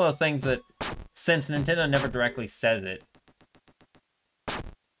 it's just one of those things that since Nintendo never directly says it.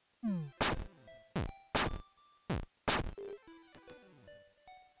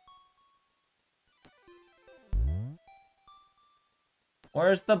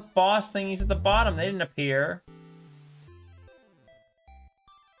 Where's the boss thingies at the bottom? They didn't appear.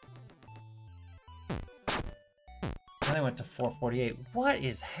 Now they went to 448. What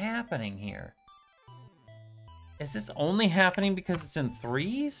is happening here? Is this only happening because it's in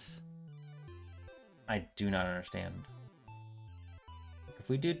threes? I do not understand. If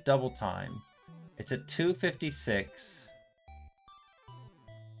we do double time, it's at 256.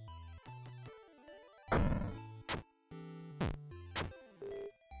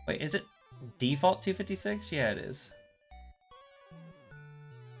 Wait, is it default 256? Yeah, it is.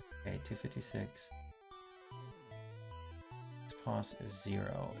 Okay, 256. XPOS is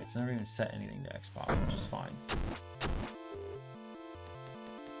 0. It's never even set anything to XPOS, which is fine.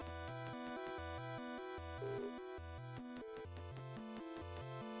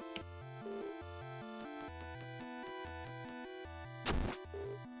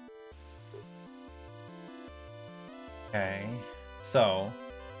 Okay, so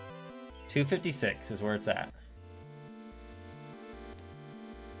 256 is where it's at.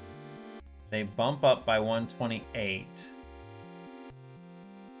 They bump up by 128.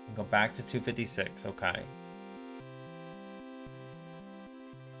 And go back to 256, okay.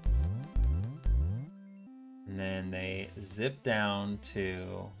 And then they zip down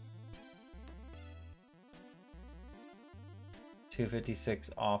to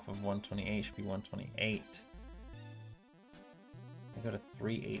 256 off of 128, should be 128. They go to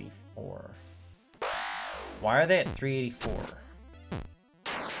 384. Why are they at 384?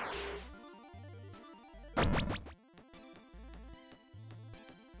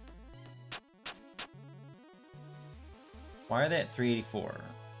 Why are they at 384?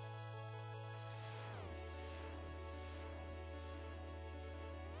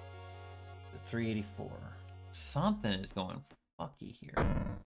 The 384. Something is going fucky here.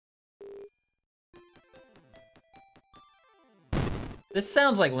 This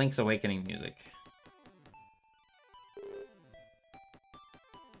sounds like Link's Awakening music.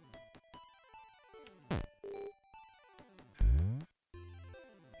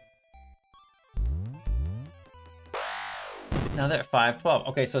 Now they're at 512.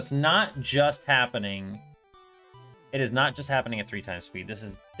 Okay, so it's not just happening. It is not just happening at 3 times speed. This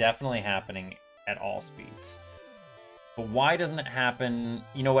is definitely happening at all speeds. But why doesn't it happen?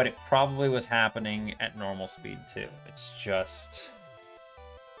 You know what? It probably was happening at normal speed too. It's just...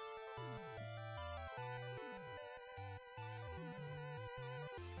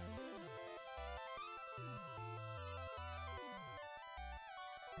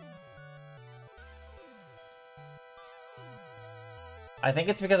 I think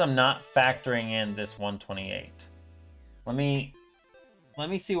it's because I'm not factoring in this 128. Let me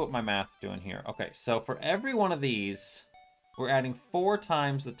see what my math's doing here. Okay, so for every one of these, we're adding 4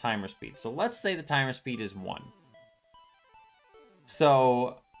 times the timer speed. So let's say the timer speed is 1.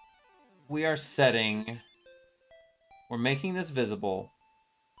 So we are setting, we're making this visible.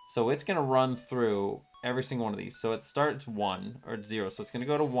 So it's gonna run through every single one of these. So at the start it's 1 or 0. So it's gonna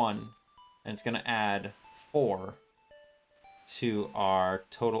go to 1 and it's gonna add 4 to our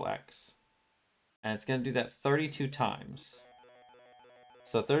total X. And it's going to do that 32 times.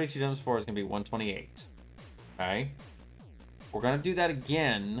 So 32 times 4 is going to be 128. Okay? We're going to do that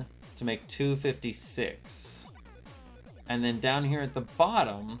again to make 256. And then down here at the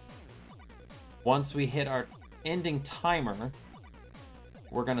bottom, once we hit our ending timer,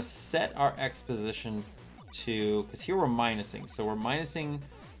 we're gonna set our X position to, because here we're minusing, so we're minusing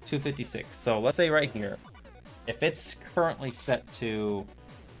 256. So let's say right here, if it's currently set to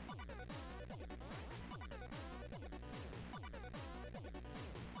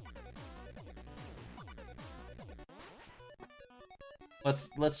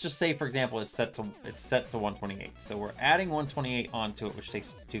let's just say, for example, it's set to 128. So we're adding 128 onto it, which takes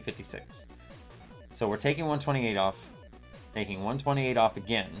it to 256. So we're taking 128 off, taking 128 off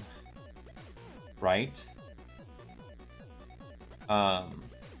again, right? We're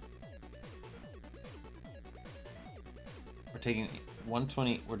taking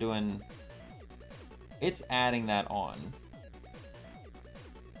 120, we're doing, it's adding that on.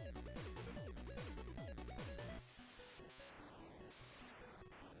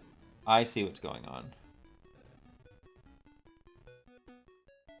 I see what's going on.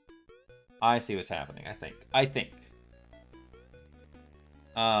 I see what's happening, I think.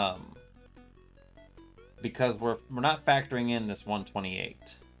 Because we're not factoring in this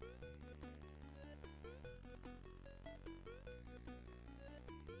 128.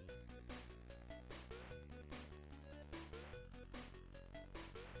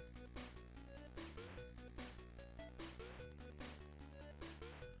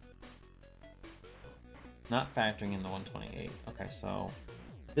 Not factoring in the 128. Okay, so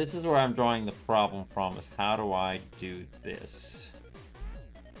this is where I'm drawing the problem from, is how do I do this?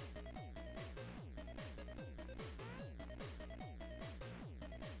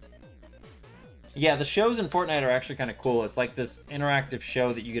 Yeah, the shows in Fortnite are actually kind of cool. It's like this interactive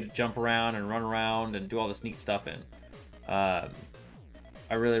show that you get to jump around and run around and do all this neat stuff in. I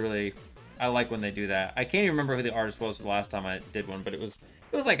like when they do that. I can't even remember who the artist was the last time I did one, but it was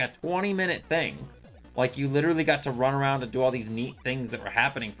like a 20-minute thing. Like, you literally got to run around and do all these neat things that were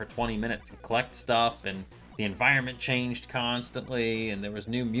happening for 20 minutes and collect stuff, and the environment changed constantly, and there was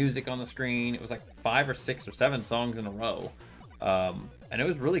new music on the screen. It was like 5 or 6 or 7 songs in a row. And it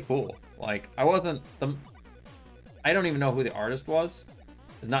was really cool. Like, I don't even know who the artist was.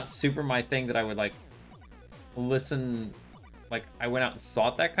 It's not super my thing that I would, like, listen. Like, I went out and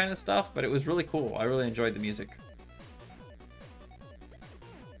sought that kind of stuff, but it was really cool. I really enjoyed the music.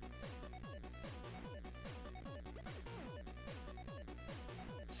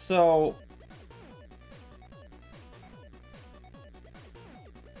 So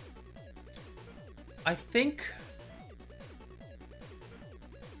I think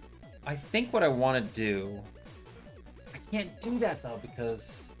what I want to do, I can't do that though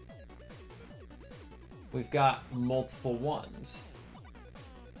because we've got multiple ones.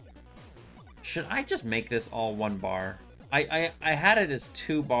 Should I just make this all 1 bar? I had it as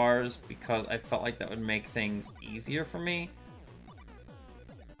 2 bars because I felt like that would make things easier for me.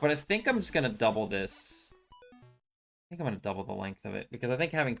 But I think I'm just going to double this. I think I'm going to double the length of it, because I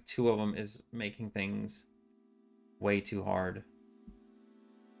think having 2 of them is making things way too hard.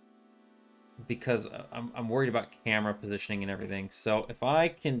 Because I'm worried about camera positioning and everything. So if I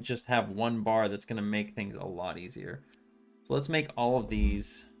can just have 1 bar, that's going to make things a lot easier. So let's make all of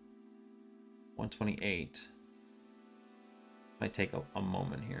these 128. Might take a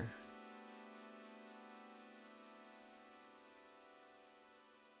moment here.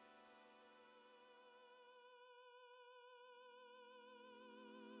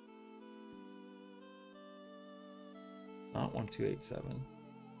 Not 1287.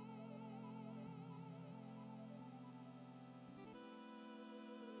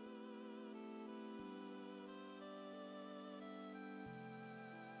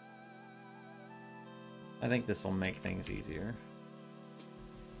 I think this will make things easier.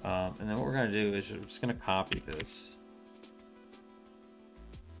 And then what we're going to do is we're just going to copy this.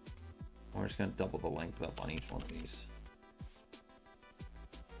 We're just going to double the length up on each one of these.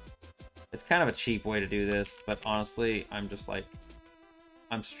 It's kind of a cheap way to do this, but honestly, I'm just like,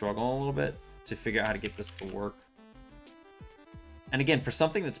 I'm struggling a little bit to figure out how to get this to work. And again, for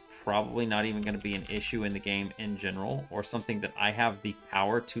something that's probably not even going to be an issue in the game in general, or something that I have the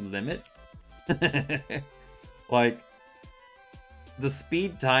power to limit, like, the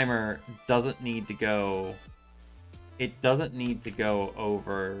speed timer doesn't need to go, it doesn't need to go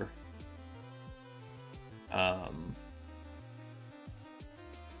over,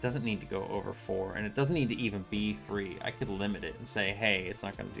 doesn't need to go over 4, and it doesn't need to even be 3. I could limit it and say, hey, it's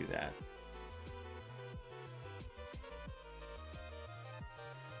not going to do that.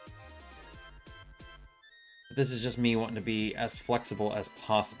 This is just me wanting to be as flexible as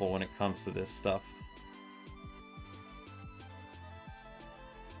possible when it comes to this stuff.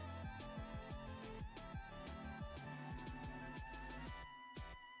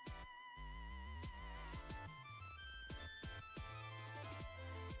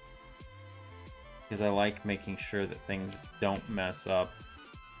 because I like making sure that things don't mess up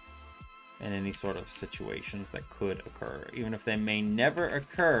in any sort of situations that could occur. Even if they may never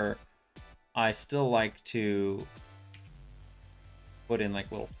occur, I still like to put in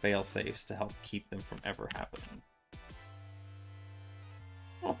like little fail safes to help keep them from ever happening. I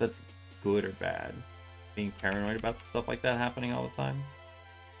don't know if that's good or bad, being paranoid about stuff like that happening all the time.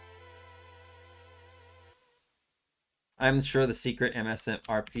 I'm sure the secret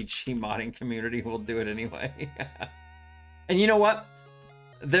MSRPG modding community will do it anyway. And you know what?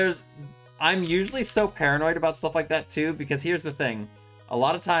 I'm usually so paranoid about stuff like that too, because here's the thing. A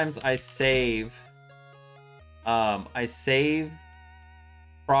lot of times I save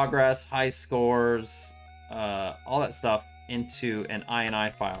progress, high scores, all that stuff into an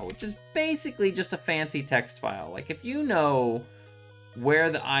INI file, which is basically just a fancy text file. Like if you know where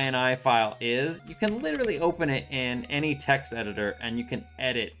the INI file is, you can literally open it in any text editor and you can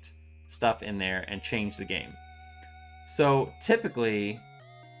edit stuff in there and change the game. So typically,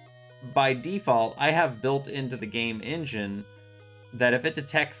 by default, I have built into the game engine that if it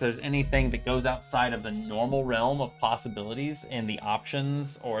detects there's anything that goes outside of the normal realm of possibilities in the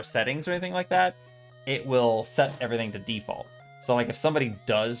options or settings or anything like that, it will set everything to default. So like if somebody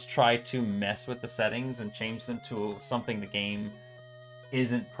does try to mess with the settings and change them to something the game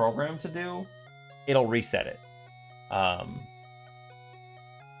isn't programmed to do, it'll reset it.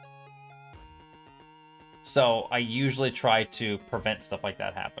 So I usually try to prevent stuff like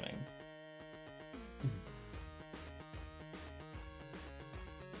that happening.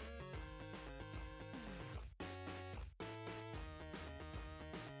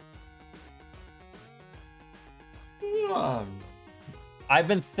 I've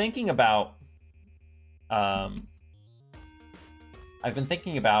been thinking about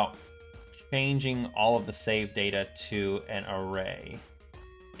changing all of the save data to an array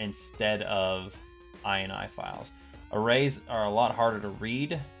instead of INI files. Arrays are a lot harder to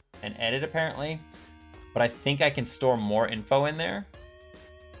read and edit apparently, but I think I can store more info in there.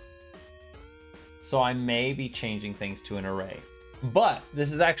 So I may be changing things to an array. But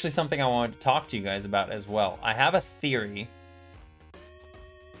this is actually something I wanted to talk to you guys about as well. I have a theory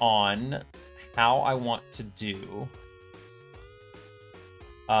on how I want to do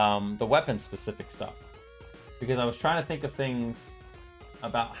the weapon-specific stuff. Because I was trying to think of things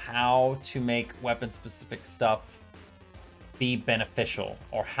about how to make weapon-specific stuff be beneficial,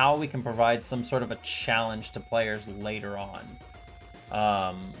 or how we can provide some sort of a challenge to players later on.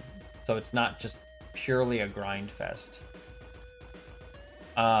 So it's not just purely a grind fest.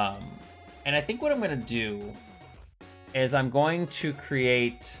 And I think what I'm going to do is I'm going to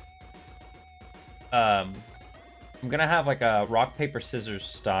create... I'm going to have like a rock, paper, scissors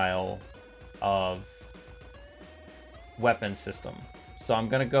style of weapon system. So I'm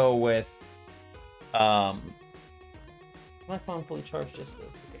going to go with... my phone fully charged? Yes, it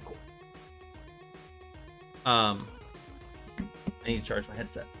is. Okay, cool. I need to charge my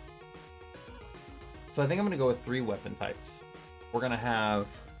headset. So I think I'm going to go with 3 weapon types. We're going to have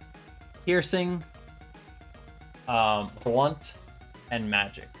piercing, blunt, and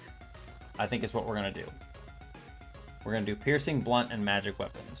magic. I think is what we're going to do. We're going to do piercing, blunt, and magic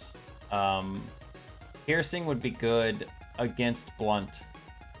weapons. Piercing would be good against blunt.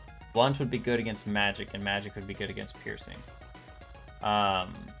 Blunt would be good against magic, and magic would be good against piercing. I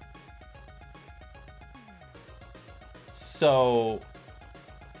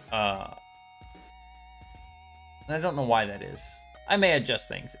don't know why that is. I may adjust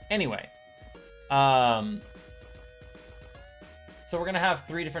things. Anyway. So we're going to have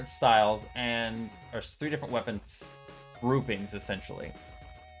 3 different styles or 3 different weapons groupings, essentially.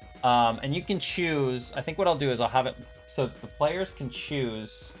 And you can choose... I think what I'll do is I'll have it so the players can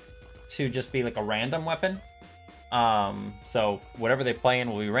choose to just be like a random weapon. So whatever they play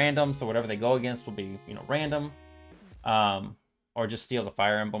in will be random. So whatever they go against will be, random. Or just steal the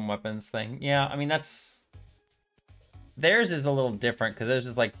Fire Emblem weapons thing. Yeah, I mean, that's... Theirs is a little different because theirs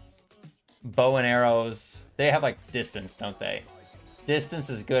is like bow and arrows. They have like distance, don't they? Distance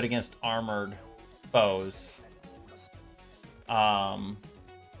is good against armored foes.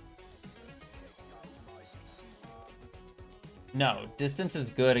 No, distance is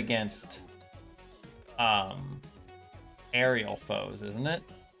good against aerial foes, isn't it?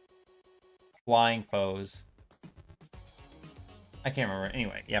 Flying foes. I can't remember.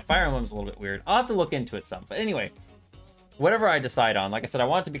 Anyway, yeah, Fire Emblem's a little bit weird. I'll have to look into it some. But anyway, whatever I decide on, like I said, I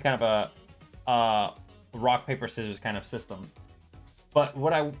want it to be kind of a rock, paper, scissors kind of system. But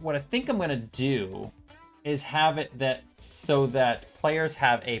what I think I'm going to do is have it so that players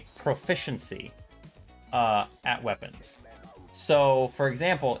have a proficiency at weapons. So, for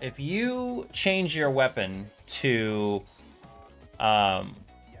example, if you change your weapon to, a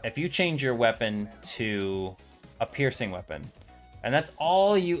piercing weapon, and that's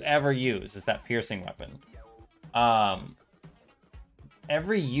all you ever use is that piercing weapon.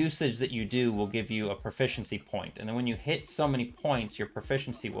 Every usage that you do will give you a proficiency point, and then when you hit so many points, your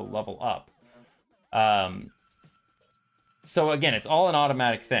proficiency will level up. So again, it's all an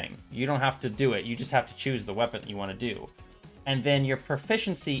automatic thing. You don't have to do it. You just have to choose the weapon that you want to do. And then your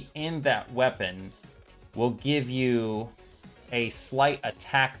proficiency in that weapon will give you a slight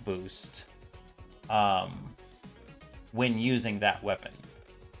attack boost when using that weapon.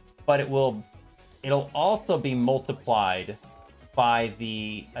 But it'll also be multiplied by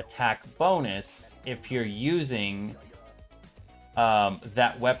the attack bonus if you're using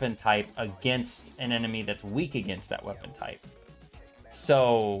that weapon type against an enemy that's weak against that weapon type.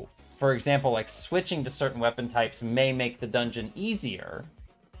 So, for example, like switching to certain weapon types may make the dungeon easier,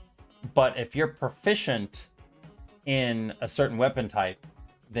 but if you're proficient in a certain weapon type,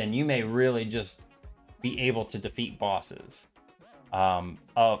 then you may really just be able to defeat bosses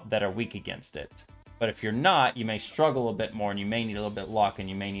that are weak against it. But if you're not, you may struggle a bit more, and you may need a little bit of luck, and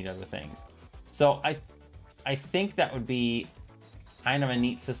you may need other things. So I think that would be kind of a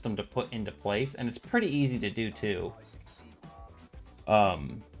neat system to put into place, and it's pretty easy to do too. So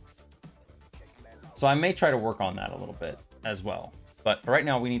I may try to work on that a little bit as well. But for right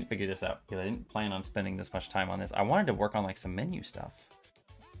now, we need to figure this out, because I didn't plan on spending this much time on this. I wanted to work on like some menu stuff.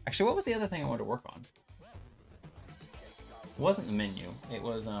 Actually, what was the other thing I wanted to work on? It wasn't the menu. It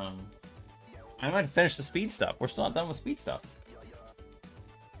was I might finish the speed stuff. We're still not done with speed stuff.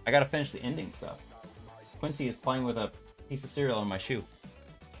 I gotta finish the ending stuff. Quincy is playing with a piece of cereal on my shoe.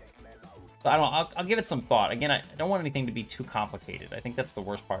 So I don't know, I'll give it some thought. Again, I don't want anything to be too complicated. I think that's the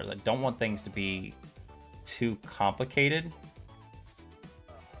worst part. I don't want things to be too complicated.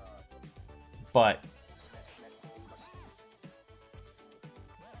 But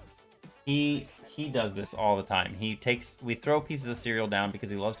he does this all the time. We throw pieces of cereal down because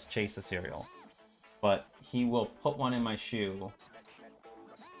he loves to chase the cereal. But he will put one in my shoe,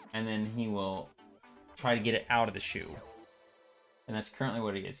 and then he will try to get it out of the shoe. And that's currently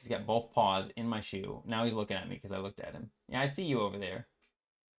what he is. He's got both paws in my shoe. Now he's looking at me because I looked at him. Yeah, I see you over there.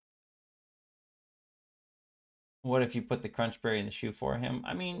 What if you put the crunch berry in the shoe for him?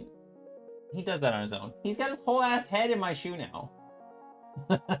 I mean, he does that on his own. He's got his whole ass head in my shoe now.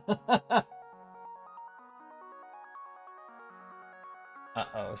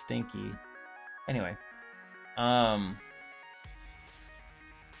 Uh-oh, stinky. Anyway, I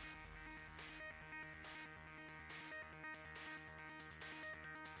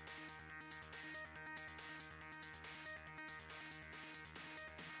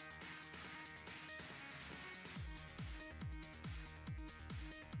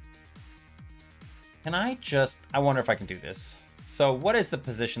wonder if I can do this. So what is the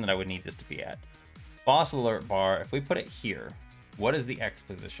position that I would need this to be at? Boss alert bar, if we put it here, what is the X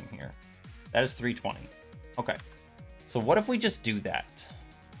position here? That is 320. Okay. So what if we just do that?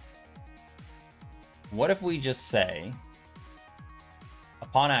 What if we just say,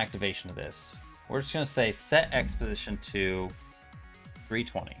 upon activation of this, we're just going to say set X position to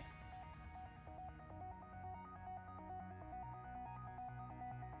 320.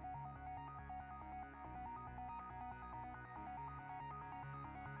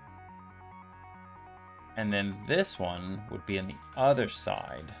 And then this one would be on the other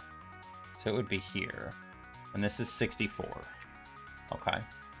side. So it would be here. And this is 64. Okay.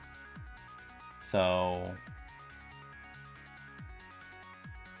 So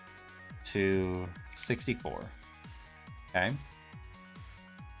to 64. Okay.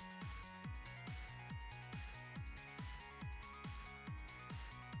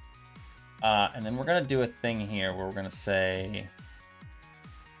 And then we're going to do a thing here where we're going to say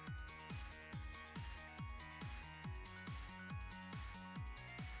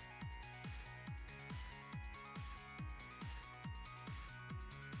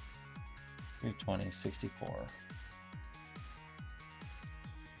 $320, 64.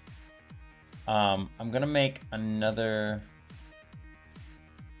 I'm gonna make another.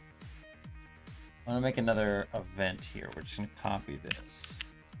 I'm gonna make another event here. We're just gonna copy this.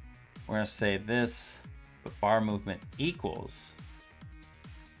 We're gonna say this, but bar movement equals.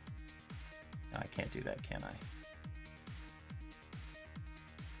 No, I can't do that, can I?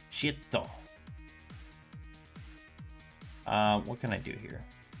 Shitto. What can I do here?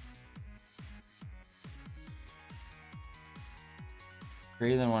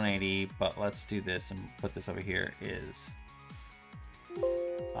 Greater than 180, but let's do this and put this over here is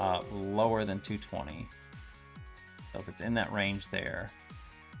lower than 220. So if it's in that range there,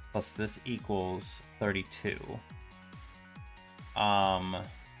 plus this equals 32. I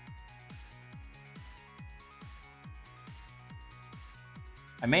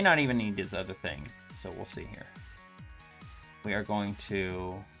may not even need this other thing, so we'll see here. We are going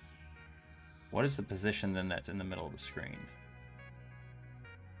to... What is the position then that's in the middle of the screen?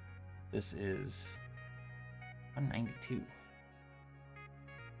 This is 192.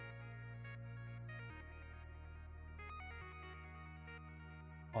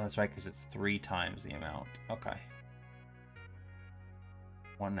 Oh, that's right, because it's 3 times the amount. Okay.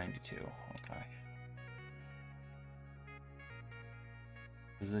 192. Okay.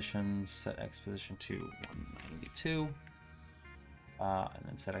 Position, set X position to 192. And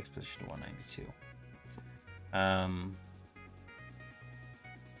then set X position to 192.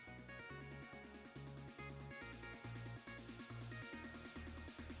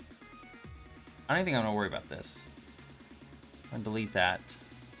 I don't think I'm gonna worry about this. I'm gonna delete that.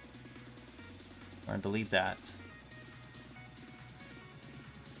 I'm gonna delete that.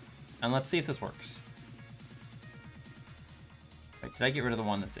 And let's see if this works. Wait, did I get rid of the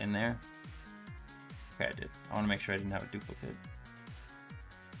one that's in there? Okay, I did. I want to make sure I didn't have a duplicate.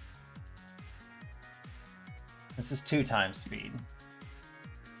 This is 2 times speed.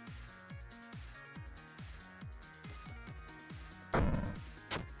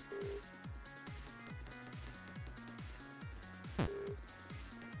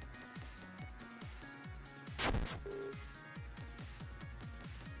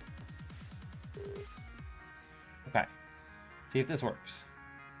 Okay. See if this works.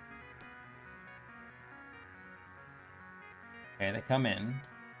 Okay, they come in.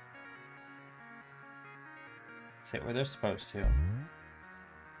 Sit where they're supposed to.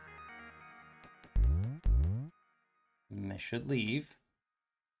 And they should leave.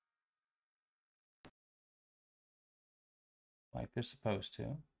 Like they're supposed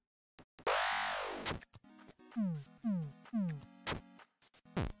to.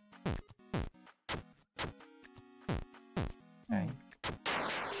 Okay.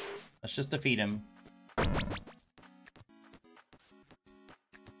 Let's just defeat him.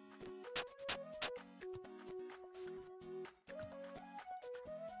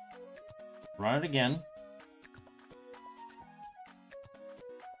 Run it again.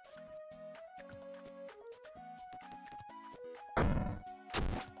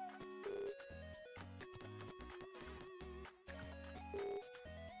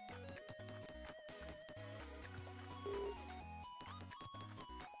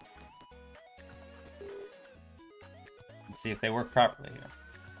 Let's see if they work properly here.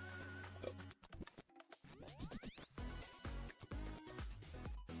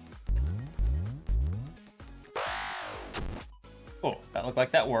 Cool, that looked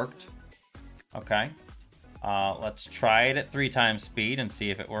like that worked. Okay. Let's try it at 3 times speed and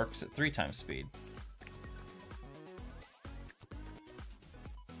see if it works at 3 times speed.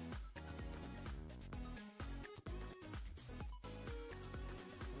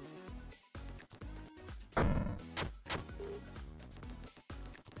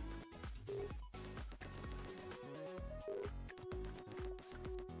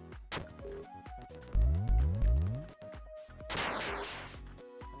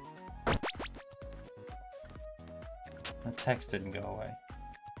 The text didn't go away.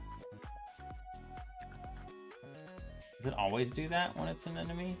 Does it always do that when it's an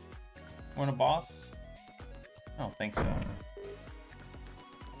enemy? When a boss? I don't think so.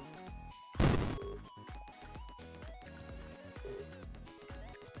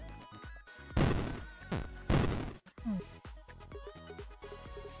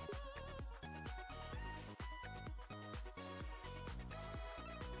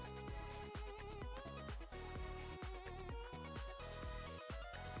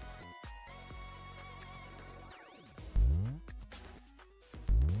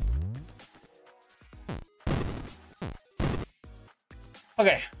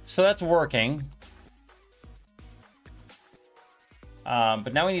 Okay, so that's working.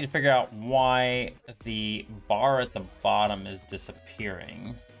 But now we need to figure out why the bar at the bottom is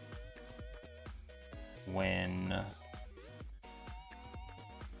disappearing when...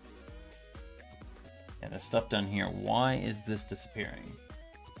 Yeah, the stuff done here. Why is this disappearing?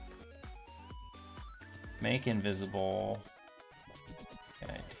 Make invisible.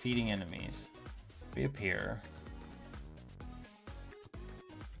 Okay, defeating enemies. Reappear.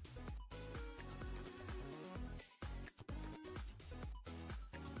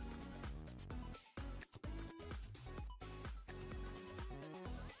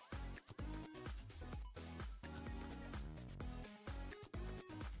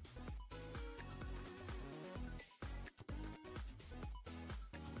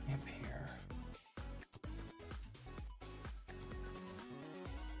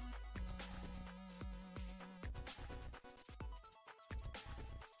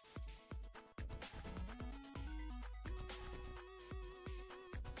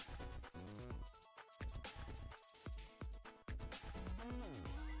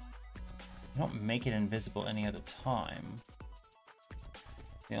 We don't make it invisible any other time.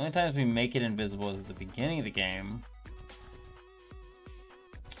 The only times we make it invisible is at the beginning of the game.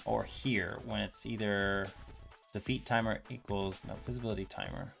 Or here, when it's either defeat timer equals, no, visibility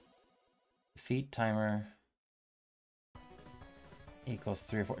timer. Defeat timer equals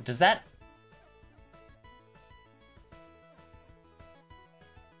 3 or 4. Does that...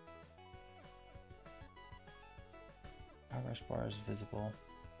 Our rush bar is visible.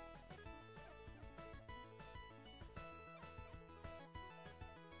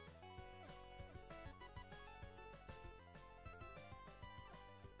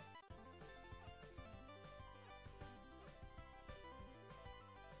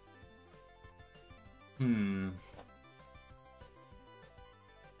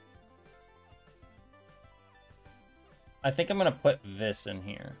 I think I'm gonna put this in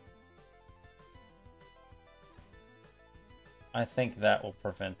here. I think that will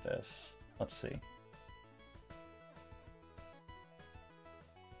prevent this. Let's see.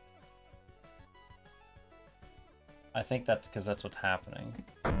 I think that's because that's what's happening.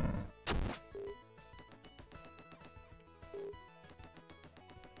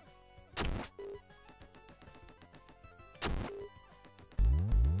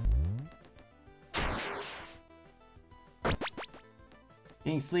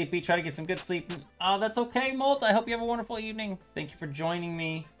 Getting sleepy, try to get some good sleep. Oh, that's okay, Molt. I hope you have a wonderful evening. Thank you for joining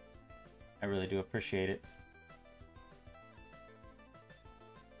me. I really do appreciate it.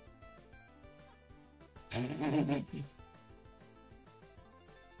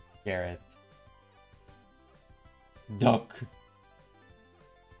 Gareth. Duck.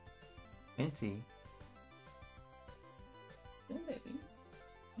 Fancy. Hey, baby.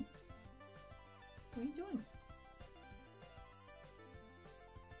 What are you doing?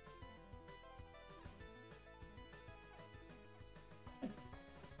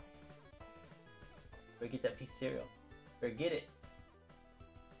 Go get that piece of cereal. Go get it.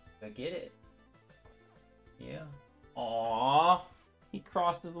 Go get it. Yeah. Aww. He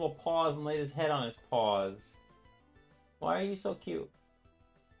crossed his little paws and laid his head on his paws. Why are you so cute?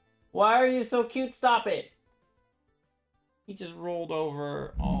 Why are you so cute? Stop it. He just rolled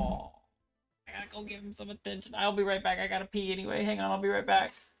over. Aww. I gotta go give him some attention. I'll be right back. I gotta pee anyway. Hang on. I'll be right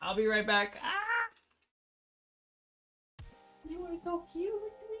back. I'll be right back. Ah! You are so cute.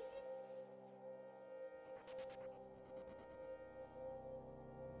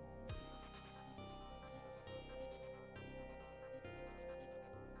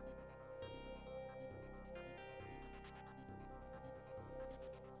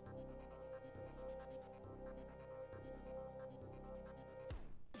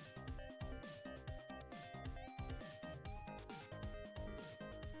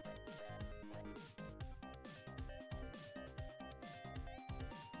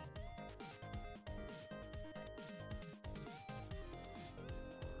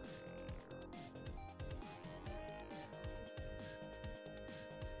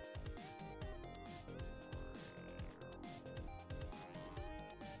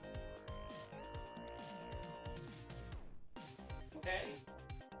 Okay.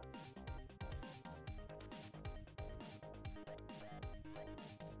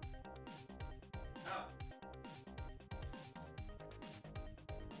 Oh.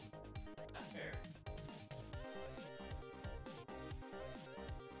 Not fair.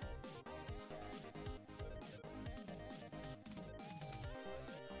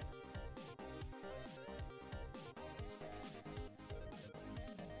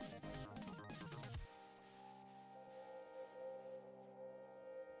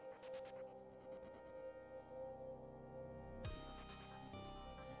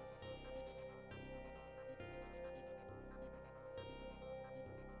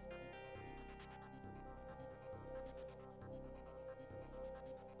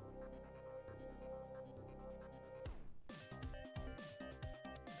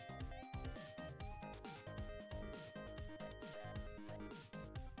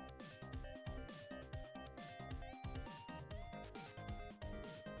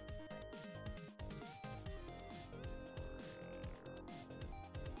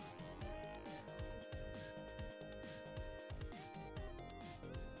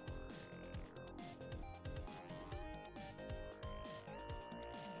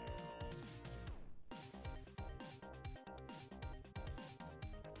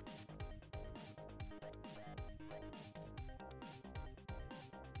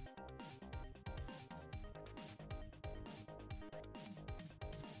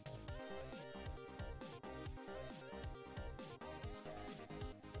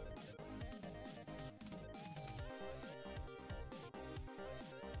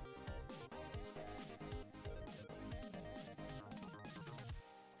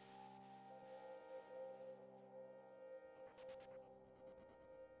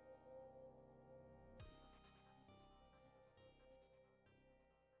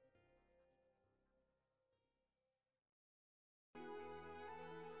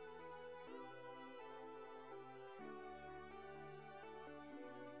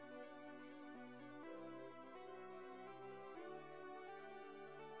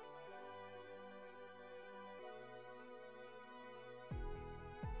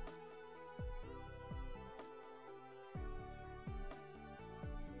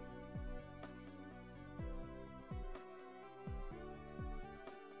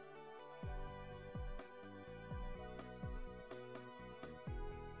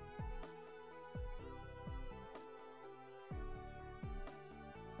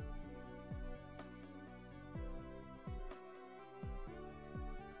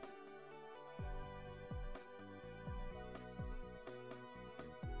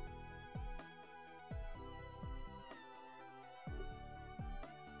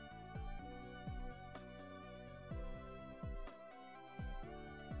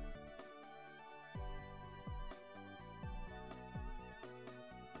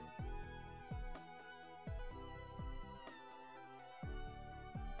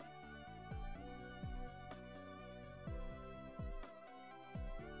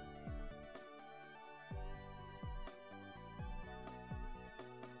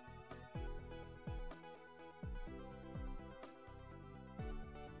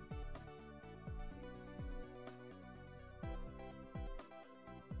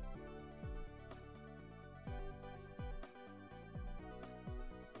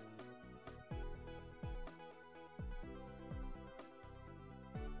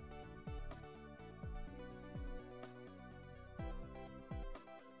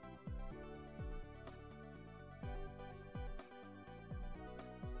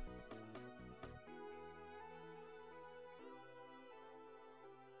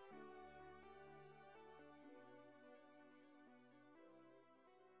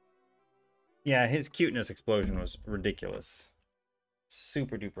 Yeah, his cuteness explosion was ridiculous.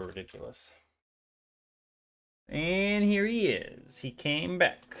 Super duper ridiculous. And here he is. He came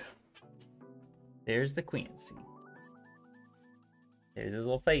back. There's the Quincy. There's his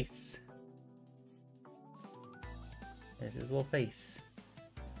little face. There's his little face.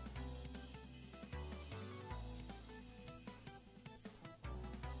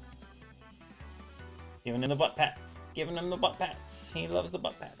 Giving him the butt pats. Giving him the butt pats. He loves the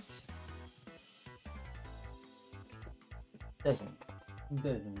butt pats. Doesn't he?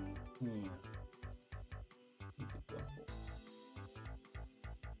 Doesn't he? Yeah. He's a good boy.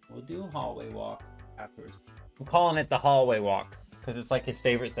 We'll do a hallway walk afterwards. I'm calling it the hallway walk because it's like his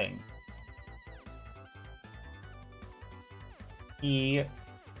favorite thing. He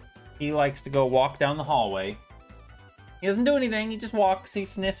likes to go walk down the hallway. He doesn't do anything, he just walks, he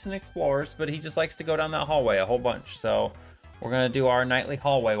sniffs and explores, but he just likes to go down that hallway a whole bunch. So we're gonna do our nightly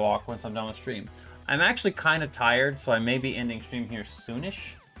hallway walk once I'm done with stream. I'm actually kind of tired, so I may be ending stream here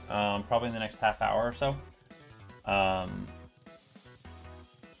soonish. Probably in the next half hour or so.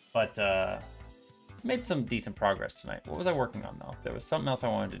 But made some decent progress tonight. What was I working on though? There was something else I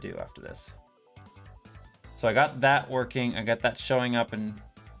wanted to do after this. So I got that working, I got that showing up and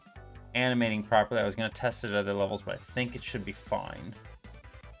animating properly. I was going to test it at other levels, but I think it should be fine.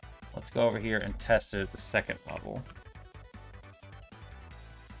 Let's go over here and test it at the second level.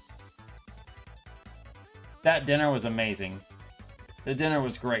 That dinner was amazing. The dinner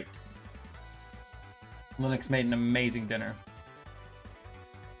was great. Linux made an amazing dinner.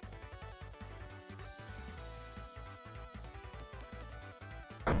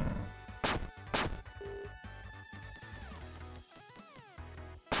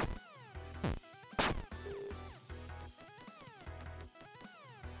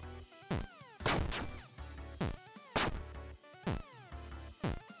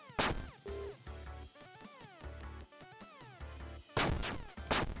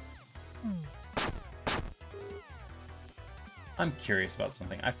 I'm curious about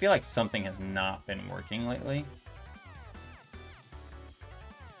something. I feel like something has not been working lately.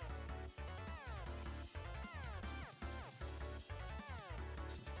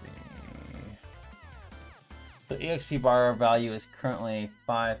 This is the EXP bar value is currently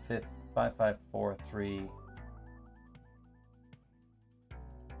 5543.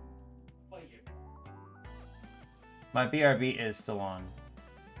 My BRB is still on.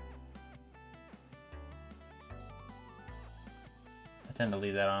 I tend to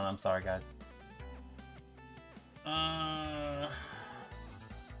leave that on. I'm sorry, guys.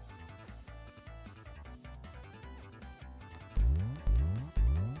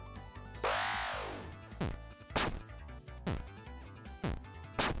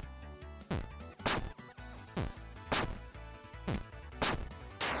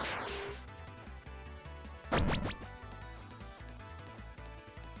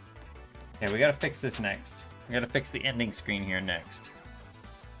 Okay, we gotta fix this next. We gotta fix the ending screen here next.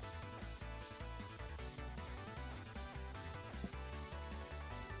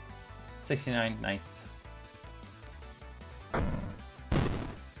 $69, nice.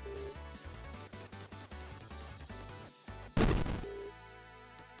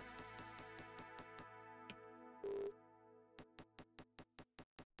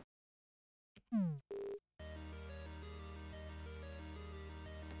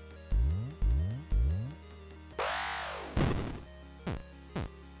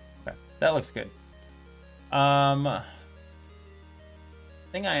 Okay, that looks good.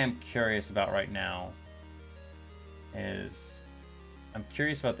 Thing I am curious about right now is I'm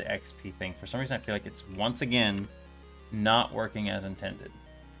curious about the XP thing. For some reason, I feel like it's once again not working as intended.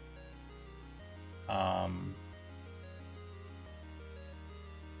 So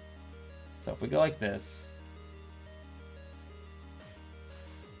if we go like this,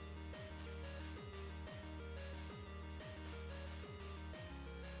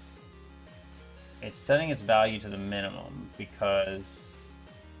 it's setting its value to the minimum because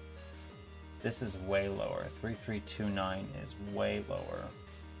this is way lower. 3329 is way lower.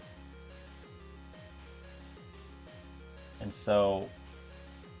 And so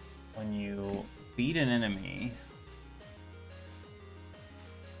when you beat an enemy,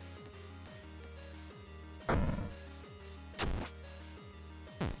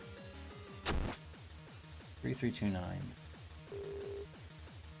 $3329.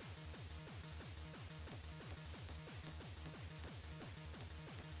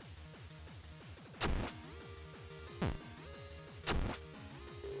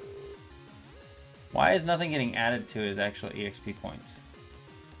 Why is nothing getting added to his actual EXP points?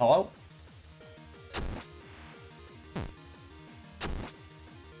 Hello?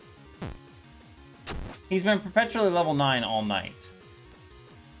 He's been perpetually level 9 all night.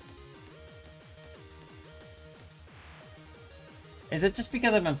 Is it just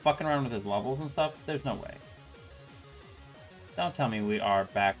because I've been fucking around with his levels and stuff? There's no way. Don't tell me we are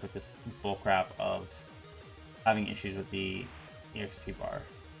back with this bullcrap of having issues with the EXP bar.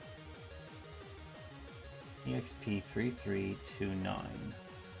 EXP 3329.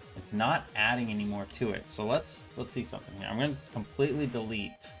 It's not adding any more to it. So let's see something here. I'm going to completely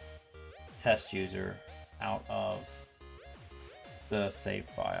delete test user out of the save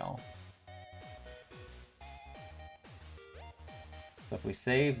file. So if we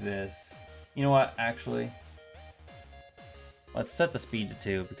save this, you know what, actually, let's set the speed to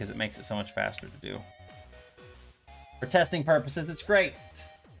 2 because it makes it so much faster to do. For testing purposes, it's great.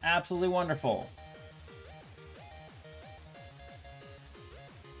 Absolutely wonderful.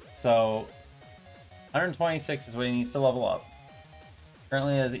 So 126 is what he needs to level up.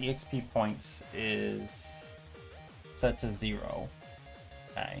 Currently his EXP points is set to 0.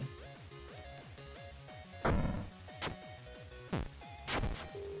 Okay.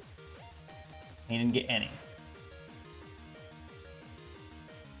 He didn't get any.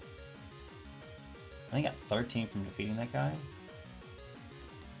 I think I got 13 from defeating that guy.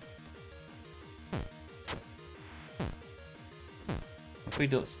 If we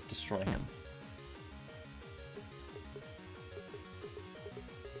destroy him.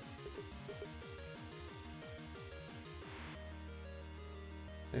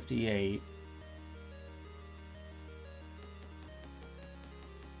 $58.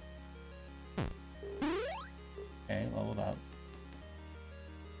 Okay, leveled up.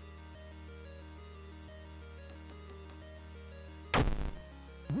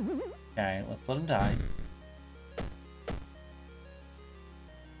 Okay, let's let him die.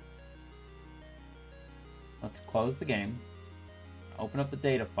 Let's close the game. Open up the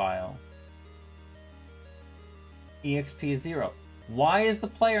data file. EXP is 0. Why is the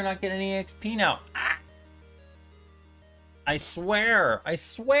player not getting EXP now? Ah! I swear! I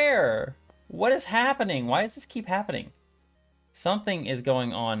swear! What is happening? Why does this keep happening? Something is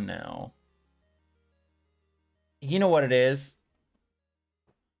going on now. You know what it is?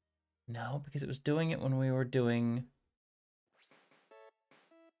 No, because it was doing it when we were doing...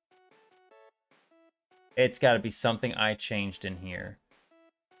 It's got to be something I changed in here.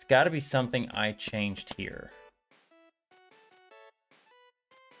 It's got to be something I changed here.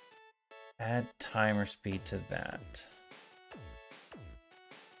 Add timer speed to that.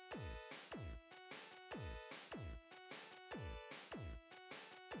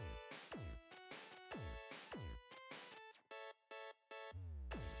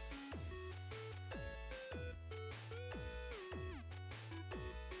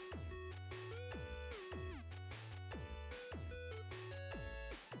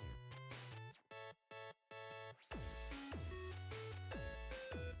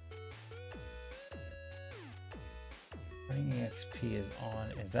 EXP is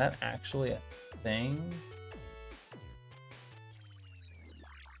on. Is that actually a thing?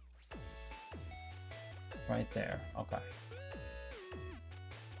 Right there. Okay.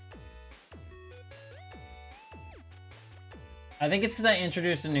 I think it's because I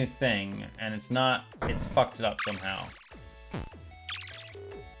introduced a new thing and it's not, it's fucked it up somehow.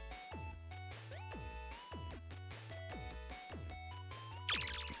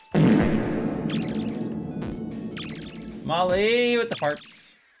 Molly with the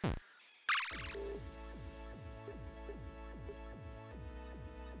parts.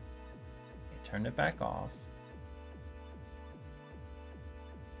 Turn it back off.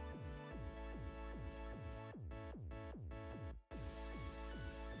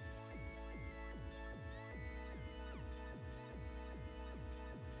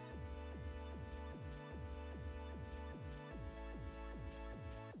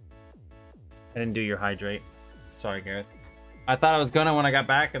 I didn't do your hydrate. Sorry, Gareth. I thought I was gonna when I got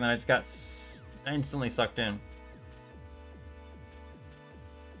back, and then I just got instantly sucked in.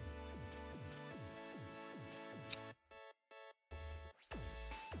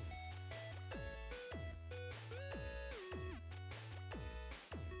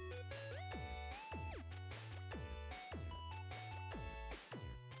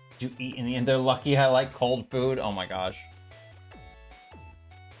 Did you eat in the end? They're lucky I like cold food. Oh my gosh.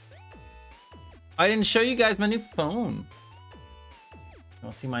 I didn't show you guys my new phone. You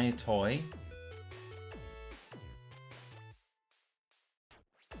want to see my new toy?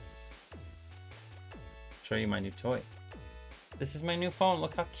 Show you my new toy. This is my new phone.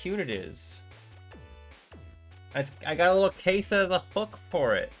 Look how cute it is. I got a little case that has a hook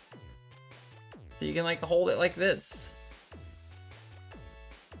for it. So you can like hold it like this.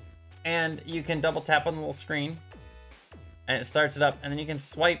 and you can double tap on the little screen, and it starts it up, and then you can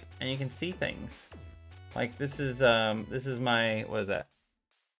swipe, and you can see things. Like this is my, what is that?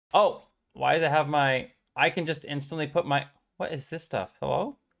 Oh, why does it have my, I can just instantly put my, what is this stuff?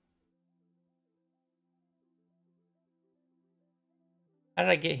 Hello? How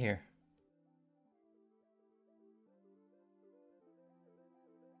did I get here?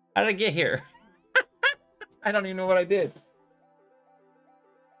 How did I get here? I don't even know what I did.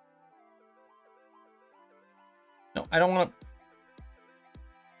 No, I don't want to.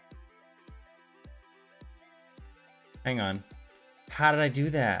 Hang on. How did I do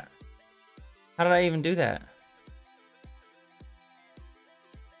that? How did I even do that?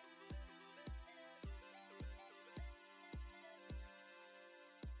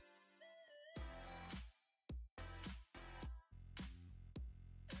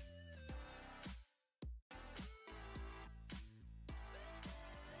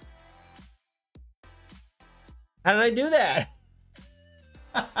 How did I do that?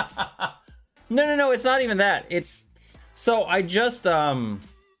 No, it's not even that. It's so I just hooked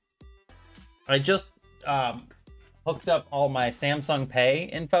up all my Samsung Pay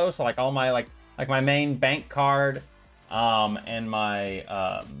info, so like all my like my main bank card and my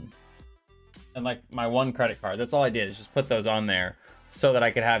and like my one credit card. That's all I did, is just put those on there so that I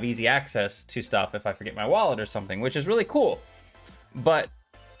could have easy access to stuff if I forget my wallet or something, which is really cool. But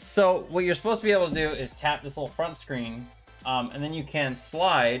so what you're supposed to be able to do is tap this little front screen, and then you can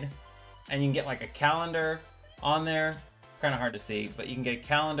slide, and you can get like a calendar on there. Kind of hard to see, but you can get a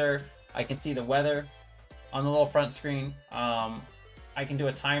calendar. I can see the weather on the little front screen. I can do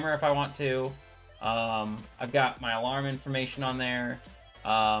a timer if I want to. I've got my alarm information on there.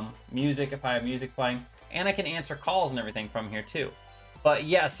 Music if I have music playing, and I can answer calls and everything from here too. But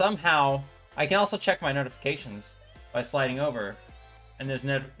yeah, somehow I can also check my notifications by sliding over. And there's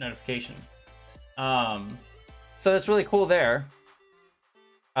notification. So that's really cool there.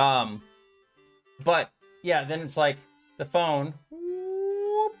 But yeah, then it's like the phone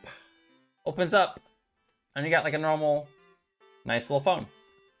whoop, opens up, and you got like a normal, nice little phone.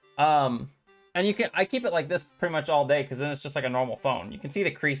 And I keep it like this pretty much all day, because then it's just like a normal phone. You can see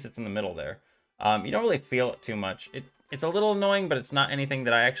the crease that's in the middle there. You don't really feel it too much. It's a little annoying, but it's not anything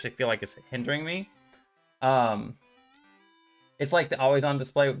that I actually feel like is hindering me. It's like the always on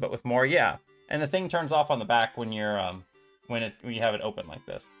display, but with more, yeah. And the thing turns off on the back when you're when you have it open like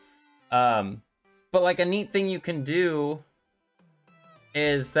this. But like a neat thing you can do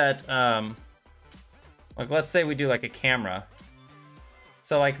is that like let's say we do like a camera.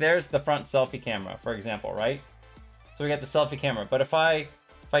 So like there's the front selfie camera, for example, right? So we got the selfie camera. But if I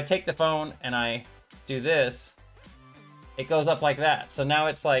take the phone and I do this, it goes up like that. So now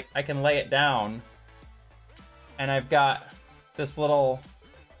it's like I can lay it down, and I've got this little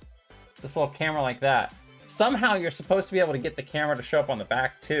camera like that. Somehow you're supposed to be able to get the camera to show up on the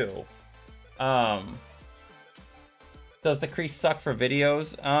back too. Does the crease suck for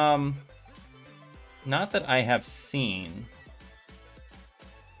videos? Not that I have seen.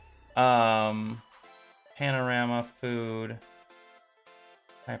 Panorama, food,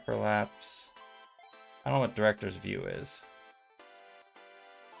 hyperlapse. I don't know what director's view is.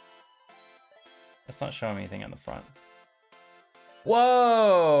 That's not showing me anything on the front.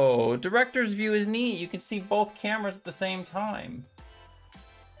 Whoa! Director's view is neat. You can see both cameras at the same time.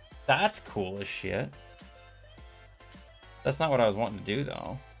 That's cool as shit. That's not what I was wanting to do,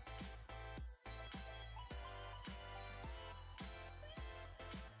 though.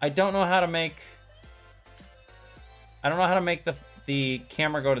 I don't know how to make... I don't know how to make the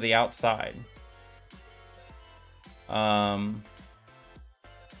camera go to the outside.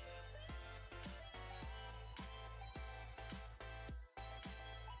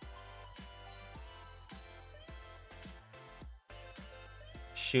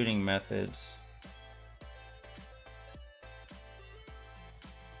 Shooting methods.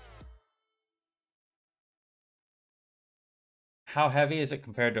 How heavy is it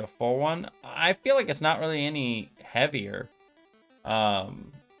compared to a full one? I feel like it's not really any heavier.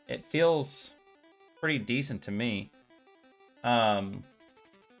 It feels pretty decent to me. One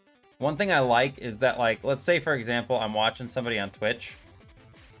thing I like is that, like, let's say for example I'm watching somebody on Twitch.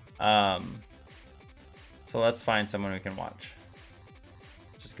 So let's find someone we can watch.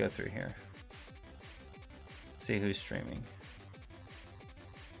 Just go through here. See who's streaming.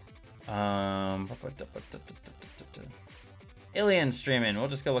 Ilian streaming. We'll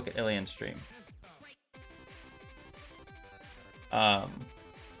just go look at Ilian stream.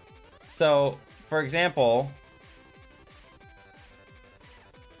 So, for example,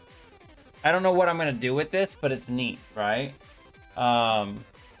 I don't know what I'm gonna do with this, but it's neat, right?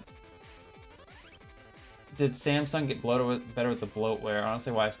 Did Samsung get better with the bloatware?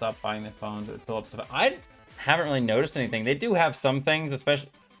 Honestly, why I stopped buying their phones with Philips. I haven't really noticed anything. They do have some things,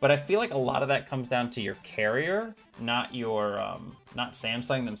 especially, but I feel like a lot of that comes down to your carrier, not your not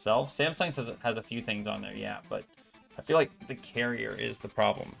Samsung themselves. Samsung has a few things on there, yeah, but I feel like the carrier is the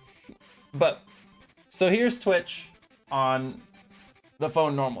problem. But so here's Twitch on the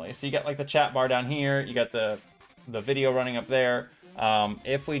phone normally. So you got like the chat bar down here, you got the video running up there.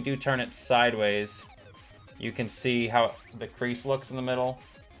 If we do turn it sideways, you can see how the crease looks in the middle.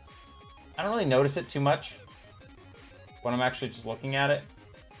 I don't really notice it too much when I'm actually just looking at it.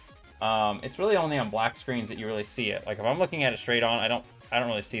 It's really only on black screens that you really see it. Like if I'm looking at it straight on, I don't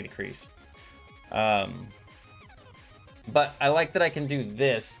really see the crease. But I like that I can do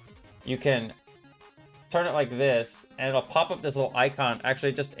this. You can turn it like this, and it'll pop up this little icon.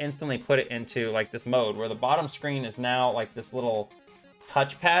 Actually, just instantly put it into like this mode where the bottom screen is now like this little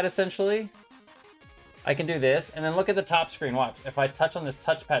touchpad essentially. I can do this, and then look at the top screen. Watch. If I touch on this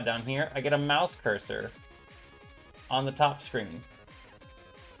touchpad down here, I get a mouse cursor on the top screen.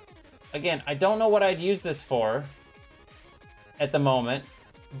 Again, I don't know what I'd use this for at the moment,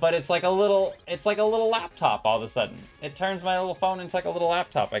 but it's like a little laptop all of a sudden. It turns my little phone into like a little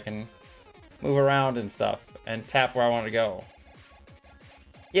laptop. I can move around and stuff and tap where I want to go.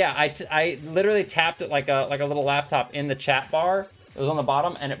 Yeah, I literally tapped it like a little laptop in the chat bar. It was on the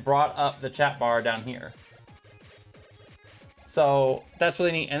bottom, and it brought up the chat bar down here. So that's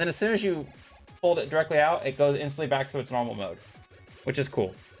really neat. And then as soon as you fold it directly out, it goes instantly back to its normal mode, which is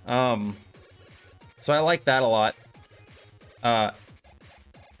cool. So I like that a lot. Like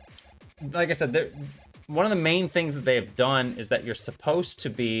I said, one of the main things that they have done is that you're supposed to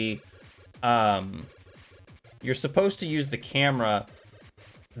be, you're supposed to use the camera.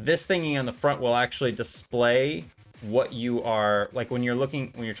 This thingy on the front will actually display what you are, like when you're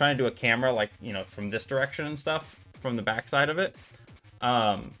trying to do a camera, like, you know, from this direction and stuff, from the back side of it.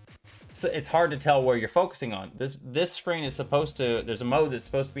 So it's hard to tell where you're focusing on. This screen is supposed to, there's a mode that's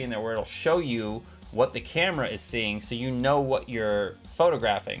supposed to be in there where it'll show you what the camera is seeing, so you know what you're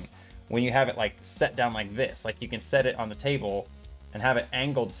photographing when you have it like set down like this. Like you can set it on the table and have it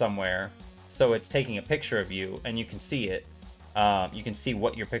angled somewhere so it's taking a picture of you and you can see it. You can see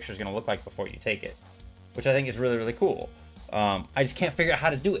what your picture is going to look like before you take it, which I think is really, really cool. I just can't figure out how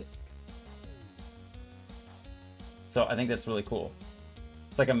to do it. So I think that's really cool.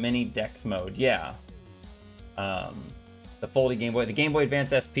 It's like a mini Dex mode, yeah. The foldy Game Boy, the Game Boy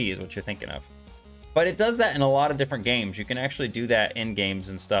Advance SP is what you're thinking of. But it does that in a lot of different games. You can actually do that in games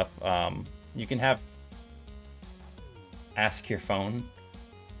and stuff. You can have Ask Your Phone.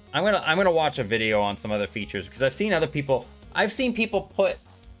 I'm gonna watch a video on some other features because I've seen other people. I've seen people put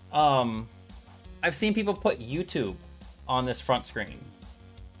YouTube on this front screen.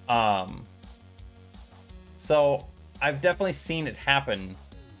 So I've definitely seen it happen.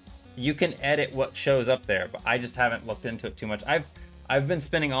 You can edit what shows up there, but I just haven't looked into it too much. I've been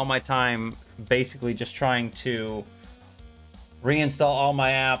spending all my time basically just trying to reinstall all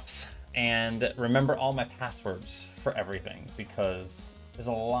my apps and remember all my passwords for everything, because there's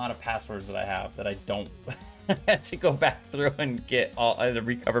a lot of passwords that I have that I don't have to go back through and get all, I had to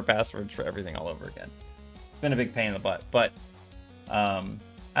recover passwords for everything all over again. It's been a big pain in the butt, but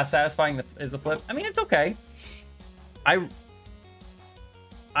as satisfying is the flip. I mean, it's okay. I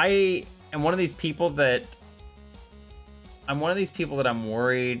am one of these people that I'm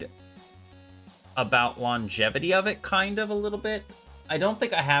worried about longevity of it, kind of a little bit. I don't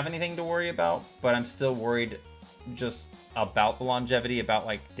think I have anything to worry about, but I'm still worried just about the longevity, about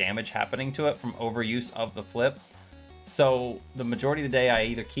like damage happening to it from overuse of the flip. So the majority of the day I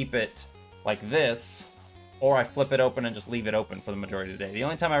either keep it like this or I flip it open and just leave it open for the majority of the day. The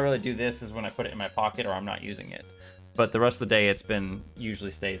only time I really do this is when I put it in my pocket or I'm not using it. But the rest of the day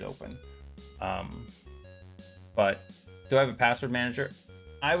usually stays open. But do I have a password manager?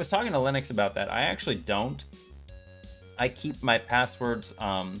 I was talking to Linux about that. I actually don't. I keep my passwords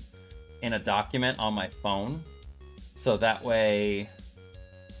in a document on my phone. So that way,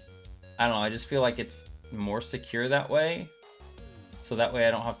 I don't know, I just feel like it's more secure that way. So that way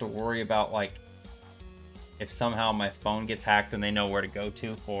I don't have to worry about like if somehow my phone gets hacked and they know where to go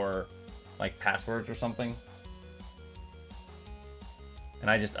to for like passwords or something. And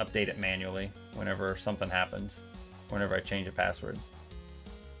I just update it manually whenever something happens, whenever I change a password.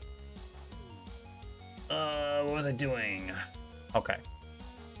 What was I doing? Okay.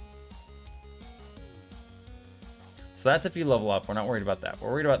 So that's if you level up. We're not worried about that. We're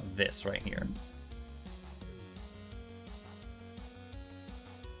worried about this right here.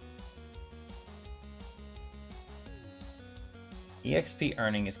 EXP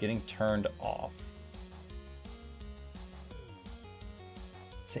earning is getting turned off.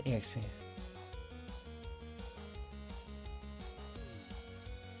 It's an EXP.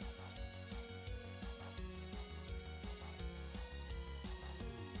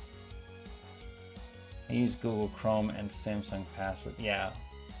 I use Google Chrome and Samsung password. Yeah.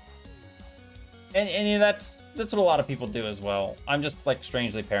 And that's what a lot of people do as well. I'm just like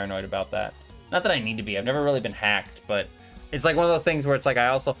strangely paranoid about that. Not that I need to be. I've never really been hacked, but it's like one of those things where it's like I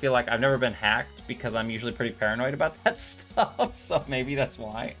also feel like I've never been hacked because I'm usually pretty paranoid about that stuff. So maybe that's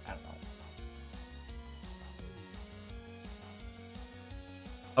why. I don't know.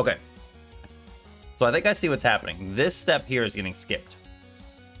 Okay. So I think I see what's happening. This step here is getting skipped.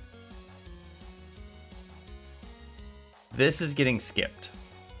 This is getting skipped.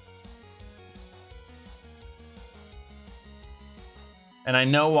 And I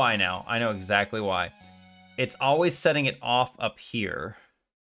know why now. I know exactly why. It's always setting it off up here.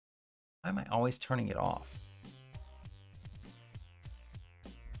 Why am I always turning it off?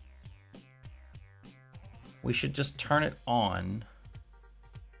 We should just turn it on.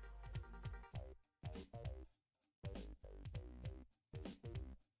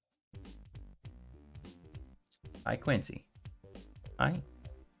 Hi, Quincy. Hi.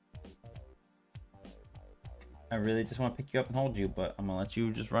 I really just want to pick you up and hold you, but I'm going to let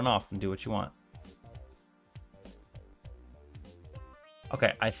you just run off and do what you want.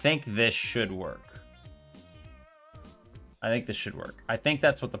 Okay, I think this should work. I think this should work. I think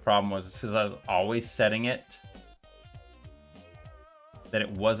that's what the problem was, because I was always setting it that it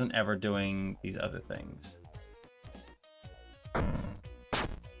wasn't ever doing these other things.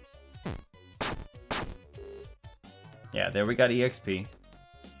 Yeah, there we got EXP.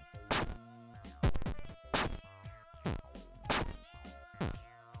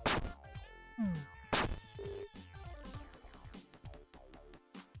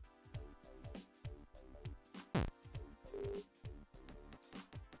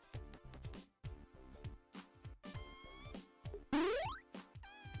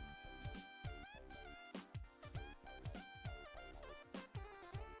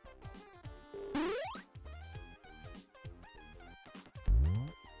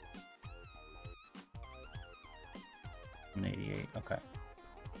 Okay.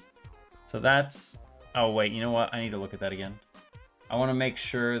 So that's... Oh, wait. You know what? I need to look at that again. I want to make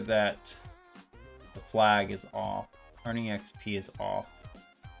sure that the flag is off. Earning XP is off.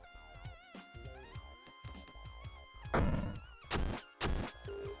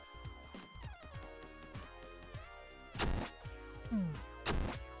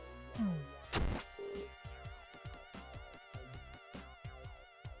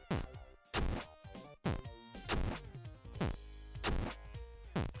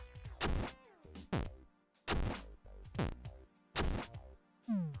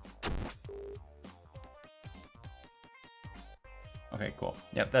 Okay, cool.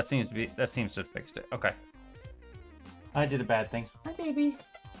 Yep, that seems to have fixed it. Okay. I did a bad thing. Hi, baby.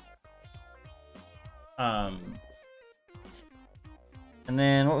 And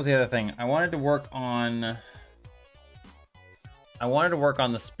then what was the other thing? I wanted to work on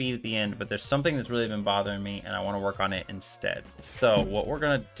the speed at the end, but there's something that's really been bothering me, and I want to work on it instead. So what we're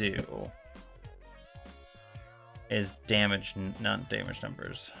gonna do is damage, not damage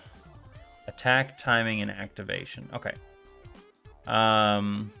numbers. Attack, timing, and activation. Okay.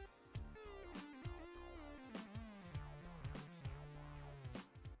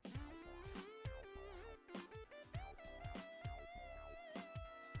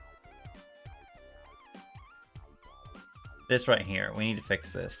 This right here, we need to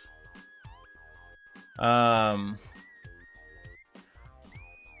fix this.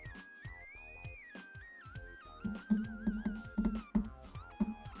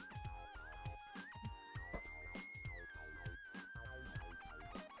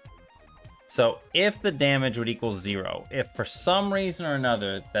 So if the damage would equal 0, if for some reason or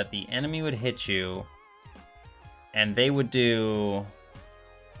another that the enemy would hit you and they would do,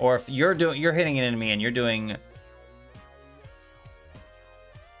 or if you're hitting an enemy and you're doing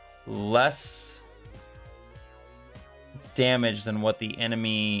less damage than what the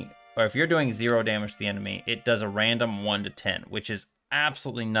enemy, or if you're doing 0 damage to the enemy, it does a random 1 to 10, which is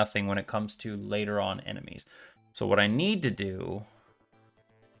absolutely nothing when it comes to later on enemies. So what I need to do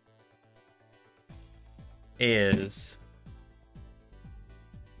is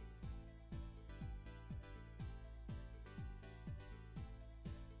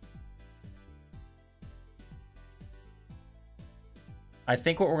I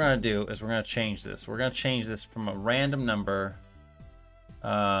think what we're going to do is we're going to change this. We're going to change this from a random number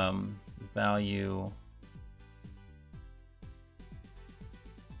value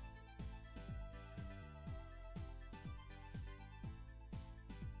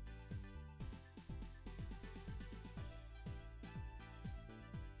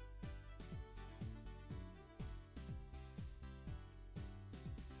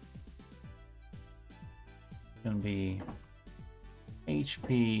going to be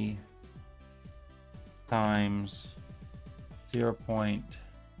HP times 0.01.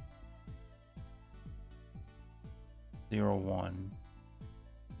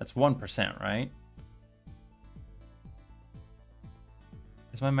 That's 1%, right?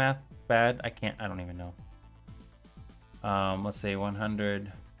 Is my math bad? I don't even know. Let's say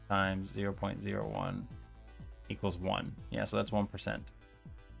 100 times 0.01 equals 1. Yeah, so that's 1%.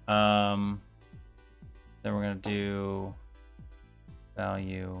 Then we're going to do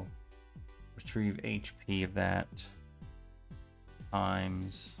value, retrieve HP of that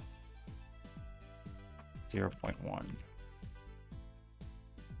times 0.1.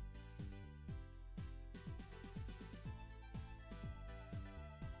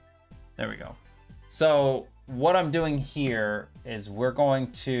 There we go. So what I'm doing here is we're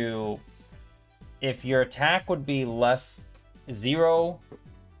going to, if your attack would be less 0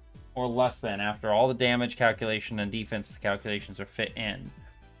 or less than after all the damage calculation and defense calculations are fit in,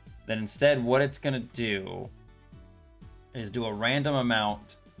 then instead what it's going to do is do a random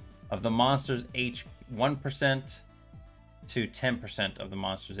amount of the monster's HP, 1% to 10% of the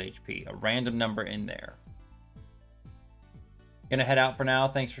monster's HP, a random number in there. Gonna head out for now.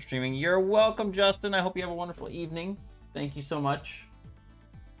 Thanks for streaming. You're welcome, Justin. I hope you have a wonderful evening. Thank you so much.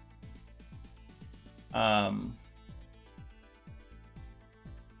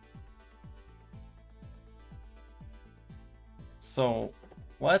 So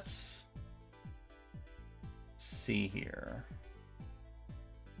let's see here.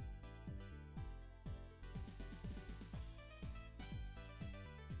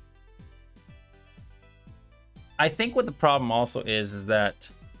 I think what the problem also is that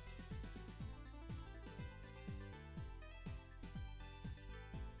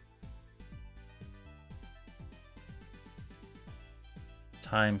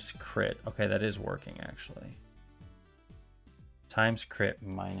times crit. Okay, that is working actually. Times crit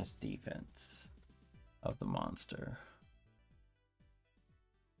minus defense of the monster.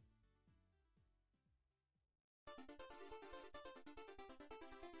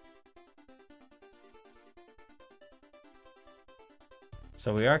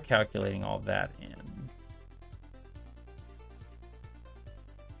 So we are calculating all that in.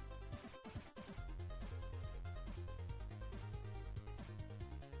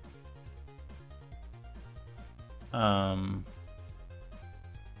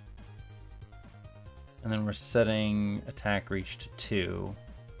 And then we're setting attack reach to 2.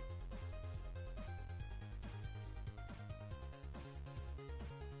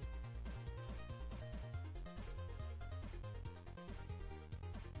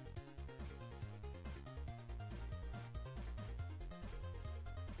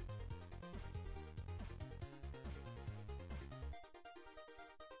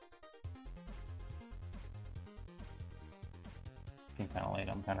 It's getting kind of late.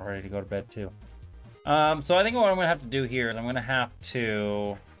 I'm kind of ready to go to bed too. So I think what I'm going to have to do here is I'm going to have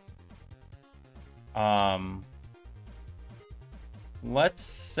to, let's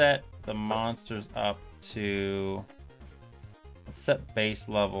set the monsters up to, let's set base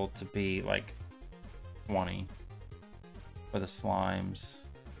level to be like 20 for the slimes.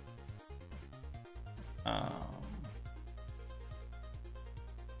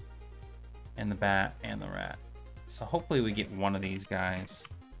 And the bat and the rat. So hopefully we get one of these guys.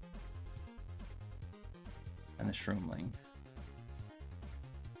 And the shroomling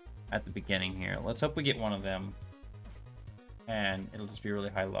at the beginning here. Let's hope we get one of them and it'll just be really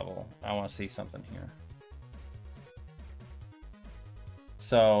high level. I want to see something here.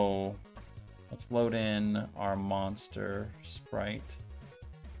 So let's load in our monster sprite.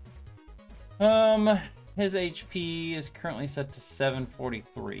 His HP is currently set to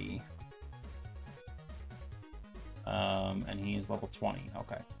 743. And he is level 20.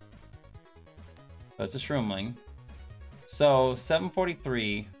 Okay. So it's a shroomling. So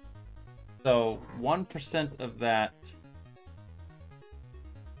 743. So 1% of that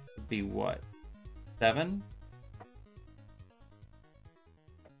would be what? 7?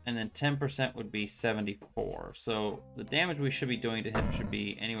 And then 10% would be 74. So the damage we should be doing to him should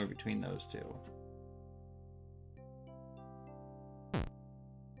be anywhere between those two.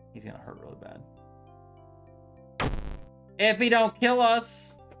 He's gonna hurt really bad. If he don't kill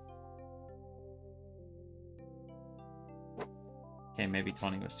us! Okay, maybe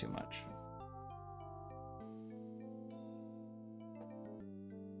 20 was too much.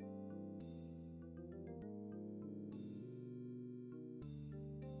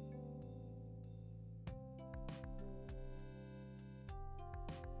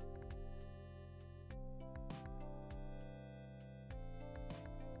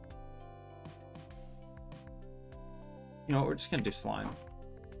 You know what? We're just gonna do slime.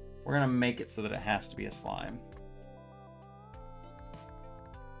 We're gonna make it so that it has to be a slime.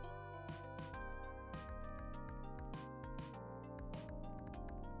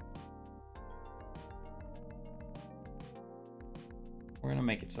 We're gonna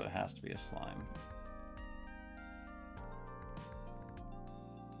make it so it has to be a slime.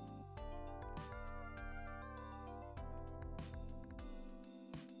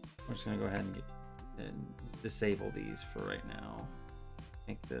 We're just gonna go ahead and disable these for right now.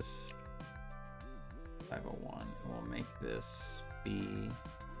 Make this 501, and we'll make this be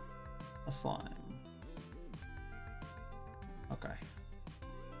a slime. Okay.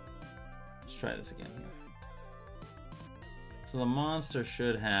 Let's try this again here. So the monster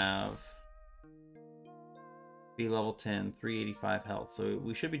should have be level 10, 385 health. So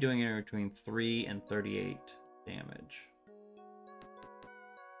we should be doing it between 3 and 38 damage.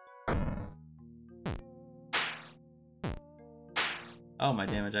 Oh, my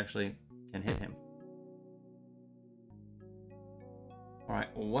damage actually can hit him. Alright,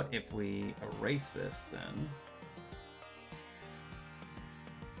 well, what if we erase this then?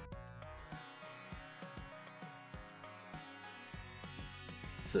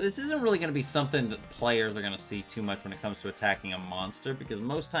 So this isn't really going to be something that players are going to see too much when it comes to attacking a monster, because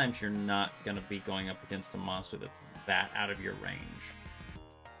most times you're not going to be going up against a monster that's that out of your range.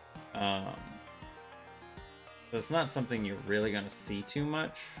 So it's not something you're really going to see too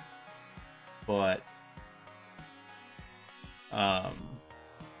much, but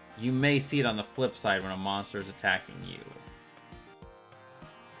you may see it on the flip side when a monster is attacking you.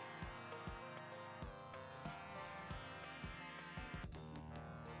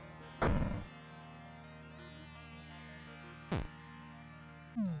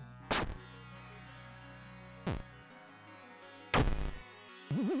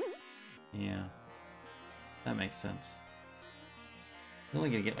 Yeah, that makes sense. You're only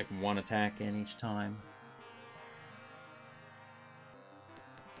gonna get like one attack in each time.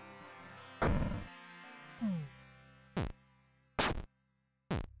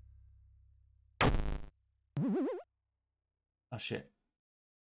 Oh shit.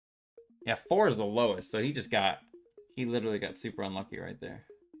 Yeah, 4 is the lowest, so he literally got super unlucky right there.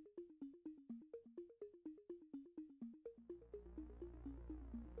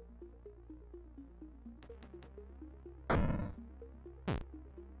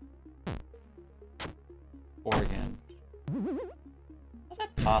 Again. How's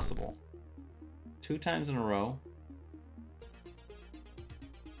that possible? 2 times in a row?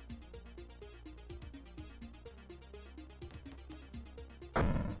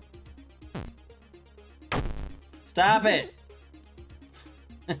 Stop it!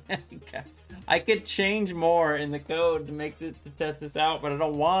 I could change more in the code to make this, to test this out, but I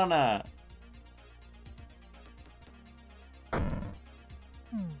don't wanna.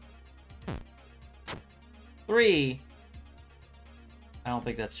 I don't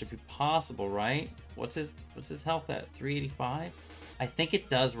think that should be possible, right? What's his health at? 385? I think it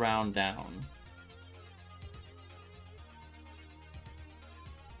does round down.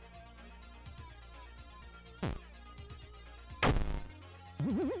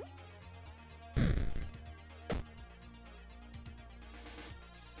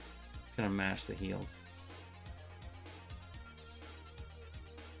 It's gonna mash the heals.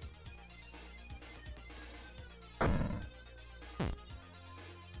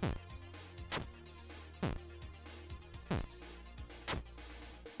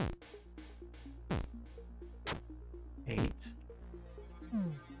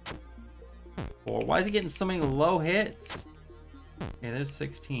 Why is he getting so many low hits? Okay, there's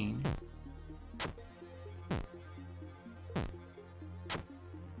 16.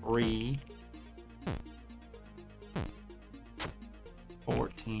 3.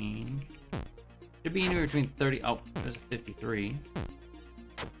 14. Should be anywhere between 30. Oh, there's a 53.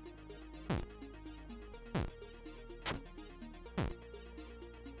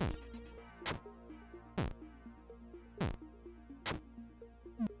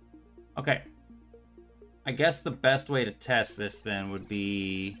 Okay. I guess the best way to test this then would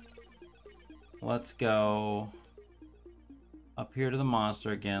be, let's go up here to the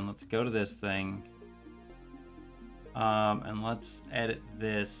monster again. Let's go to this thing. And let's edit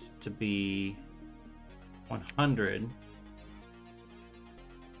this to be 100.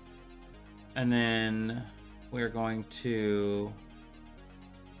 And then we're going to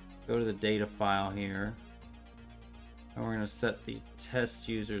go to the data file here. And we're going to set the test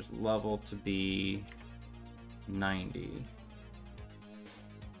user's level to be 90.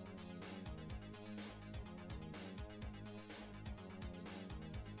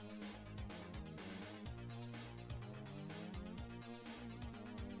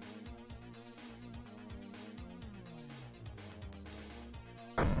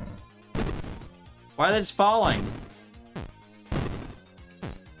 Why are they just falling?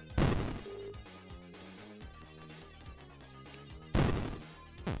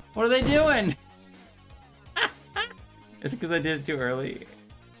 What are they doing? Is it because I did it too early?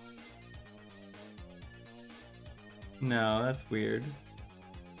 No, that's weird.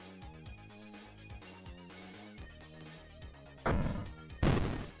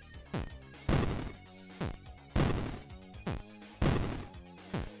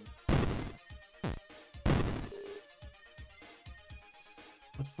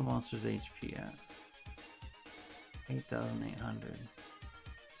 What's the monster's HP at? 8,800.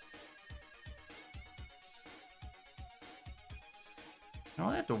 You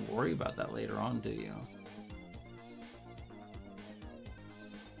don't have to worry about that later on, do you?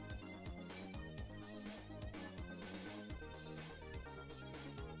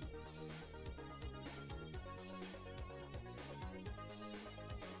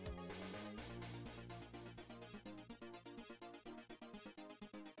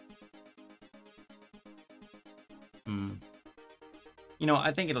 You know,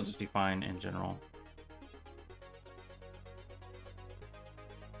 I think it'll just be fine in general.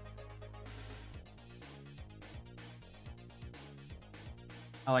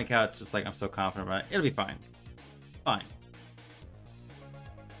 I like how it's just like I'm so confident about it. It'll be fine. Fine.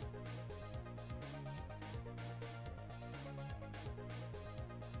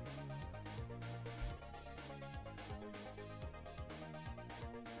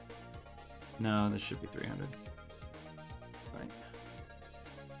 No, this should be 300. Right.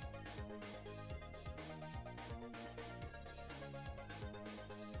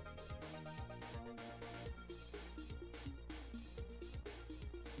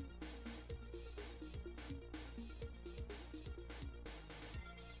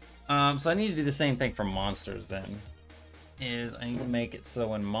 So I need to do the same thing for monsters then. I need to make it so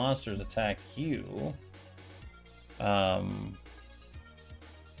when monsters attack you, I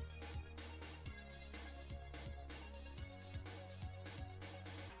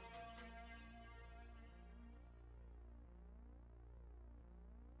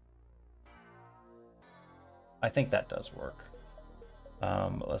think that does work.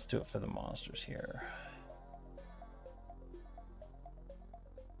 But let's do it for the monsters here.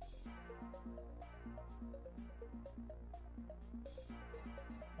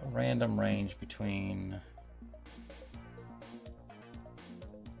 A random range between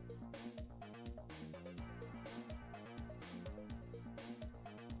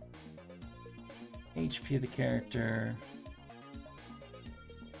HP of the character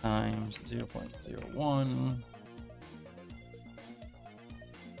times 0.01.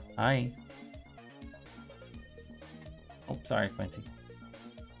 Hi. Oh, sorry, Quincy.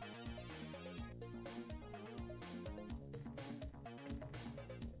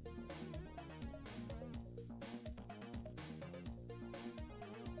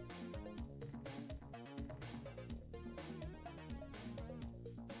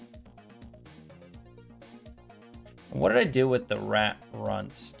 What did I do with the rat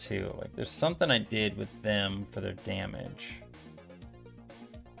runts too? Like, there's something I did with them for their damage.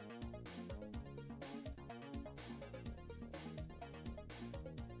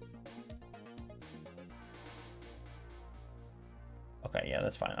 Okay, yeah,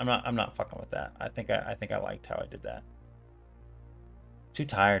 that's fine. I'm not fucking with that. I think I liked how I did that. Too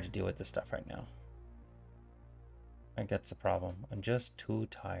tired to deal with this stuff right now. I think that's the problem. I'm just too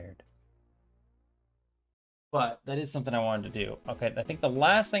tired. But that is something I wanted to do. Okay, I think the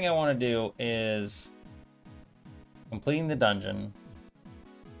last thing I want to do is completing the dungeon,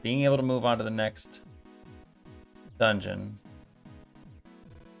 being able to move on to the next dungeon.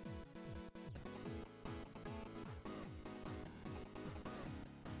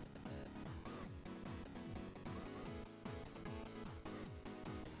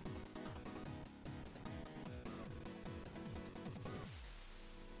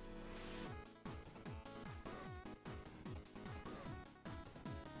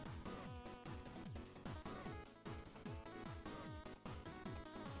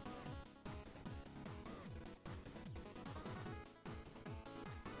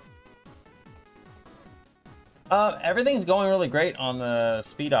 Everything's going really great on the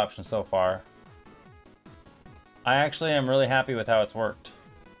speed option so far. I actually am really happy with how it's worked.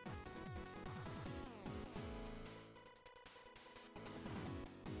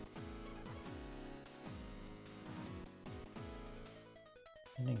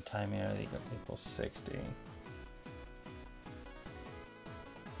 Ending time here equals 60.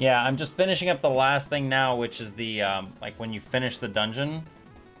 Yeah, I'm just finishing up the last thing now, which is the, like when you finish the dungeon,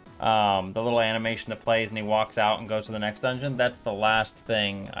 The little animation that plays and he walks out and goes to the next dungeon, that's the last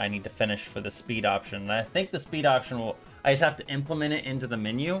thing I need to finish for the speed option. And I think the speed option will... I just have to implement it into the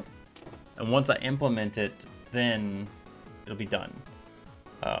menu. And once I implement it, then it'll be done.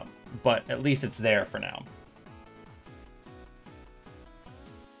 But at least it's there for now.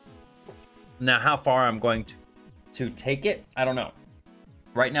 Now, how far I'm going to take it, I don't know.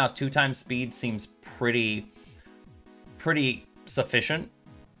 Right now, 2 times speed seems pretty sufficient.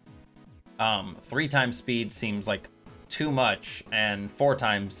 3 times speed seems like too much, and 4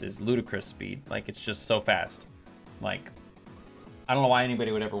 times is ludicrous speed. Like, it's just so fast. Like, I don't know why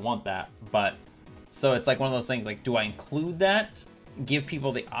anybody would ever want that, but... So it's like one of those things, like, do I include that? Give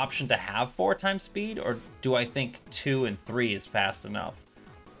people the option to have 4 times speed? Or do I think 2 and 3 is fast enough?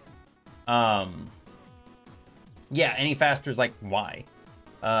 Yeah, any faster is like, why?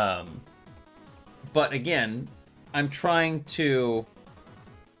 But again, I'm trying to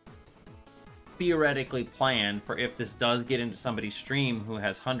theoretically plan for if this does get into somebody's stream who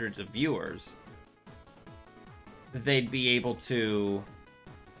has hundreds of viewers, they'd be able to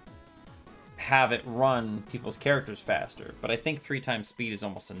have it run people's characters faster. But I think 3 times speed is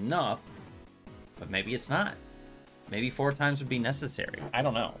almost enough, but maybe it's not. Maybe 4 times would be necessary. I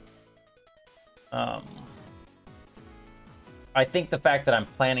don't know. I think the fact that I'm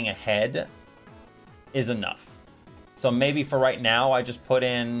planning ahead is enough. So maybe for right now, I just put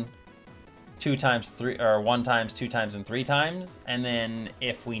in 2 times 3, or 1 times, 2 times, and 3 times. And then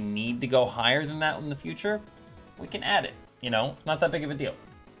if we need to go higher than that in the future, we can add it. You know, not that big of a deal.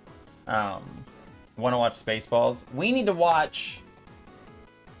 Want to watch Spaceballs? We need to watch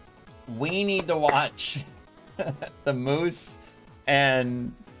the Moose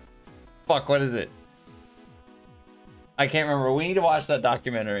and fuck, what is it? I can't remember. We need to watch that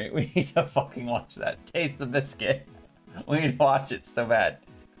documentary. We need to fucking watch that. Taste the Biscuit. We need to watch it so bad.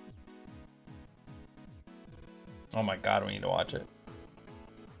 Oh my god, we need to watch it.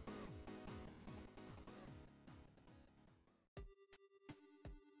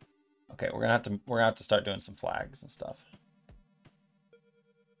 Okay, we're gonna have to start doing some flags and stuff.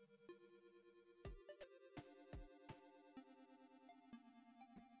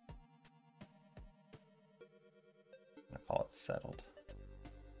 I'm gonna call it settled.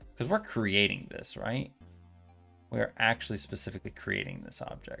 Because we're creating this, right? We are actually specifically creating this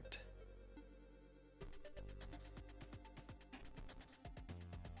object.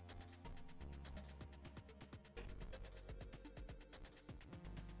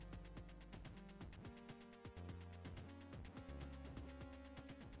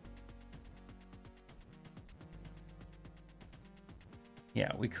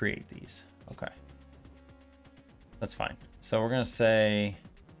 Yeah, we create these. Okay. That's fine. So we're going to say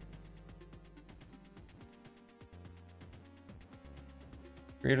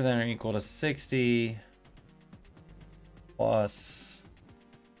greater than or equal to 60 plus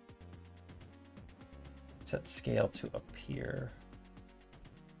set scale to appear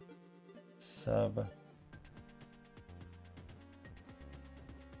sub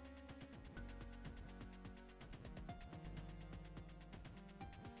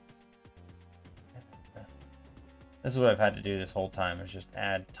This is what I've had to do this whole time, is just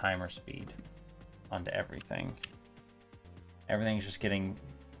add timer speed onto everything. Everything's just getting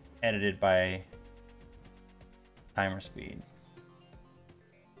edited by timer speed.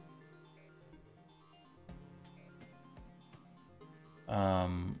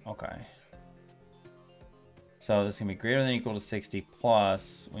 Okay. So this is gonna be greater than or equal to 60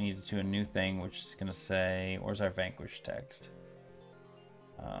 plus, we need to do a new thing, which is gonna say, where's our Vanquish text?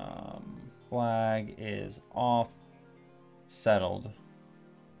 Flag is off. Settled,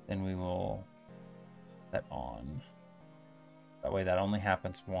 then we will set on. That way that only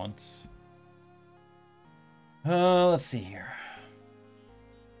happens once. Let's see here.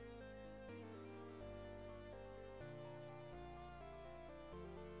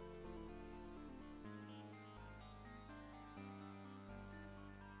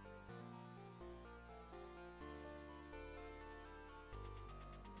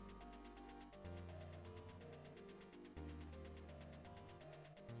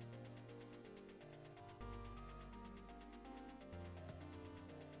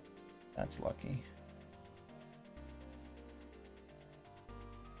 That's lucky.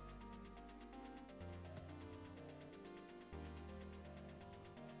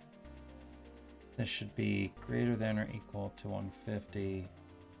 This should be greater than or equal to 150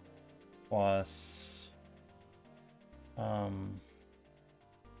 plus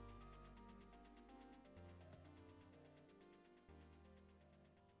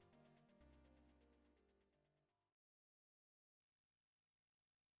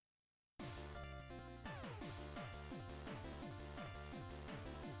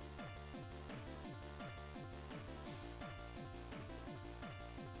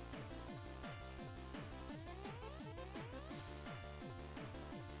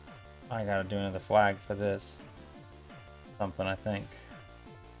I gotta do another flag for this. Something, I think.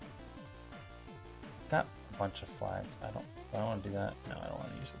 Got a bunch of flags. I don't want to do that. No, I don't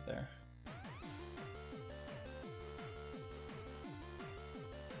want to use it there.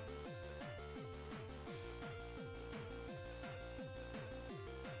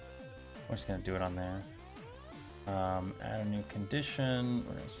 We're just gonna do it on there. Add a new condition.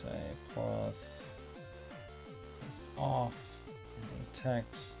 We're gonna say plus is off. Ending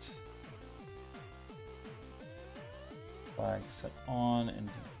text. Flag set on. Ending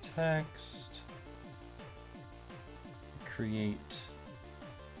text. Create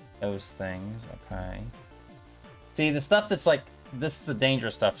those things. Okay. See, the stuff that's like this is the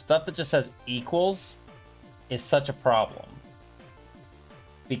dangerous stuff. Stuff that just says equals is such a problem.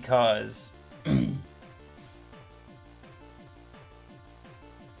 Because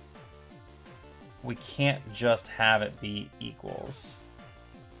we can't just have it be equals.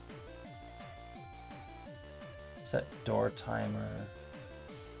 Set door timer.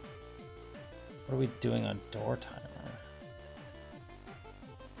 What are we doing on door timer?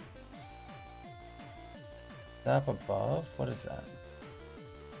 Is that up above? What is that?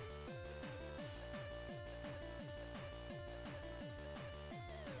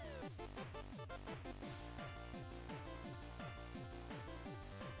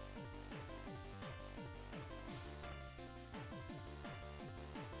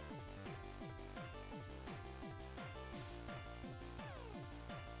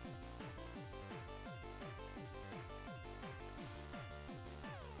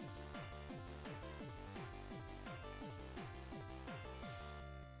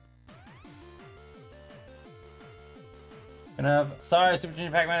 Sorry, Super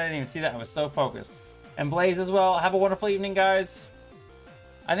Junior Pac-Man, I didn't even see that. I was so focused. And Blaze as well. Have a wonderful evening, guys.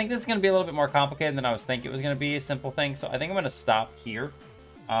 I think this is going to be a little bit more complicated than I was thinking it was going to be. A simple thing. So I think I'm going to stop here.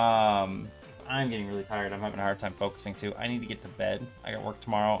 I'm getting really tired. I'm having a hard time focusing too. I need to get to bed. I got work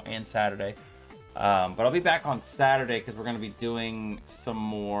tomorrow and Saturday. But I'll be back on Saturday because we're going to be doing some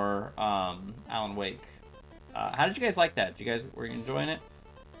more Alan Wake. How did you guys like that? Were you enjoying it?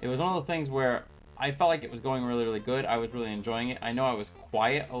 It was one of those things where I felt like it was going really, really good. I was really enjoying it. I know I was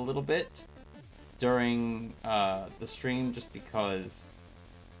quiet a little bit during the stream just because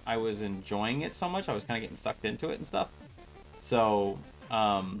I was enjoying it so much. I was kind of getting sucked into it and stuff. So,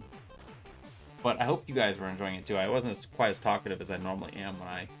 but I hope you guys were enjoying it too. I wasn't quite as talkative as I normally am when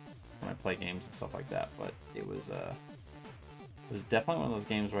I play games and stuff like that. But it was definitely one of those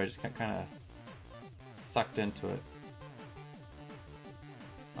games where I just kind of sucked into it.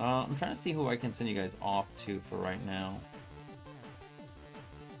 I'm trying to see who I can send you guys off to for right now.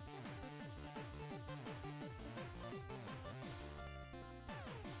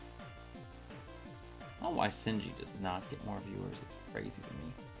 I don't know why Sinji does not get more viewers. It's crazy to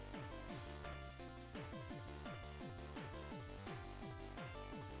me.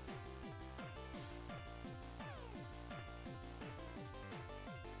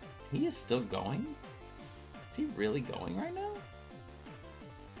 He is still going? Is he really going right now?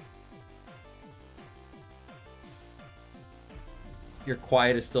 Your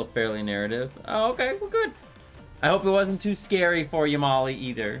quiet is still fairly narrative. Oh, okay, well, good. I hope it wasn't too scary for you, Molly,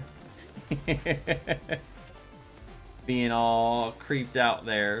 either. Being all creeped out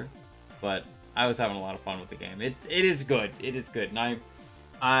there. But I was having a lot of fun with the game. It is good. It is good. And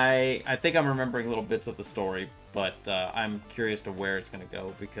I think I'm remembering little bits of the story, but I'm curious to where it's going to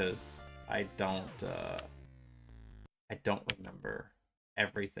go because I don't remember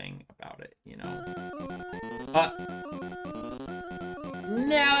everything about it, you know. But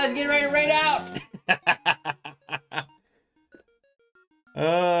now I was getting ready to raid out.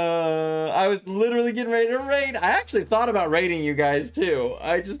 I was literally getting ready to raid. I actually thought about raiding you guys too.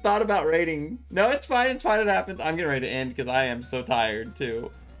 I just thought about raiding. No, it's fine. It's fine. It happens. I'm getting ready to end because I am so tired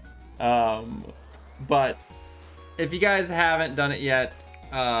too. But if you guys haven't done it yet,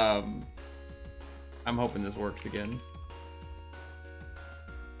 I'm hoping this works again.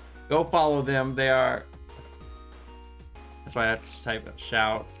 Go follow them. They are. That's why I have to type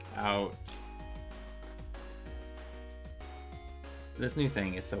shout out. This new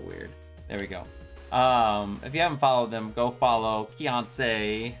thing is so weird. There we go. If you haven't followed them, go follow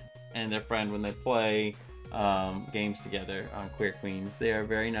Kiance and their friend when they play games together on Queer Queens. They are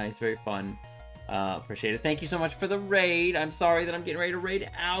very nice, very fun. Appreciate it. Thank you so much for the raid. I'm sorry that I'm getting ready to raid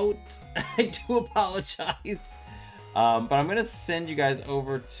out. I do apologize. But I'm gonna send you guys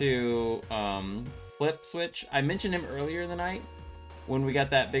over to Flip Switch. I mentioned him earlier in the night when we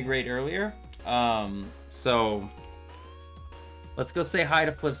got that big raid earlier. So let's go say hi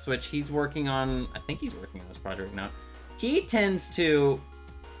to Flip Switch. He's working on, I think he's working on this project now. He tends to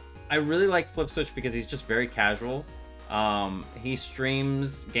I really like Flip Switch because he's just very casual. He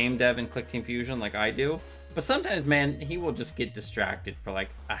streams game dev and Click Team Fusion like I do. But sometimes, man, he will just get distracted for like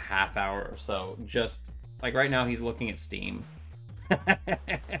a half hour or so. Just like right now, he's looking at Steam.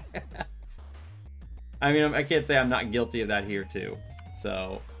 I mean, I can't say I'm not guilty of that here too.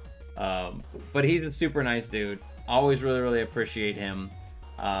 So, but he's a super nice dude. Always really, really appreciate him.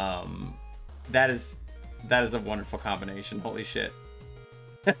 That is a wonderful combination. Holy shit.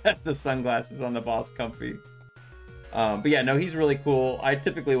 The sunglasses on the boss comfy. But yeah, no, he's really cool. I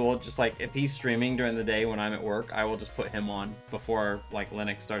typically will just like, if he's streaming during the day when I'm at work, I will just put him on before like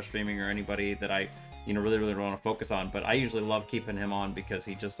Linux starts streaming or anybody that I, you know, really, really want to focus on. But I usually love keeping him on because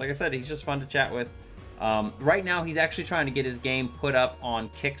he just, like I said, he's just fun to chat with. Right now, he's actually trying to get his game put up on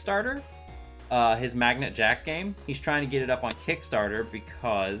Kickstarter. His Magnet Jack game. He's trying to get it up on Kickstarter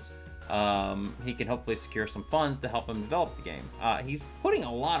because he can hopefully secure some funds to help him develop the game. He's putting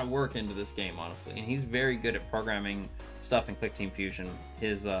a lot of work into this game, honestly, and he's very good at programming stuff in Click Team Fusion.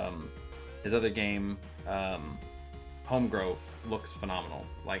 His other game, Home Grove, looks phenomenal.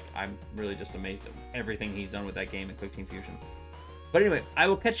 Like, I'm really just amazed at everything he's done with that game in Click Team Fusion. But anyway, I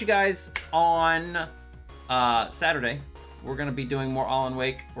will catch you guys on Saturday. We're going to be doing more Alan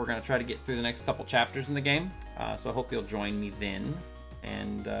Wake. We're going to try to get through the next couple chapters in the game. So I hope you'll join me then.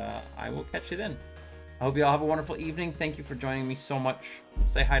 And I will catch you then. I hope you all have a wonderful evening. Thank you for joining me so much.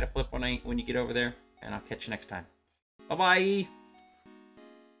 Say hi to Flip when you get over there. And I'll catch you next time. Bye-bye.